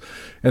drugs,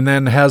 and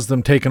then has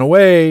them taken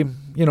away.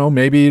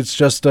 Maybe it's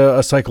just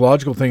a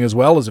psychological thing as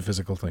well as a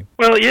physical thing.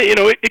 Well, yeah,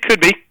 it could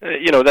be.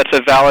 That's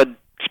a valid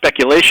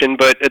speculation,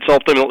 but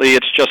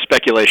it's just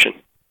speculation.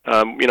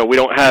 We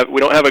don't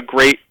have a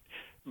great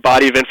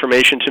body of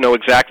information to know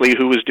exactly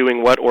who was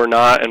doing what or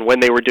not, and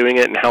when they were doing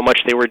it, and how much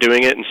they were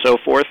doing it, and so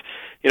forth.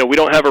 We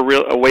don't have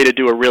a way to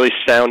do a really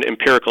sound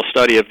empirical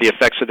study of the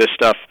effects of this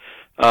stuff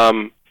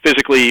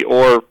physically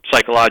or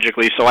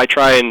psychologically. So I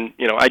try and,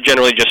 I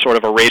generally just sort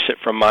of erase it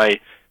from my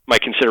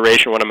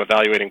consideration when I'm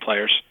evaluating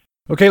players.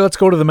 Okay, let's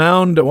go to the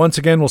mound. Once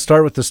again, we'll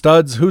start with the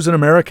studs. Who's an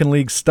American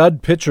League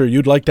stud pitcher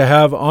you'd like to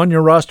have on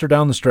your roster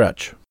down the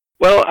stretch?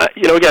 Well,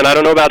 again, I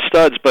don't know about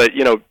studs, but,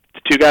 the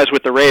two guys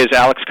with the Rays,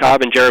 Alex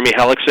Cobb and Jeremy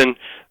Hellickson.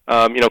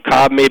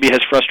 Cobb maybe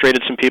has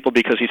frustrated some people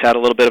because he's had a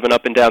little bit of an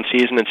up-and-down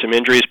season and some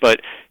injuries, but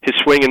his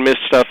swing and miss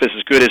stuff is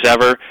as good as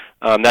ever.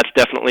 That's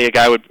definitely a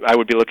guy I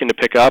would be looking to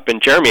pick up.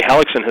 And Jeremy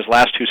Hellickson, his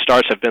last two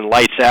starts have been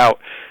lights out.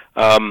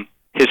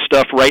 His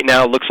stuff right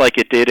now looks like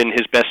it did in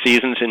his best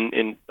seasons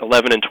in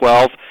 11 and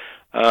 12.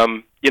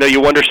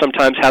 You wonder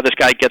sometimes how this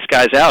guy gets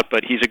guys out,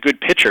 but he's a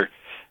good pitcher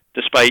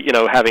despite,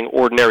 having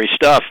ordinary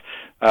stuff.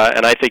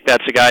 And I think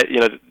that's a guy,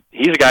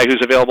 he's a guy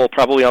who's available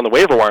probably on the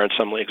waiver wire in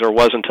some leagues, or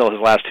was until his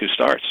last two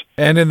starts.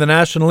 And in the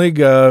National League,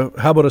 how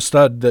about a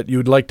stud that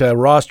you'd like to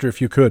roster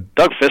if you could?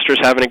 Doug Fister's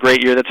having a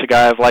great year. That's a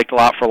guy I've liked a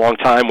lot for a long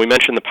time. We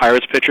mentioned the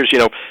Pirates pitchers.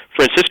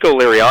 Francisco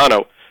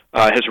Liriano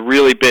has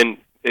really been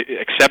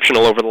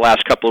exceptional over the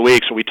last couple of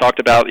weeks. We talked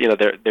about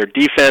their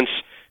defense,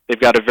 They've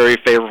got a very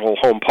favorable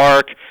home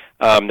park.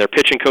 Their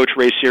pitching coach,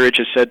 Ray Searage,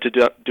 is said to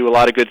do a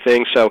lot of good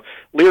things. So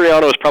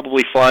Liriano is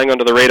probably flying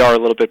under the radar a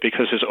little bit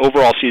because his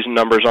overall season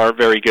numbers aren't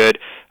very good,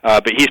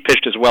 but he's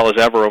pitched as well as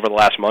ever over the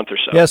last month or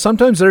so. Yeah,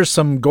 sometimes there's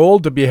some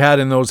gold to be had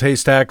in those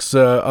haystacks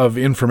of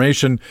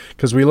information,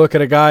 because we look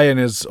at a guy and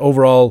his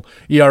overall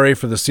ERA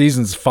for the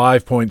season's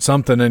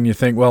 5-point-something, and you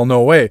think, well,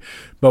 no way.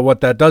 But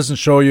what that doesn't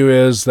show you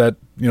is that,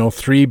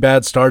 3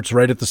 bad starts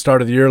right at the start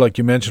of the year, like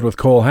you mentioned with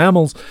Cole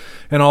Hamels,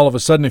 and all of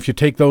a sudden, if you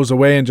take those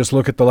away and just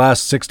look at the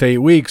last 6 to 8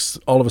 weeks,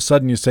 all of a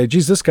sudden you say,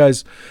 geez, this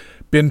guy's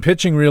been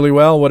pitching really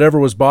well. Whatever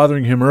was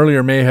bothering him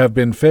earlier may have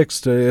been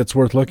fixed. It's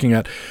worth looking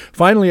at.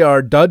 Finally,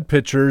 our dud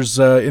pitchers.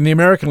 In the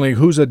American League,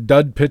 who's a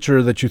dud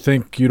pitcher that you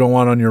think you don't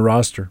want on your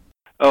roster?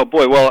 Oh,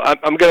 boy. Well,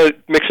 I'm going to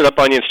mix it up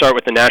on you and start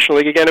with the National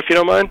League again, if you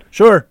don't mind.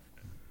 Sure.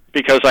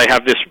 Because I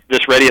have this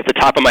ready at the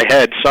top of my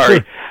head.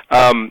 Sorry.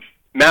 Sure.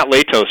 Matt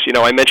Latos,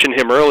 I mentioned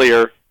him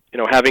earlier,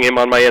 having him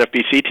on my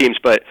NFBC teams,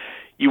 but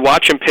you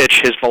watch him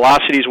pitch, his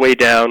velocity's way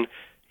down.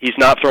 He's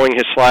not throwing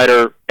his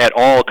slider at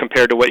all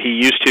compared to what he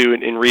used to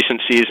in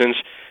recent seasons.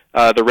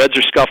 The Reds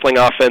are scuffling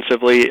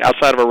offensively.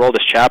 Outside of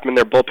Aroldis Chapman,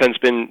 their bullpen's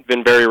been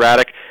very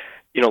erratic.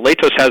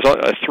 Latos has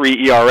a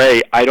 3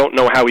 ERA. I don't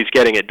know how he's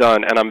getting it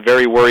done, and I'm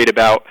very worried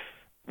about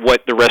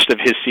what the rest of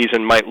his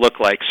season might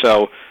look like.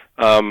 So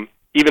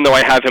even though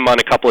I have him on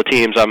a couple of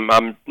teams,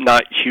 I'm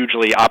not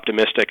hugely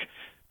optimistic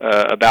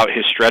about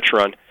his stretch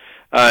run.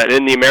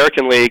 In the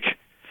American League,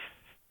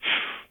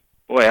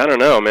 boy, I don't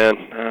know,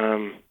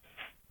 man.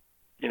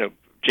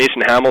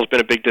 Jason Hamill's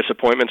been a big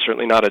disappointment.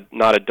 Certainly not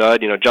a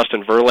dud.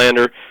 Justin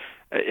Verlander.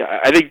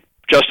 I think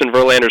Justin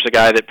Verlander's a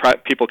guy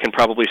that people can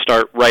probably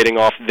start writing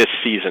off this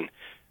season.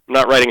 I'm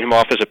not writing him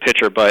off as a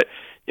pitcher, but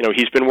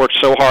he's been worked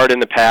so hard in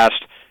the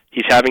past.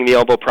 He's having the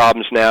elbow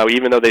problems now.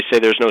 Even though they say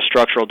there's no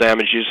structural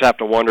damage, you just have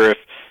to wonder if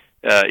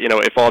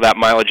if all that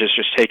mileage is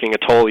just taking a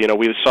toll.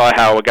 We saw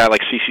how a guy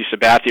like CC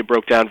Sabathia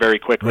broke down very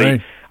quickly.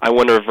 Right. I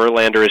wonder if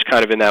Verlander is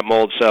kind of in that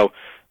mold. So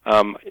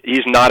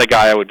he's not a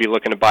guy I would be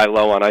looking to buy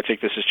low on. I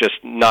think this is just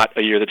not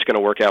a year that's going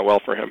to work out well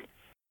for him.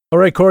 All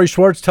right, Corey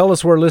Schwartz, tell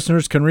us where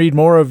listeners can read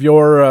more of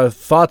your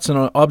thoughts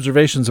and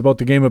observations about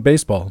the game of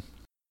baseball.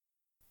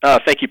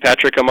 Thank you,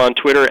 Patrick. I'm on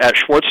Twitter at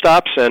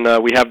Schwartztops,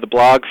 and we have the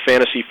blog,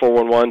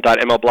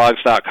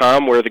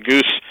 fantasy411.mlblogs.com, where the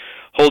Goose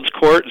holds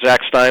court. Zach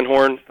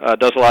Steinhorn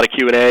does a lot of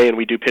Q&A, and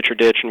we do Pitcher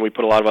Ditch, and we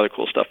put a lot of other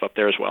cool stuff up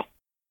there as well.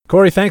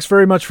 Corey, thanks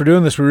very much for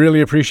doing this. We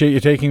really appreciate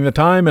you taking the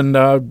time, and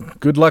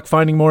good luck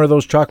finding more of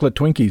those chocolate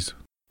Twinkies.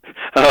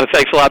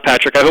 Thanks a lot,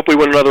 Patrick. I hope we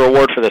win another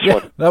award for this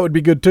one. That would be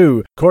good,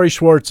 too. Corey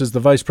Schwartz is the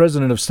Vice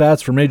President of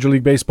Stats for Major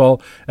League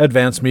Baseball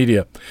Advanced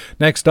Media.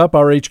 Next up,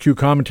 our HQ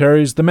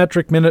commentaries, the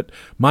Metric Minute,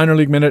 Minor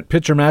League Minute,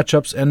 Pitcher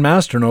Matchups, and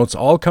Master Notes,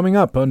 all coming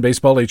up on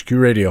Baseball HQ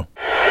Radio.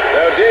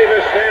 Now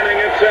Davis standing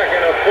at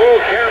second. A full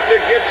count to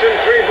Gibson.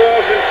 3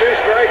 balls and 2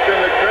 strikes,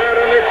 and the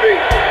crowd on their feet.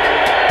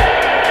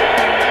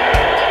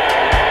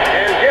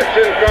 And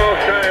Gibson calls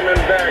time and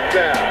backs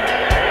out.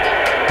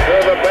 So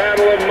the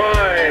battle of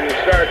minds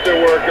starts to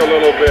work a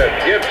little bit.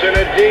 Gibson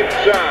a deep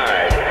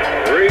side,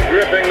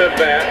 re-gripping the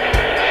bat,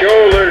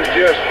 shoulders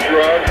just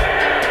shrugged.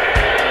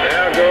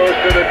 Now goes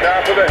to the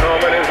top of the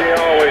helmet as he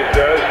always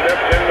does,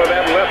 steps in with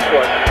that left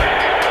foot.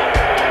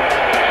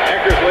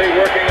 Eckersley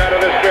working out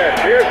of the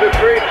stretch. Here's the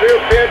 3-2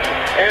 pitch,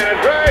 and a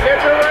drive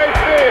hit to right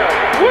field.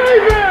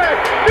 Way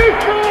back! It's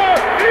far!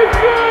 It's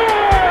far!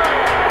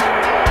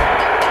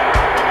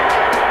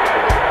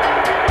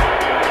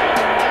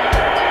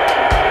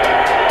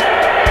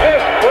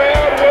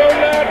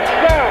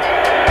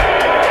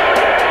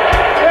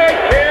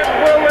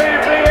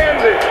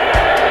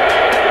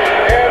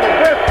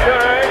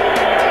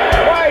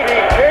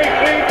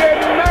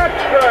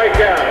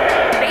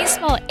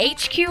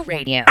 HQ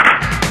Radio.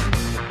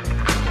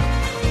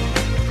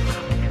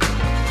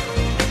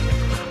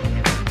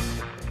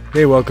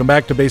 Hey, welcome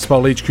back to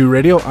Baseball HQ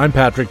Radio. I'm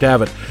Patrick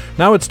Davitt.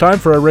 Now it's time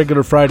for our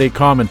regular Friday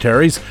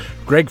commentaries.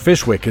 Greg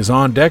Fishwick is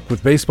on deck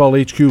with Baseball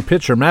HQ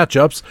pitcher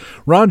matchups.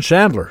 Ron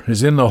Chandler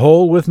is in the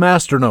hole with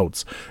Master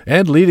Notes.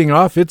 And leading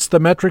off, it's the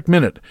Metric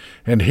Minute.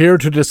 And here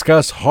to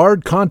discuss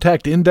hard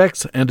contact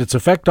index and its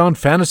effect on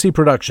fantasy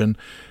production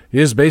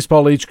is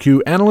Baseball HQ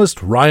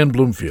analyst Ryan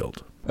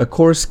Bloomfield. A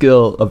core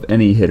skill of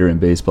any hitter in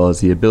baseball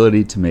is the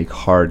ability to make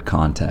hard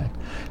contact.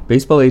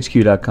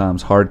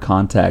 BaseballHQ.com's Hard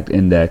Contact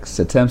Index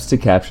attempts to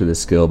capture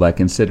this skill by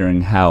considering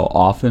how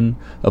often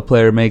a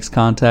player makes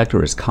contact,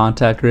 or his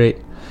contact rate,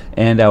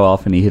 and how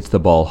often he hits the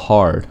ball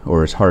hard,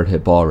 or his hard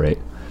hit ball rate.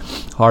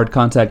 Hard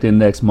Contact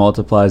Index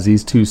multiplies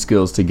these two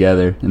skills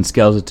together and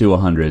scales it to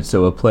 100,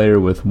 so a player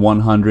with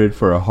 100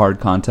 for a Hard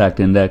Contact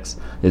Index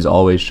is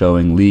always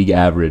showing league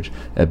average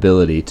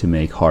ability to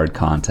make hard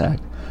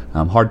contact.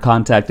 Hard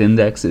Contact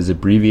Index is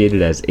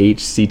abbreviated as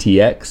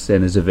HCTX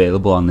and is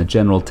available on the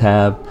General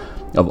tab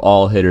of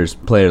all hitters'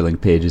 player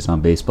link pages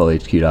on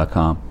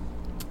BaseballHQ.com.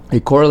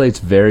 It correlates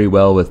very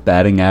well with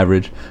batting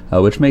average,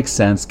 which makes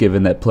sense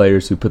given that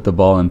players who put the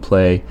ball in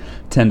play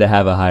tend to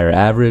have a higher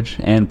average,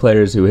 and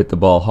players who hit the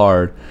ball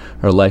hard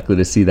are likely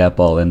to see that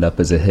ball end up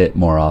as a hit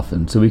more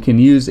often. So we can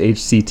use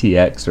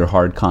HCTX, or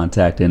hard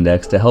contact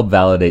index, to help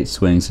validate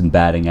swings and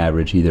batting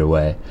average either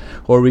way.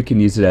 Or we can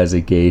use it as a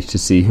gauge to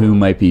see who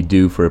might be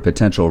due for a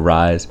potential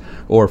rise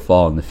or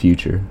fall in the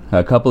future.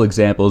 A couple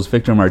examples: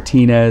 Victor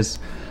Martinez,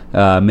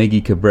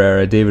 Miggy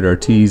Cabrera, David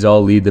Ortiz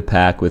all lead the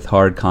pack with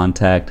hard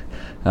contact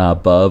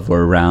above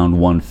or around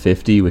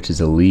 150, which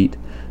is elite.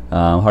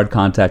 Hard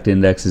contact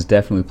index has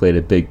definitely played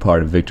a big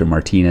part of Victor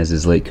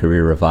Martinez's late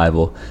career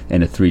revival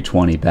and a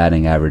 320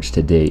 batting average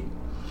to date.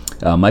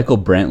 Michael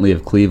Brantley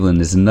of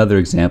Cleveland is another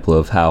example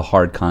of how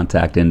hard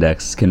contact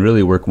index can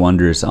really work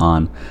wonders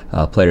on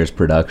players'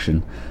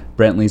 production.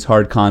 Brantley's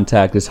hard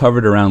contact has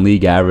hovered around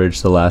league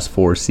average the last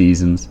 4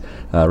 seasons,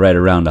 right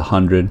around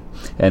 100,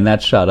 and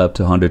that's shot up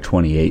to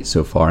 128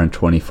 so far in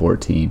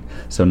 2014.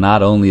 So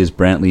not only is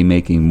Brantley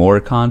making more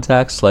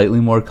contact, slightly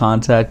more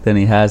contact than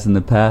he has in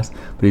the past,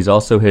 but he's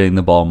also hitting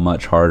the ball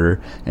much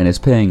harder, and it's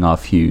paying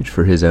off huge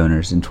for his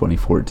owners in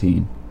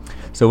 2014.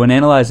 So when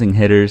analyzing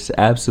hitters,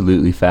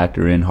 absolutely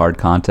factor in hard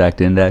contact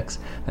index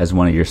as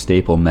one of your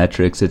staple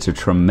metrics. It's a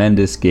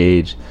tremendous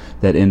gauge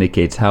that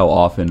indicates how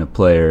often a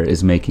player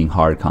is making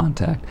hard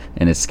contact.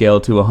 And it's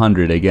scaled to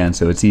 100 again,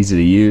 so it's easy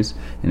to use,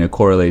 and it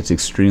correlates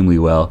extremely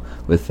well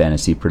with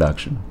fantasy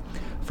production.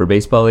 For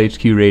Baseball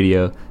HQ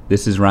Radio,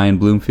 this is Ryan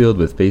Bloomfield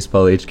with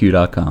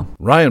BaseballHQ.com.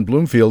 Ryan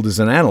Bloomfield is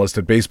an analyst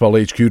at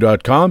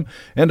BaseballHQ.com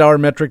and our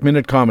Metric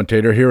Minute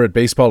commentator here at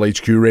Baseball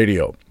HQ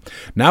Radio.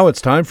 Now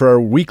it's time for our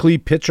weekly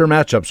pitcher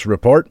matchups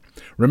report.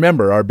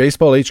 Remember, our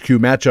Baseball HQ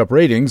matchup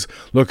ratings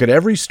look at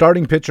every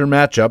starting pitcher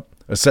matchup,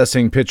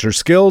 assessing pitcher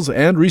skills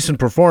and recent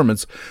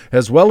performance,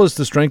 as well as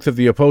the strength of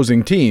the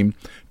opposing team,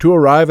 to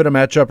arrive at a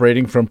matchup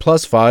rating from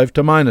 +5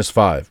 to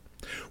 -5.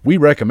 We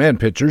recommend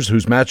pitchers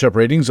whose matchup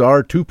ratings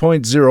are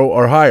 2.0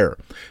 or higher,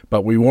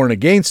 but we warn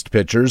against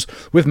pitchers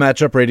with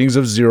matchup ratings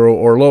of 0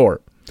 or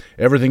lower.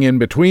 Everything in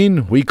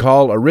between we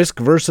call a risk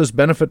versus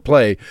benefit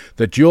play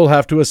that you'll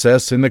have to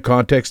assess in the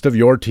context of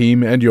your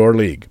team and your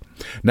league.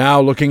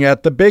 Now looking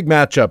at the big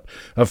matchup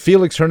of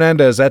Felix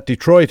Hernandez at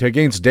Detroit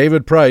against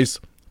David Price,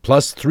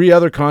 plus 3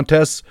 other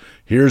contests,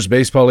 here's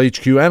Baseball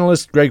HQ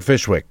analyst Greg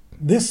Fishwick.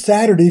 This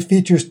Saturday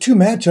features 2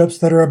 matchups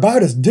that are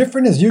about as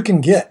different as you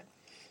can get.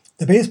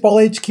 The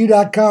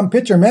BaseballHQ.com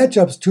pitcher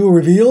matchups tool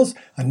reveals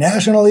a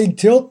National League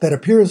tilt that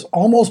appears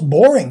almost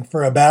boring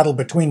for a battle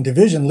between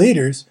division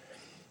leaders,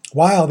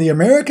 while the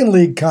American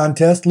League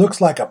contest looks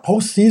like a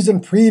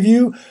postseason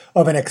preview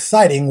of an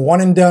exciting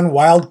one-and-done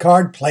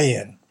wild-card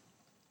play-in.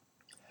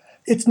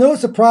 It's no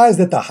surprise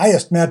that the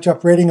highest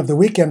matchup rating of the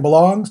weekend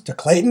belongs to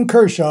Clayton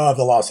Kershaw of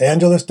the Los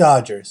Angeles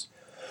Dodgers.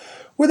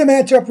 With a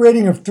matchup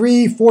rating of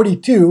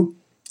 342,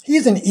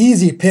 he's an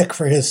easy pick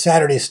for his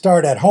Saturday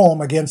start at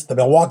home against the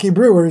Milwaukee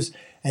Brewers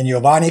and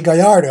Giovanni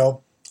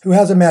Gallardo, who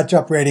has a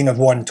matchup rating of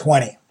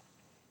 120.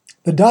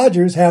 The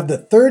Dodgers have the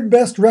 3rd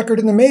best record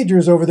in the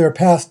majors over their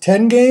past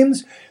 10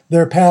 games,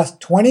 their past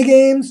 20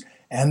 games,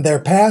 and their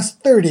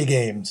past 30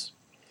 games.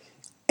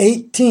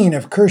 18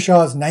 of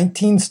Kershaw's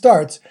 19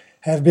 starts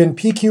have been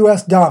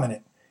PQS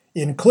dominant,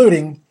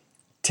 including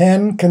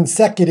 10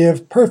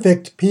 consecutive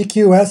perfect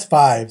PQS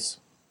 5s.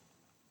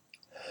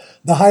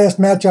 The highest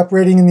matchup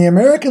rating in the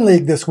American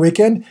League this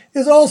weekend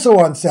is also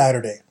on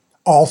Saturday,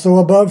 also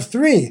above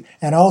 3,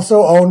 and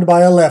also owned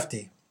by a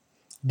lefty.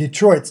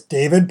 Detroit's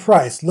David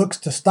Price looks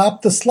to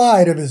stop the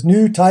slide of his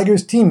new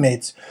Tigers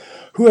teammates,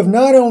 who have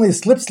not only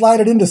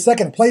slip-slided into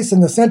second place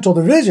in the Central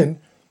Division,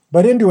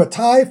 but into a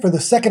tie for the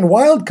second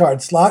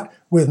wildcard slot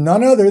with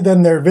none other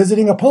than their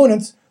visiting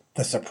opponents,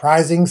 the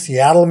surprising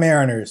Seattle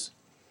Mariners.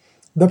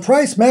 The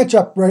Price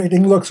matchup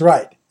rating looks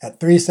right at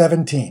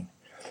 317.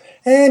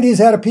 And he's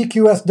had a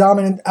PQS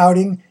dominant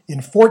outing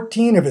in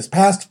 14 of his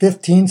past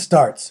 15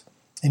 starts,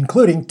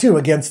 including 2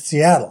 against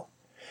Seattle.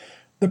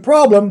 The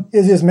problem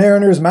is his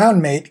Mariners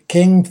mound mate,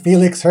 King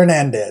Felix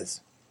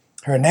Hernandez.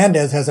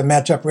 Hernandez has a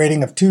matchup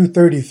rating of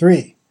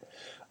 233.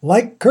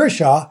 Like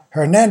Kershaw,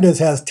 Hernandez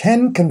has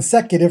 10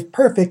 consecutive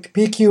perfect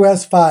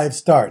PQS 5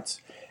 starts,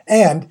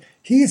 and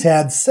he's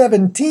had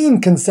 17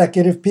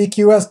 consecutive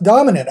PQS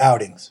dominant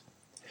outings.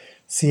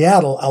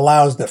 Seattle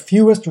allows the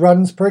fewest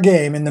runs per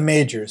game in the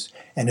majors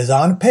and is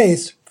on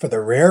pace for the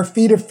rare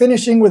feat of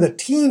finishing with a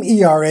team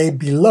ERA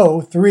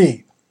below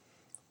 3.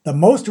 The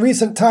most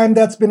recent time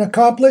that's been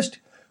accomplished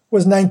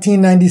was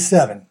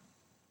 1997.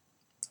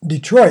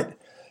 Detroit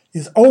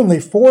is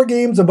only 4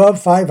 games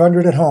above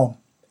 500 at home.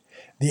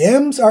 The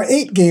M's are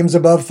 8 games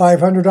above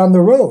 500 on the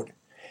road,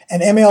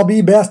 an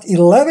MLB best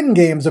 11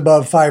 games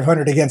above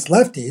 500 against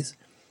lefties,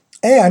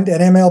 and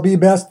an MLB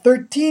best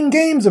 13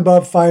 games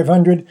above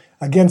 500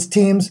 against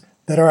teams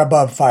that are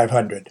above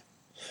 500.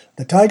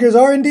 The Tigers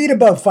are indeed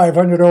above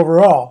 500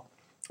 overall,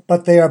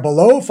 but they are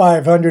below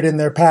 500 in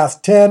their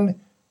past 10,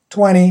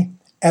 20,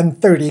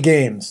 and 30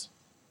 games.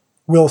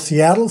 Will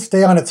Seattle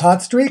stay on its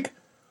hot streak,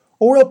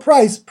 or will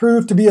Price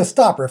prove to be a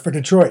stopper for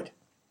Detroit?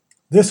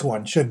 This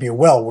one should be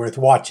well worth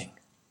watching.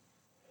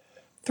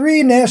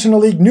 3 National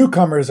League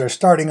newcomers are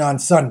starting on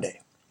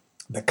Sunday.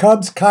 The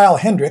Cubs' Kyle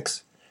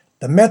Hendricks,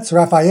 the Mets'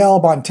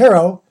 Rafael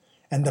Montero,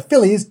 and the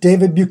Phillies'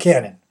 David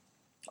Buchanan.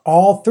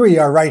 All 3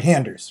 are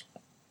right-handers.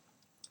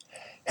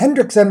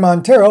 Hendricks and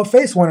Montero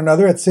face one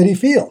another at Citi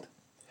Field.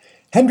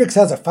 Hendricks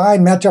has a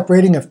fine matchup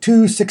rating of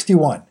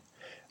 .261.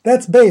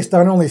 That's based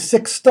on only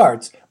 6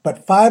 starts,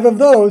 but 5 of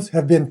those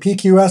have been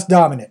PQS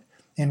dominant,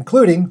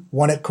 including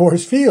one at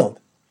Coors Field.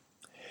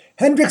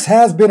 Hendricks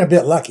has been a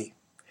bit lucky,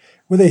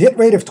 with a hit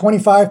rate of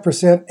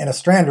 25% and a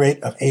strand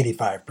rate of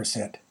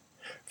 85%.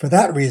 For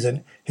that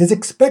reason, his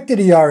expected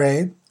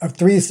ERA of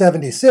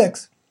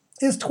 .376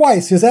 is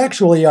twice his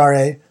actual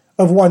ERA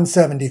of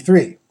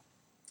 .173.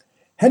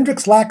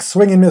 Hendricks lacks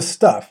swing and miss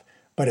stuff,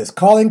 but his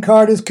calling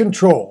card is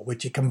control,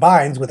 which he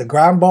combines with a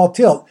ground ball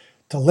tilt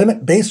to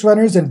limit base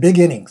runners and big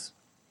innings.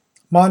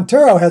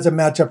 Montero has a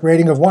matchup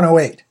rating of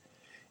 108.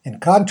 In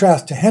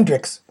contrast to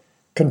Hendricks,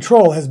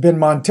 control has been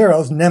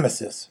Montero's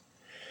nemesis.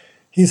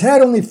 He's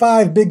had only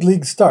 5 big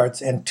league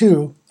starts, and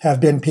 2 have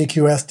been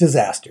PQS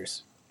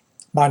disasters.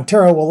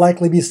 Montero will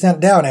likely be sent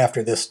down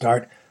after this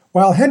start,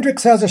 while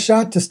Hendricks has a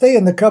shot to stay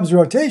in the Cubs'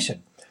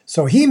 rotation,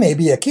 so he may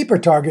be a keeper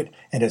target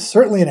and is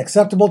certainly an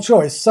acceptable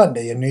choice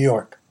Sunday in New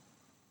York.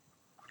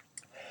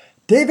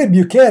 David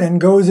Buchanan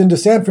goes into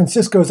San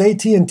Francisco's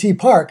AT&T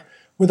Park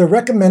with a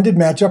recommended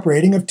matchup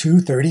rating of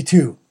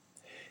 .232.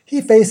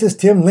 He faces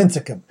Tim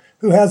Lincecum,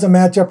 who has a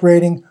matchup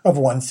rating of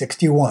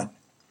 .161.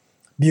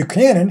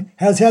 Buchanan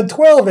has had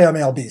 12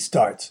 MLB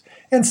starts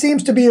and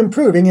seems to be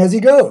improving as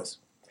he goes.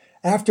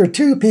 After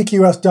 2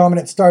 PQS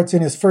dominant starts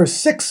in his first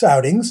 6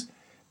 outings,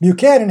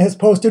 Buchanan has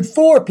posted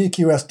 4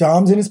 PQS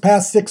DOMs in his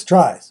past 6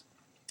 tries.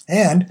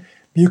 And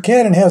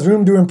Buchanan has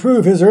room to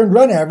improve his earned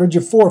run average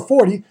of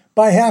 .440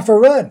 by half a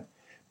run,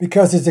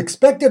 because his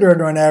expected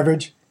earned run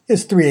average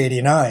is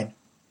 .389.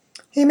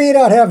 He may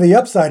not have the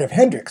upside of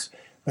Hendricks,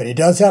 but he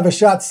does have a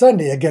shot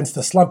Sunday against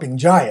the slumping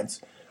Giants,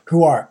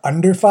 who are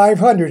under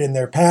 .500 in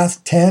their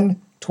past 10,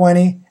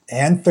 20,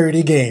 and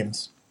 30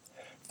 games.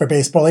 For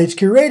Baseball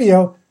HQ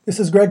Radio, this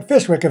is Greg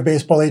Fishwick of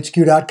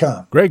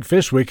BaseballHQ.com. Greg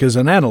Fishwick is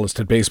an analyst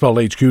at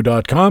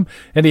BaseballHQ.com,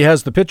 and he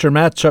has the pitcher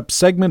matchup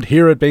segment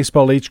here at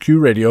Baseball HQ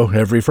Radio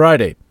every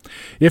Friday.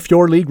 If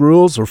your league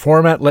rules or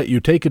format let you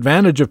take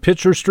advantage of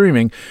pitcher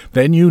streaming,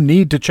 then you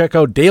need to check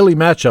out daily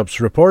matchups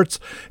reports,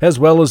 as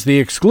well as the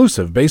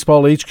exclusive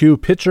Baseball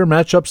HQ Pitcher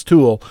Matchups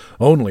tool,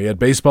 only at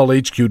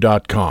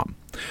BaseballHQ.com.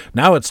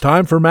 Now it's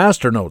time for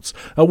Master Notes,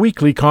 a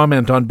weekly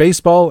comment on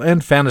baseball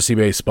and fantasy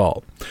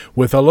baseball.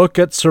 With a look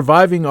at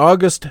surviving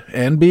August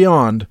and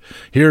beyond,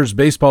 here's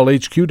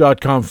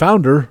BaseballHQ.com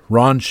founder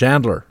Ron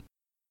Chandler.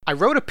 I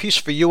wrote a piece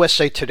for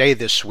USA Today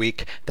this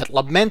week that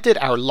lamented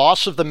our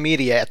loss of the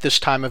media at this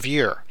time of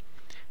year.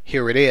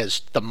 Here it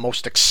is, the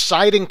most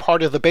exciting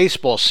part of the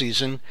baseball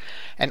season,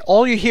 and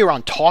all you hear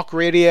on talk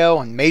radio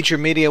and major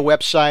media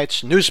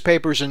websites,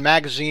 newspapers and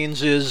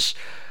magazines is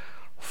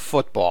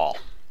football.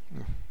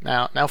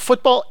 Now,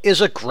 football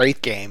is a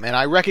great game, and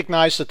I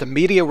recognize that the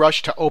media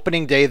rush to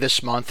opening day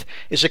this month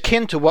is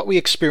akin to what we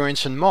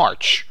experience in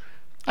March.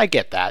 I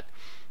get that.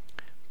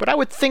 But I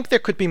would think there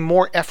could be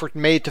more effort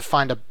made to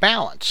find a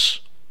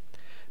balance.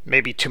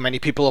 Maybe too many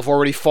people have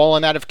already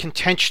fallen out of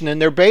contention in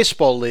their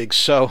baseball leagues,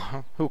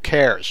 so who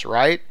cares,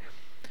 right?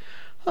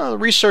 Well, the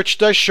research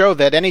does show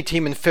that any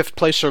team in 5th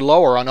place or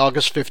lower on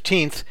August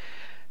 15th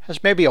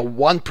has maybe a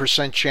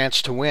 1%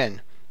 chance to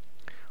win.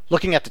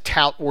 Looking at the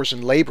Tout Wars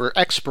and Labor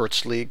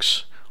Experts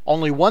Leagues,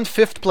 only one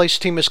 5th place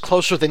team is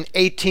closer than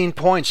 18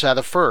 points out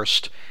of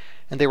first,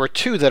 and there are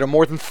 2 that are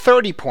more than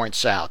 30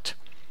 points out.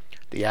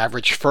 The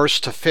average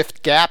 1st to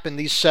 5th gap in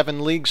these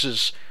 7 leagues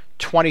is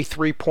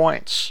 23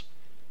 points.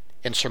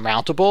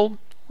 Insurmountable?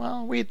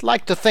 Well, we'd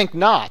like to think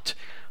not,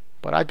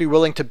 but I'd be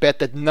willing to bet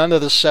that none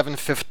of the 7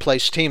 5th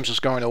place teams is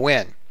going to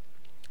win.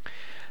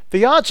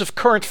 The odds of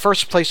current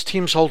 1st place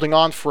teams holding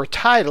on for a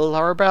title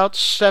are about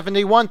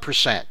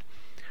 71%.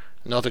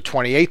 Another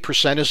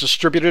 28% is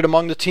distributed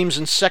among the teams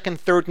in 2nd,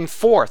 3rd, and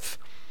 4th.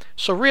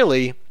 So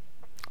really,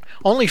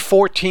 only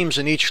 4 teams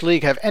in each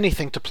league have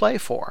anything to play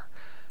for.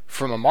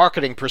 From a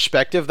marketing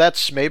perspective,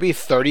 that's maybe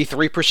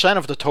 33%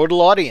 of the total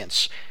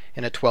audience,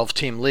 in a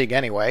 12-team league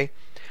anyway.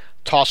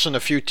 Toss in a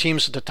few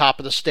teams at the top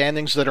of the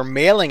standings that are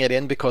mailing it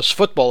in because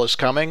football is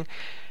coming,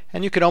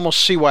 and you can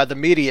almost see why the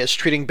media is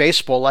treating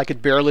baseball like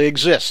it barely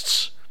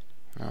exists.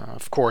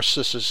 Of course,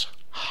 this is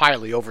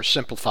highly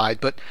oversimplified,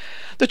 but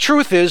the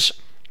truth is,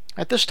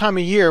 at this time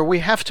of year, we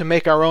have to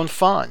make our own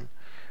fun.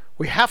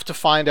 We have to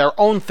find our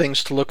own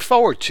things to look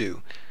forward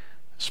to,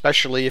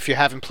 especially if you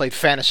haven't played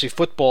fantasy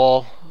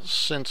football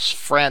since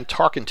Fran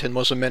Tarkenton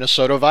was a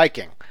Minnesota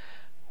Viking.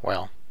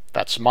 Well,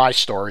 that's my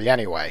story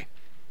anyway.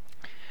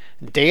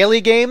 Daily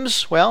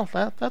games, well,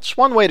 that's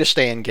one way to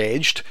stay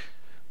engaged.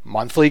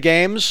 Monthly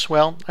games,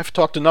 well, I've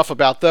talked enough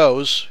about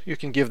those. You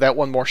can give that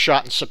one more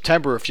shot in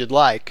September if you'd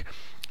like.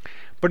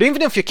 But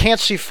even if you can't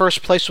see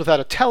first place without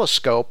a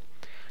telescope,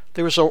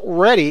 there is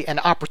already an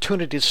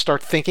opportunity to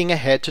start thinking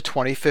ahead to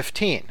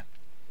 2015.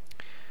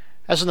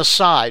 As an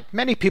aside,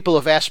 many people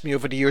have asked me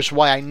over the years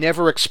why I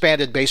never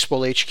expanded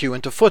Baseball HQ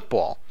into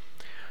football.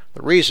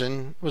 The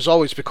reason was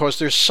always because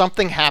there's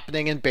something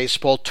happening in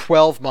baseball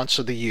 12 months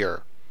of the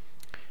year.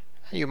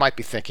 You might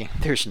be thinking,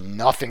 there's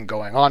nothing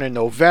going on in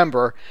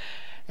November,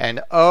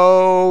 and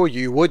oh,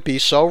 you would be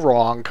so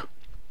wrong.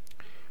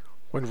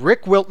 When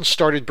Rick Wilton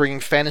started bringing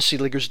fantasy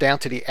leaguers down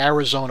to the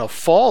Arizona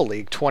Fall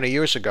League 20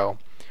 years ago,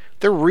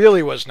 there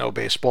really was no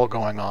baseball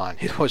going on.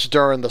 It was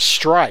during the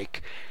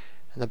strike.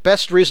 And the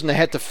best reason to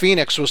head to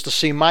Phoenix was to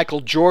see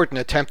Michael Jordan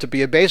attempt to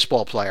be a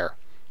baseball player.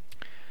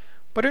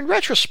 But in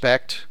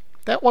retrospect,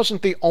 that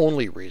wasn't the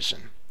only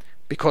reason.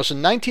 Because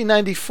in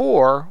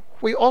 1994,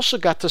 we also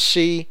got to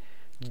see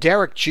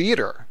Derek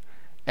Jeter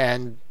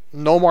and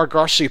Nomar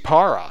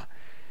Garciaparra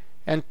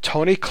and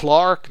Tony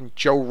Clark and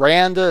Joe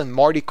Randa and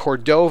Marty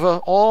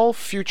Cordova, all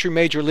future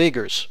major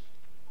leaguers.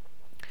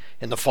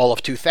 In the fall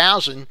of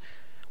 2000,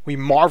 we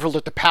marveled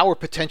at the power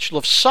potential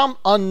of some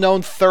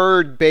unknown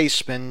third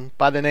baseman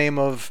by the name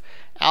of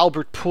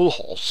Albert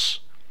Pujols.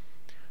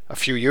 A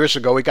few years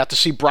ago, we got to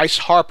see Bryce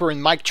Harper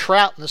and Mike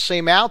Trout in the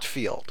same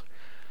outfield.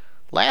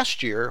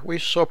 Last year, we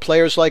saw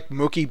players like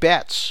Mookie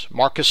Betts,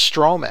 Marcus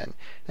Stroman,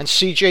 and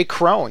C.J.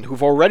 Cron,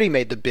 who've already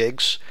made the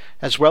bigs,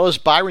 as well as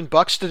Byron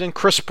Buxton and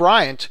Chris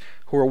Bryant,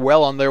 who are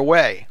well on their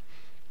way.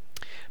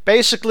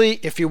 Basically,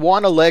 if you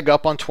want a leg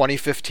up on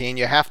 2015,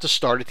 you have to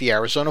start at the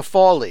Arizona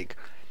Fall League.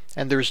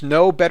 And there's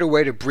no better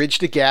way to bridge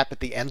the gap at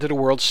the end of the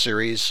World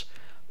Series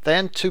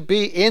than to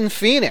be in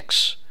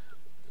Phoenix,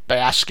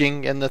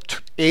 basking in the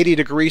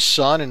 80-degree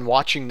sun and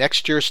watching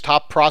next year's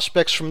top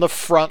prospects from the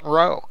front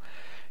row.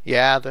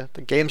 Yeah, the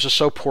games are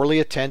so poorly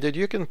attended,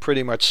 you can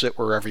pretty much sit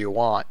wherever you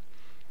want.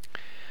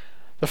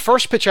 The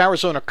First Pitch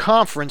Arizona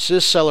Conference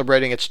is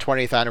celebrating its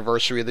 20th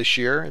anniversary this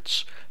year.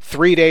 It's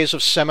 3 days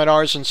of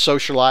seminars and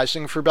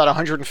socializing for about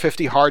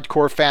 150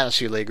 hardcore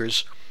fantasy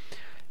leaguers.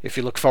 If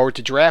you look forward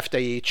to draft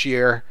day each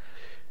year,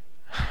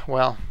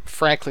 well,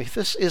 frankly,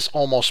 this is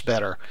almost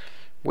better.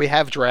 We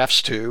have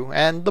drafts too,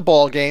 and the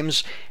ball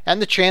games, and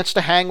the chance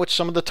to hang with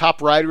some of the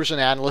top writers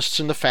and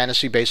analysts in the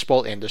fantasy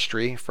baseball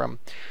industry, from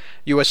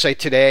USA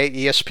Today,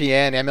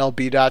 ESPN,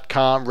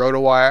 MLB.com,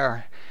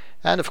 RotoWire,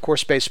 and of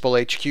course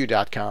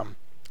BaseballHQ.com.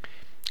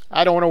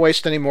 I don't want to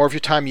waste any more of your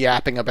time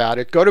yapping about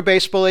it. Go to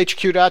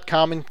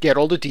BaseballHQ.com and get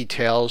all the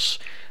details.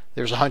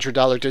 There's a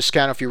 $100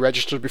 discount if you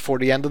register before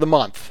the end of the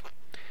month.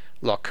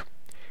 Look,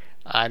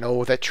 I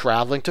know that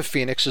traveling to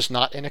Phoenix is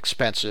not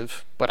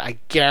inexpensive, but I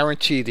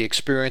guarantee the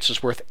experience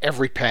is worth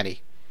every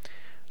penny.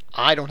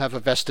 I don't have a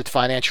vested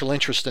financial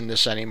interest in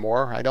this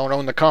anymore. I don't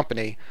own the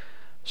company.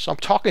 So I'm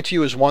talking to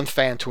you as one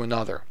fan to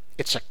another.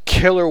 It's a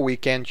killer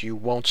weekend you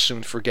won't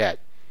soon forget.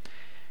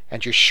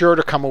 And you're sure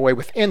to come away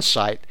with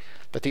insight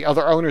that the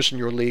other owners in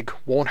your league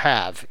won't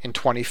have in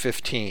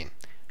 2015.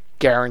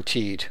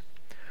 Guaranteed.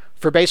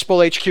 For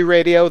Baseball HQ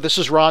Radio, this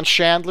is Ron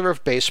Chandler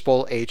of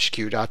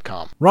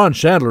BaseballHQ.com. Ron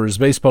Chandler is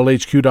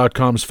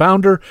BaseballHQ.com's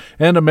founder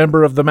and a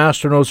member of the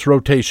Masternotes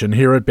rotation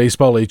here at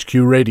Baseball HQ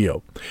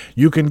Radio.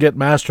 You can get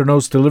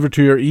Masternotes delivered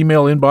to your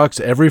email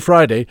inbox every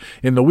Friday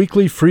in the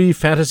weekly free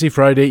Fantasy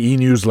Friday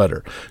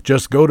e-newsletter.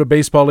 Just go to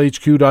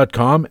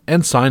BaseballHQ.com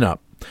and sign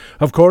up.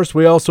 Of course,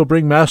 we also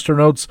bring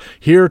Masternotes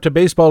here to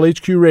Baseball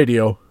HQ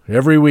Radio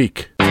every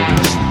week.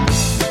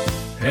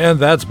 And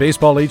that's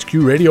Baseball HQ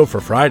Radio for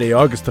Friday,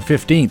 August the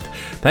 15th.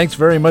 Thanks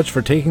very much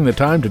for taking the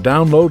time to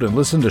download and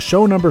listen to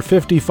show number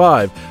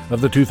 55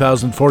 of the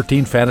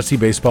 2014 fantasy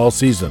baseball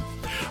season.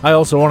 I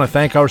also want to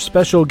thank our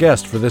special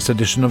guest for this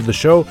edition of the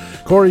show,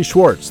 Corey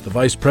Schwartz, the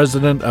Vice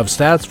President of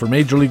Stats for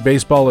Major League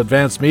Baseball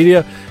Advanced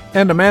Media,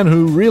 and a man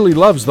who really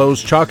loves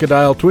those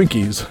Chocodile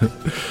Twinkies.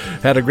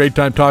 Had a great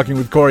time talking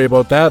with Corey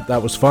about that.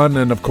 That was fun,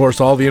 and of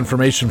course all the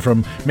information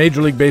from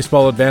Major League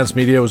Baseball Advanced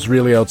Media was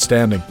really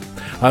outstanding.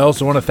 I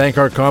also want to thank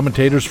our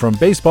commentators from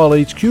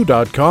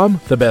BaseballHQ.com,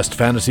 the best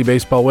fantasy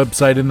baseball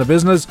website in the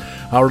business.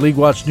 Our League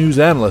Watch News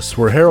analysts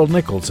were Harold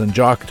Nichols and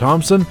Jock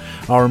Thompson.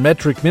 Our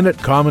Metric Minute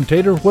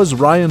commentator was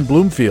Ryan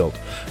Bloomfield.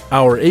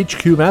 Our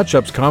HQ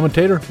Matchups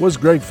commentator was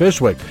Greg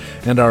Fishwick.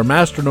 And our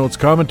Masternotes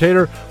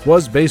commentator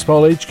was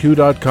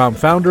BaseballHQ.com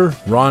founder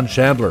Ron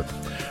Chandler.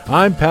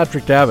 I'm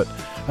Patrick Davitt.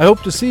 I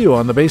hope to see you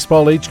on the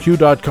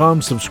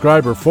BaseballHQ.com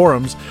subscriber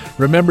forums.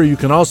 Remember, you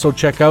can also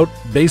check out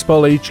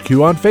Baseball HQ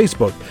on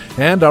Facebook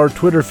and our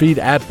Twitter feed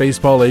at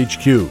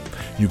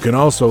BaseballHQ. You can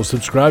also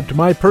subscribe to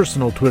my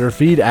personal Twitter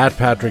feed at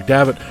Patrick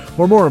Davitt,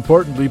 or more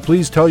importantly,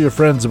 please tell your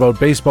friends about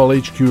Baseball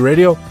HQ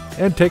Radio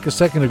and take a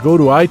second to go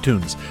to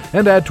iTunes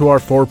and add to our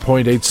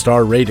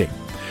 4.8-star rating.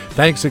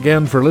 Thanks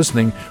again for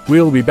listening.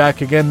 We'll be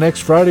back again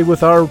next Friday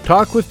with our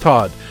Talk with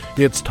Todd.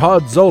 It's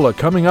Todd Zola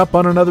coming up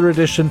on another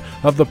edition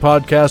of the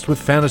podcast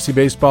with Fantasy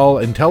Baseball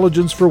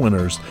Intelligence for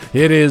Winners.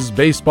 It is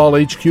Baseball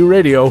HQ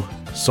Radio.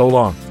 So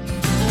long.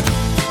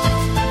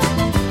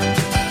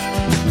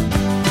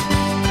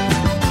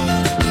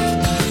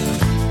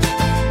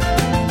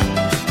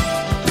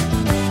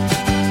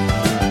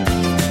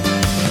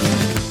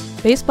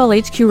 Baseball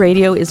HQ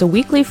Radio is a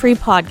weekly free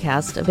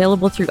podcast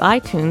available through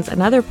iTunes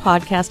and other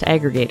podcast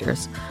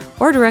aggregators,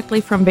 or directly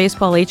from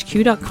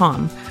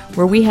BaseballHQ.com,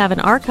 where we have an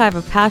archive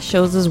of past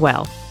shows as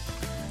well.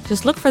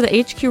 Just look for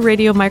the HQ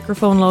Radio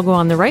microphone logo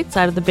on the right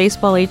side of the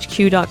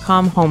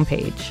BaseballHQ.com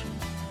homepage.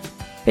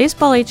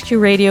 Baseball HQ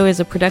Radio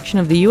is a production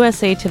of the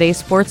USA Today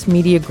Sports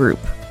Media Group.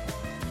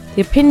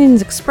 The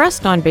opinions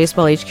expressed on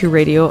Baseball HQ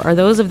Radio are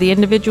those of the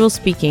individual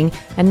speaking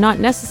and not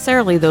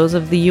necessarily those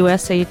of the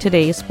USA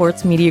Today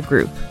Sports Media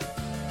Group.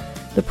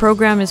 The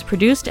program is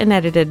produced and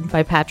edited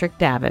by Patrick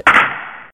Davitt.